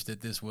do wish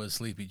that this was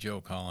Sleepy Joe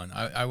calling.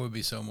 I would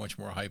be so much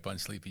more hype on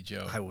Sleepy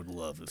Joe. I would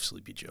love if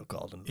Sleepy Joe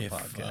called into the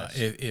podcast.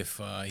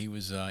 If he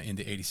was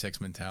into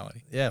 86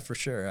 mentality. Yeah, for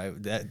sure. I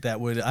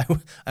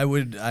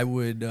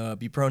would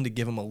be prone to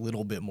give him a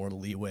little bit more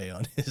leeway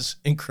on his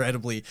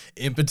incredibly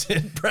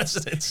impotent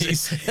presidency.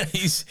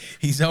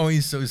 He's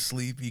always so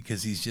sleepy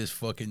because he's just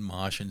fucking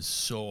moshing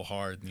so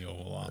hard in the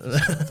Oval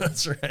Office.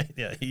 That's right.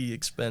 Yeah, he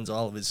expends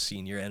all of his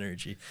senior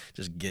energy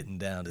just getting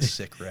down to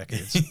sick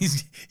records.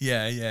 He's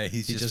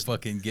just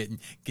fucking getting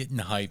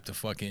hyped to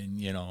fucking,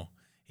 you know,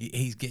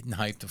 he's getting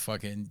hyped to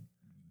fucking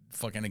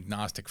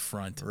agnostic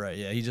front. Right.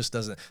 Yeah, he just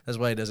doesn't. That's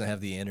why he doesn't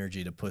have the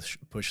energy to push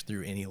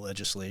through any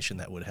legislation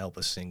that would help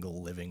a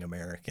single living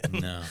American.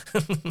 No.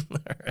 All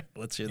right,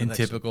 let's hear the next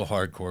typical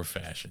hardcore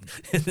fashion.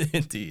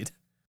 Indeed.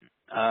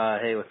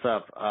 Hey, what's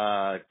up?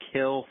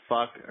 Kill,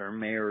 fuck, or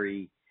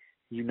marry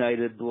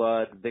United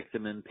Blood,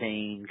 Victim in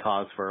Pain,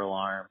 Cause for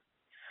Alarm.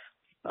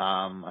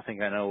 I think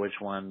I know which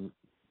one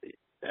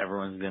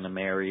everyone's going to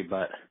marry,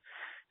 but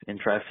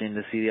interesting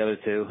to see the other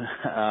two.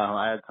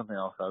 I had something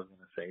else I was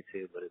going to say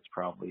too, but it's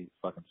probably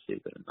fucking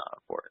stupid and not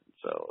important.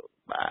 So,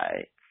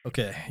 bye.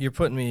 Okay, you're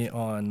putting me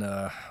on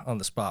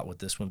the spot with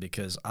this one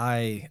because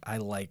I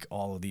like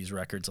all of these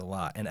records a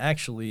lot, and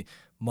actually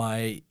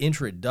my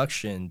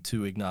introduction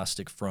to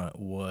Agnostic Front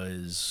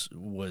was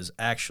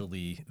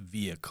actually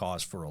via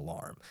Cause for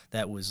Alarm.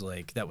 That was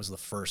the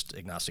first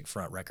Agnostic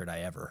Front record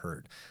I ever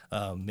heard.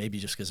 Maybe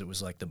just because it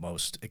was like the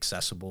most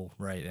accessible,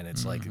 right? And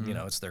it's like, you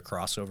know, it's their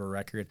crossover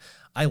record.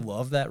 I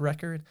love that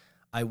record.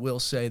 I will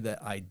say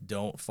that I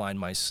don't find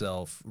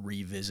myself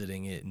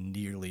revisiting it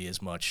nearly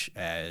as much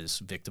as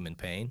Victim in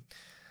Pain.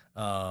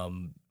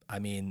 I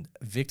mean,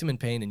 Victim in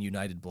Pain and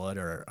United Blood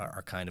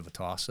are kind of a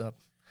toss-up.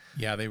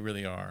 Yeah, they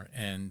really are.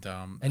 And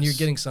you're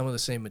getting some of the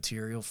same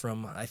material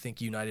from, I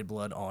think, United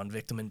Blood on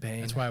Victim in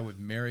Pain. That's why I would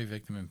marry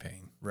Victim in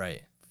Pain.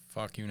 Right.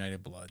 Fuck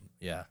United Blood.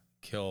 Yeah.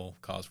 Kill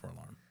Cause for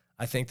Alarm.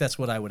 I think that's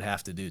what I would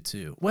have to do,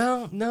 too.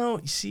 Well, no,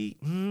 you see,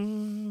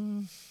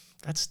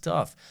 that's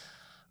tough.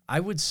 I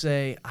would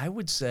say I'm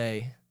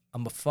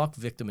gonna fuck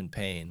Victim in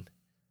Pain,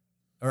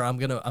 or I'm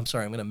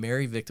gonna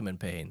marry Victim in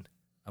Pain.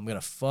 I'm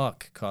gonna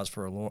fuck Cause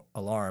for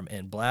Alarm,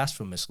 and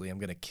blasphemously, I'm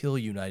gonna kill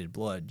United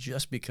Blood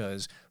just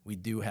because we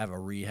do have a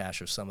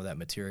rehash of some of that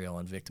material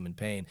on Victim in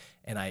Pain,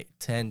 and I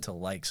tend to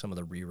like some of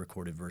the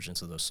re-recorded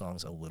versions of those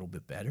songs a little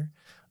bit better.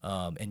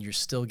 And you're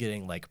still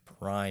getting like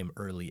prime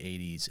early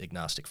 80s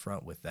Agnostic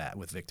Front with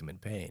Victim in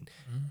Pain.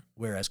 Mm-hmm.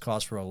 Whereas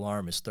Cause for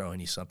Alarm is throwing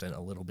you something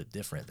a little bit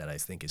different that I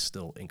think is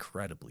still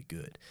incredibly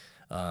good.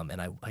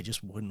 And I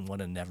just wouldn't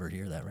want to never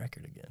hear that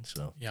record again.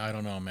 So yeah, I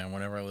don't know, man.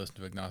 Whenever I listen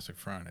to Agnostic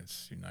Front,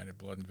 it's United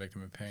Blood and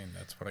Victim in Pain.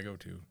 That's what I go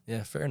to.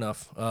 Yeah, fair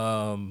enough.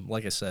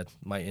 Like I said,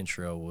 my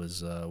intro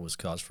was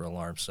Cause for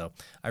Alarm, so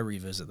I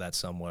revisit that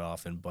somewhat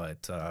often.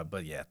 But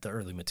yeah, the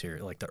early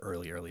material, like the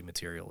early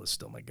material, is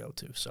still my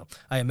go-to. So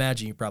I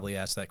imagine you probably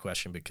asked that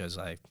question because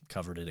I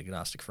covered an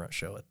Agnostic Front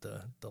show at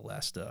the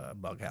last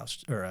Bug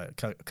House, or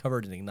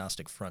covered an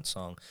Agnostic Front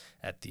song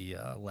at the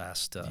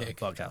last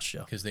Bug House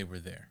show. Because they were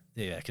there.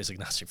 Yeah, because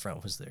Agnostic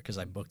Front was there, because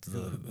I booked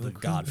the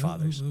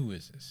Godfathers. Who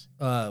is this?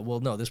 Well,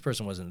 no, this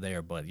person wasn't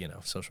there, but, you know,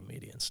 social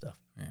media and stuff.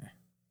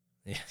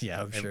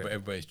 Yeah, I'm sure.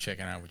 Everybody's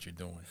checking out what you're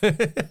doing.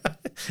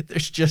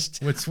 There's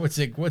just... What's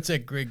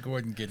that Greg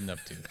Gordon getting up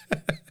to?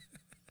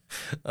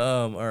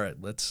 All right,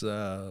 let's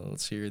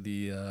hear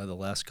the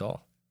last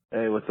call.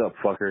 Hey, what's up,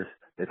 fuckers?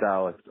 It's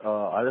Alex.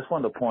 I just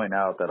wanted to point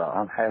out that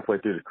I'm halfway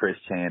through the Chris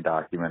Chan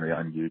documentary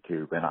on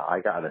YouTube, and I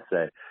gotta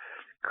say,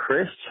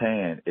 Chris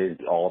Chan is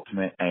the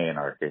ultimate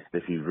anarchist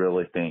if you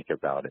really think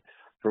about it.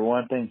 For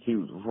one thing, he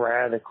was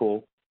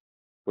radical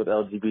with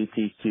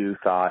LGBTQ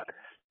thought.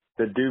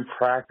 The dude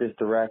practiced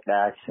direct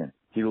action.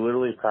 He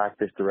literally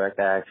practiced direct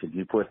action.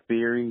 He put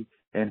theory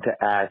into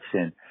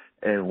action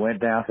and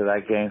went down to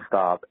that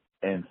GameStop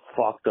and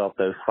fucked up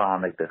those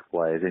Sonic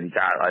displays. And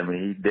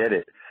he did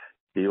it.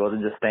 He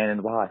wasn't just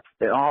standing by.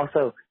 And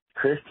also,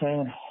 Chris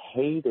Chan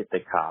hated the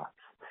cops.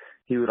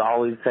 He would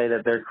always say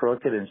that they're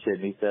crooked and shit.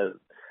 And he said,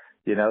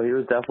 you know, he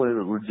was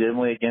definitely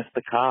legitimately against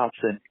the cops.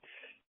 And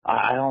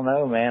I don't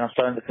know, man. I'm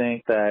starting to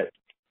think that,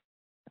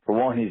 for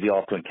one, he's the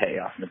ultimate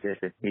chaos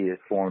magician. He has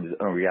formed his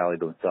own reality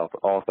to himself.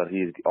 But also, he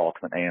is the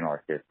ultimate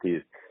anarchist.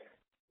 He's,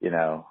 you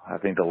know, I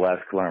think the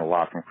left could learn a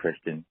lot from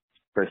Christine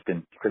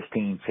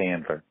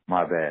Chandler.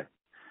 My bad.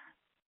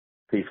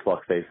 Peace,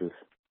 fuck faces.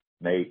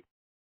 Nate,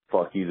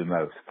 fuck you the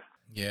most.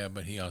 Yeah,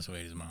 but he also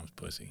ate his mom's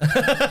pussy.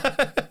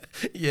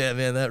 Yeah,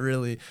 man, that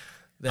really.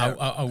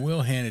 I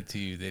will hand it to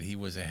you that he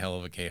was a hell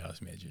of a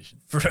chaos magician.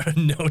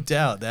 No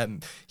doubt that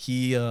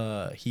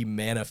he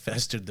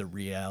manifested the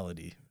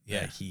reality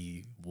that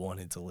he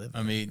wanted to live.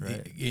 I mean,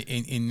 right?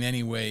 in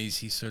many ways,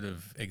 he sort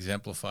of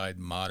exemplified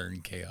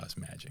modern chaos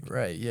magic.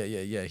 Right?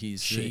 Yeah.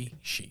 He's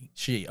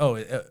she.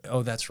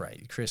 Oh, that's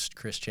right. Chris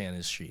Chan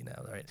is she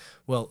now, right?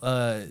 Well,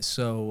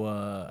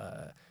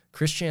 so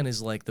Chris Chan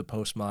is like the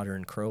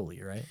postmodern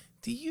Crowley, right?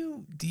 Do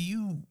you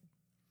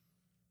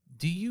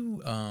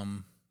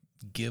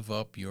give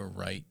up your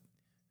right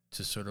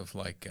to sort of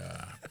like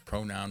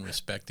pronoun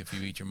respect if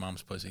you eat your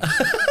mom's pussy?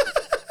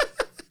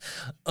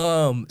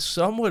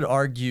 Some would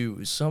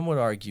argue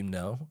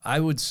no. I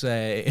would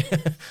say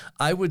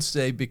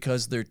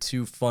because they're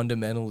two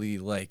fundamentally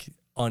like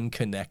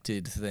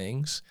unconnected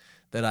things,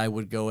 that I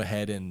would go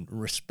ahead and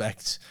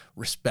respect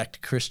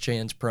Chris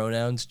Chan's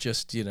pronouns,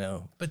 just, you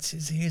know. But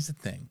here's the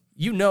thing.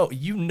 You know,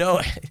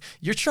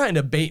 you're trying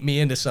to bait me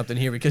into something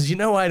here because you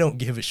know I don't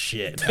give a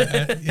shit.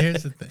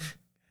 Here's the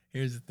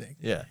thing.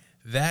 Yeah.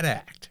 That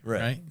act,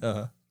 right?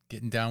 Uh-huh.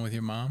 Getting down with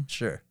your mom.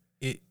 Sure.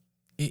 It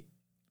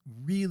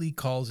really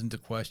calls into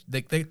question.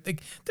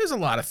 There's a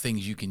lot of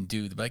things you can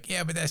do to be like,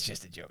 yeah, but that's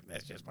just a joke.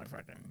 That's just my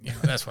fucking, you know,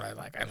 that's what I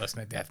like. I listen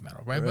to death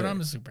metal, right? But I'm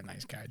a super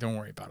nice guy. Don't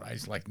worry about it. I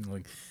just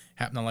happen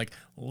to like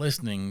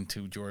listening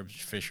to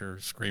George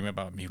Fisher scream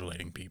about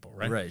mutilating people,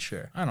 right? Right,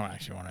 sure. I don't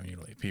actually want to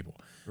mutilate people.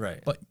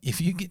 Right. But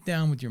if you get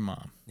down with your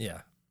mom,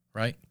 yeah,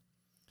 right?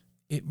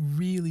 It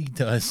really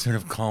does sort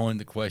of call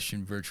into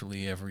question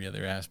virtually every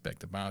other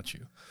aspect about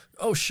you.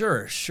 Oh,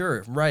 sure.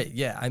 Right.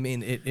 Yeah. I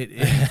mean,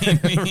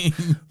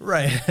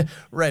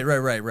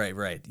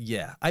 right.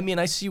 Yeah. I mean,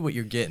 I see what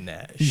you're getting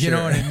at. Sure. You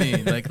know what I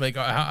mean? Like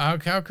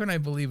how can I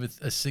believe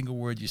a single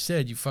word you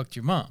said? You fucked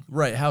your mom.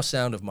 Right. How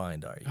sound of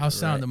mind are you? How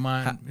sound of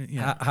mind?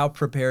 How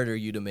prepared are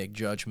you to make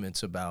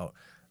judgments about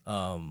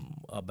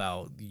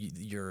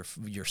your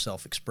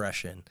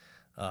self-expression,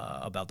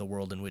 about the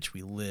world in which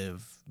we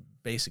live?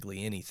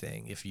 Basically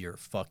anything if you're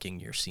fucking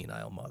your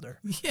senile mother.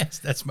 Yes,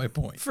 that's my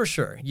point. For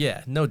sure.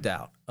 Yeah, no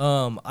doubt.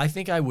 I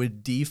think I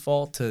would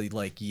default to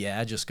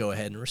just go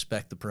ahead and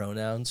respect the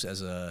pronouns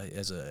as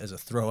a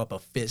throw up a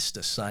fist,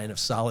 a sign of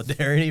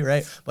solidarity,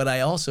 right? But I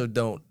also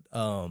don't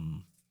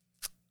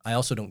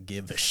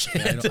give a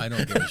shit. Yeah, I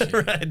don't give a shit.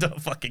 Right, I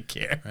don't fucking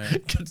care.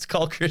 Right. Just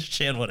call Chris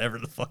Chan whatever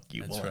the fuck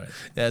you That's want. right.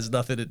 It has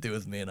nothing to do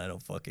with me, and I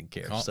don't fucking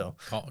care.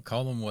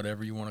 Call them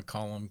whatever you want to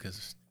call them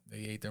because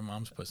they ate their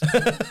mom's pussy.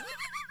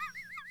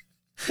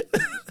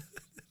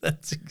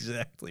 That's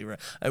exactly right.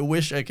 I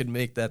wish I could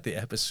make that the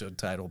episode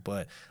title,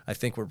 but I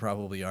think we're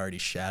probably already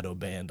shadow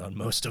banned on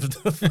most of the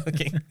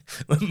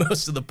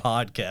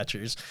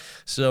podcatchers.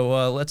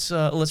 So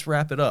let's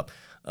wrap it up.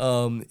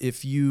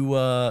 If you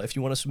want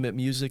to submit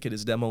music, it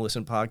is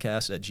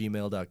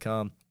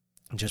demolistenpodcast@gmail.com.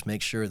 Just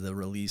make sure the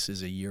release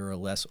is a year or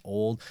less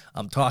old.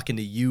 I'm talking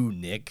to you,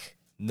 Nick.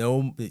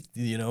 No,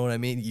 you know what I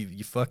mean?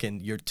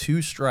 You're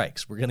 2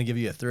 strikes. We're going to give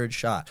you a 3rd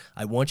shot.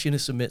 I want you to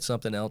submit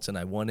something else, and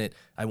I want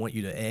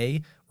you to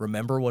A,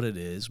 remember what it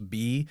is,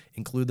 B,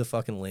 include the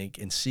fucking link,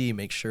 and C,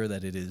 make sure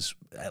that it is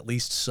at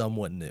least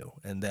somewhat new.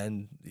 And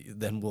then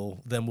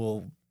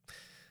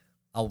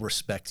I'll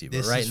respect you.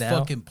 This but right is now,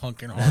 fucking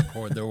punk and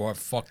hardcore. There are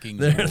fucking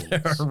there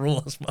rules. are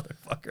rules,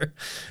 motherfucker.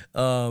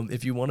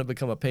 If you want to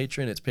become a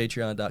patron, it's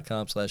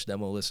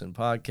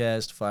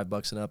patreon.com/demolistenpodcast.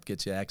 $5 and up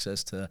gets you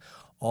access to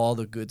all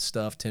the good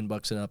stuff.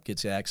 $10 and up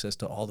gets you access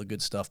to all the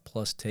good stuff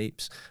plus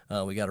tapes.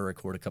 We got to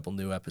record a couple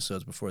new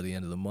episodes before the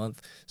end of the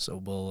month, so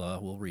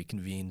we'll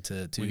reconvene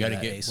to we got to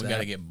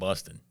get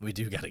busting. We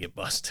do got to get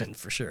busting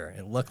for sure,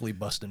 and luckily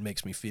busting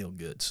makes me feel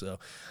good. So,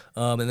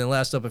 and then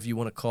last up, if you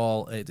want to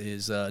call, it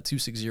is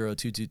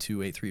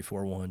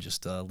 260-222-8341.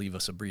 Just leave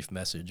us a brief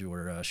message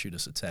or shoot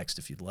us a text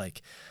if you'd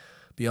like.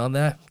 Beyond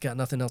that, got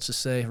nothing else to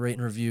say. Rate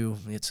and review,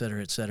 et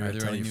cetera, et cetera. Are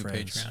there Tell any your new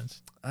friends.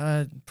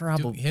 Patreons?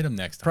 Probably hit them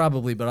next time.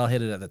 Probably, but I'll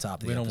hit it at the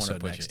top of the We don't episode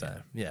want to push next it,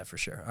 time. Yeah, for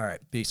sure. All right,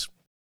 peace.